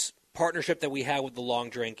 And this partnership that we have with the long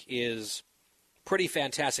drink is pretty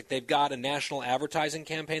fantastic. They've got a national advertising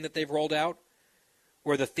campaign that they've rolled out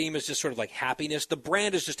where the theme is just sort of like happiness. The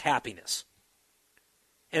brand is just happiness.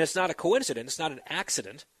 And it's not a coincidence. It's not an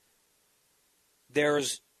accident.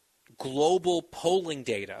 There's global polling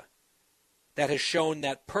data that has shown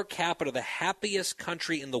that per capita, the happiest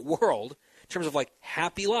country in the world, in terms of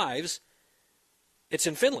happy lives, it's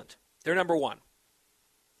in Finland. They're number 1.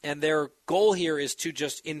 And their goal here is to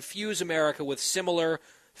just infuse America with similar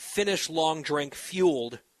Finnish long drink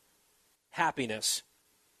fueled happiness.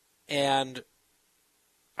 And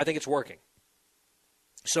I think it's working.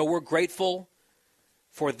 So we're grateful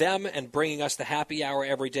for them and bringing us the happy hour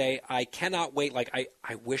every day. I cannot wait.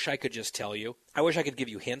 I wish I could just tell you. I wish I could give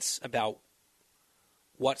you hints about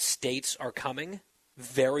what states are coming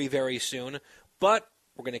very, very soon. But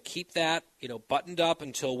we're going to keep that, buttoned up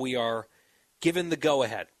until we are given the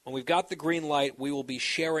go-ahead. When we've got the green light, we will be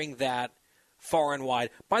sharing that far and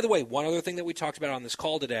wide. By the way, one other thing that we talked about on this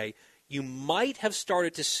call today, you might have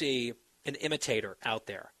started to see an imitator out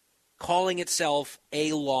there calling itself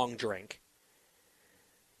a long drink.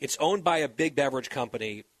 It's owned by a big beverage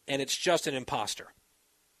company, and it's just an imposter.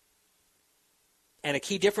 And a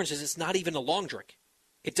key difference is it's not even a long drink.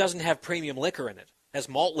 It doesn't have premium liquor in it. It has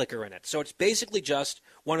malt liquor in it. So it's basically just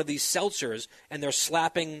one of these seltzers, and they're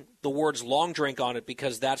slapping the words long drink on it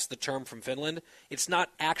because that's the term from Finland. It's not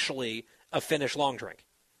actually a Finnish long drink.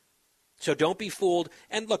 So don't be fooled.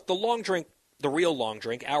 And look, the long drink, the real long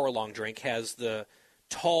drink, our long drink, has the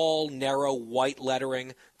tall, narrow, white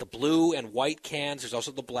lettering, the blue and white cans. There's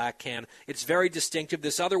also the black can. It's very distinctive.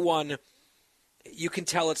 This other one, you can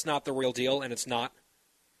tell it's not the real deal, and it's not.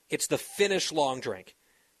 It's the Finnish long drink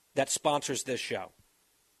that sponsors this show.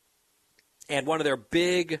 And one of their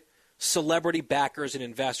big celebrity backers and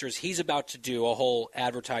investors, he's about to do a whole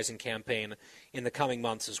advertising campaign in the coming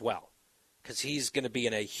months as well, because he's going to be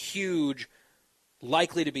in a huge,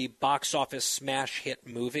 likely to be box office smash hit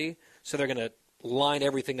movie. So they're going to line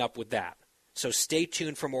everything up with that. So stay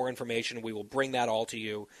tuned for more information. We will bring that all to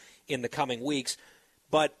you in the coming weeks.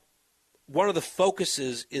 But one of the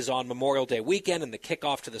focuses is on Memorial Day weekend and the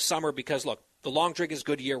kickoff to the summer because, look, the long drink is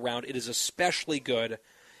good year-round. It is especially good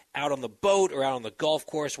out on the boat or out on the golf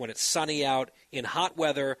course when it's sunny out, in hot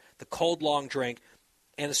weather, the cold long drink.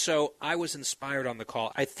 And so I was inspired on the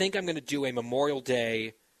call. I think I'm going to do a Memorial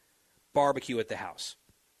Day barbecue at the house.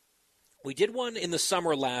 We did one in the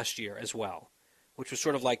summer last year as well, which was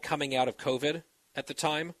sort of like coming out of COVID at the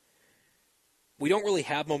time. We don't really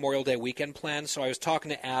have Memorial Day weekend plans, so I was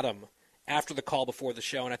talking to Adam after the call before the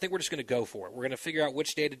show, and I think we're just going to go for it. We're going to figure out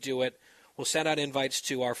which day to do it. We'll send out invites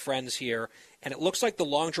to our friends here, and it looks like the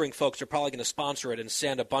long drink folks are probably going to sponsor it and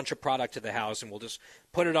send a bunch of product to the house, and we'll just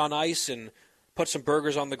put it on ice and put some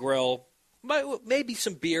burgers on the grill, maybe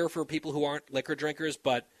some beer for people who aren't liquor drinkers,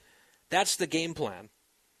 but that's the game plan.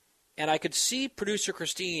 And I could see producer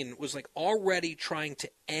Christine was already trying to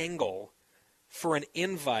angle for an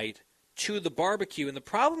invite to the barbecue. And the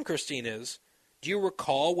problem, Christine, is, do you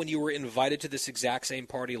recall when you were invited to this exact same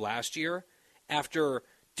party last year after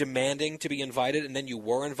demanding to be invited and then you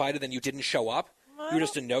were invited and you didn't show up? You were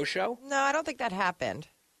just a no-show? No, I don't think that happened.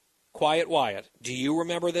 Quiet Wyatt, do you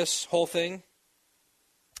remember this whole thing?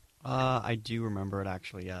 I do remember it,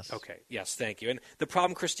 actually, yes. Okay, yes, thank you. And the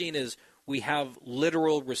problem, Christine, is we have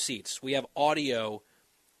literal receipts. We have audio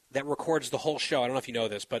that records the whole show. I don't know if you know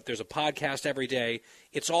this, but there's a podcast every day.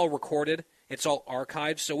 It's all recorded. It's all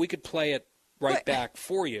archived, so we could play it right back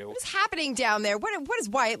for you. What's happening down there? What is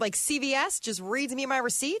Wyatt, like CVS just reads me my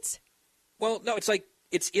receipts? Well, no, it's like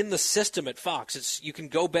it's in the system at Fox. You can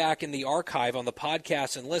go back in the archive on the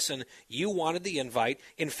podcast and listen. You wanted the invite.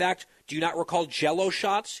 In fact, do you not recall Jell-O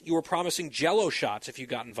shots? You were promising Jell-O shots if you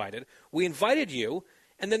got invited. We invited you,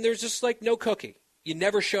 and then there's just like no cookie. You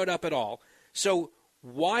never showed up at all. So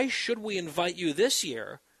why should we invite you this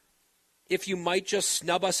year if you might just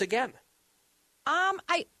snub us again?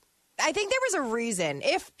 I think there was a reason.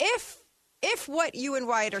 If what you and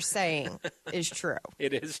Wyatt are saying is true.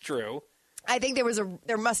 It is true. I think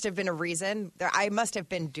there must have been a reason. I must have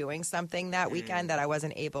been doing something that weekend that I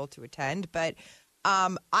wasn't able to attend. But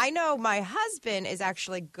I know my husband is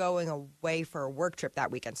actually going away for a work trip that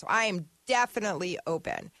weekend, so I am definitely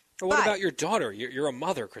open. Well, what about your daughter? You're a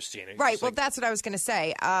mother, Christina. Right. Well, that's what I was going to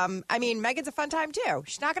say. I mean, Megan's a fun time, too.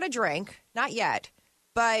 She's not going to drink. Not yet.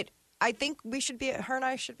 But I think her and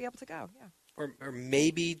I should be able to go. Yeah. Or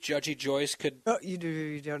maybe Judgy Joyce could. Oh,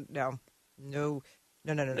 you don't know. No.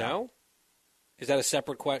 No? Is that a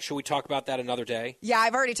separate question? Should we talk about that another day? Yeah,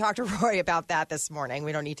 I've already talked to Roy about that this morning.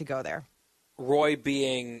 We don't need to go there. Roy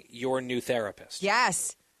being your new therapist.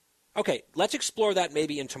 Yes. Okay, let's explore that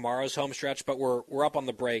maybe in tomorrow's home stretch, but we're up on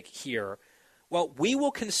the break here. Well, we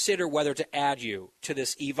will consider whether to add you to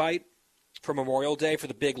this Evite for Memorial Day for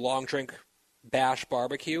the big long drink bash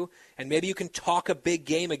barbecue, and maybe you can talk a big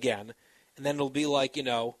game again, and then it'll be like,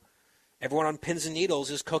 everyone on pins and needles,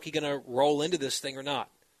 is Cookie going to roll into this thing or not?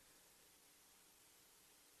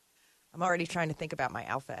 I'm already trying to think about my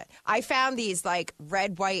outfit. I found these like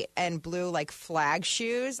red, white, and blue like flag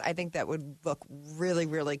shoes. I think that would look really,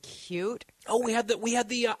 really cute. Oh, we had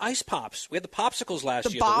the ice pops. We had the popsicles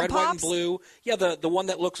last year. The red, pops? white, and blue. Yeah, the one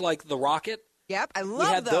that looks like the rocket. Yep, I We love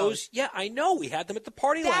had those. Yeah, I know. We had them at the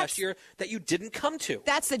party last year that you didn't come to.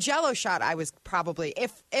 That's the Jell-O shot. I was probably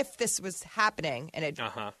if this was happening and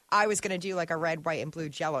I was going to do like a red, white, and blue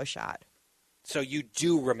Jell-O shot. So you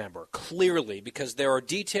do remember clearly, because there are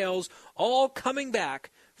details all coming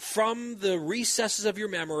back from the recesses of your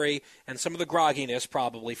memory and some of the grogginess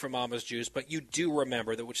probably from Mama's Juice, but you do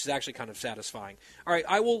remember that, which is actually kind of satisfying. All right,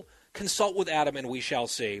 I will consult with Adam and we shall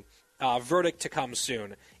see. Verdict to come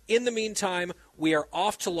soon. In the meantime, we are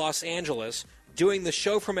off to Los Angeles doing the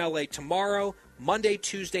show from L.A. tomorrow, Monday,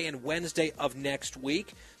 Tuesday, and Wednesday of next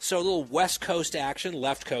week. So a little West Coast action,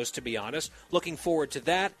 left coast, to be honest. Looking forward to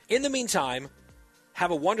that. In the meantime, have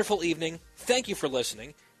a wonderful evening. Thank you for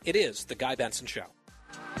listening. It is The Guy Benson Show.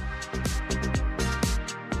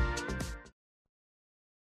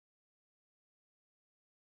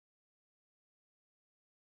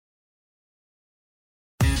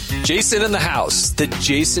 Jason in the House, the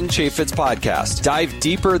Jason Chaffetz Podcast. Dive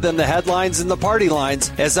deeper than the headlines and the party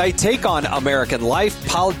lines as I take on American life,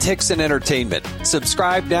 politics, and entertainment.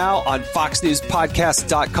 Subscribe now on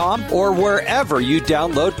FoxNewsPodcast.com or wherever you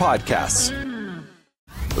download podcasts.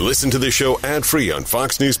 Listen to the show ad-free on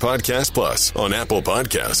Fox News Podcast Plus, on Apple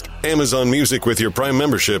Podcast, Amazon Music with your Prime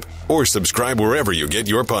membership, or subscribe wherever you get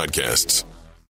your podcasts.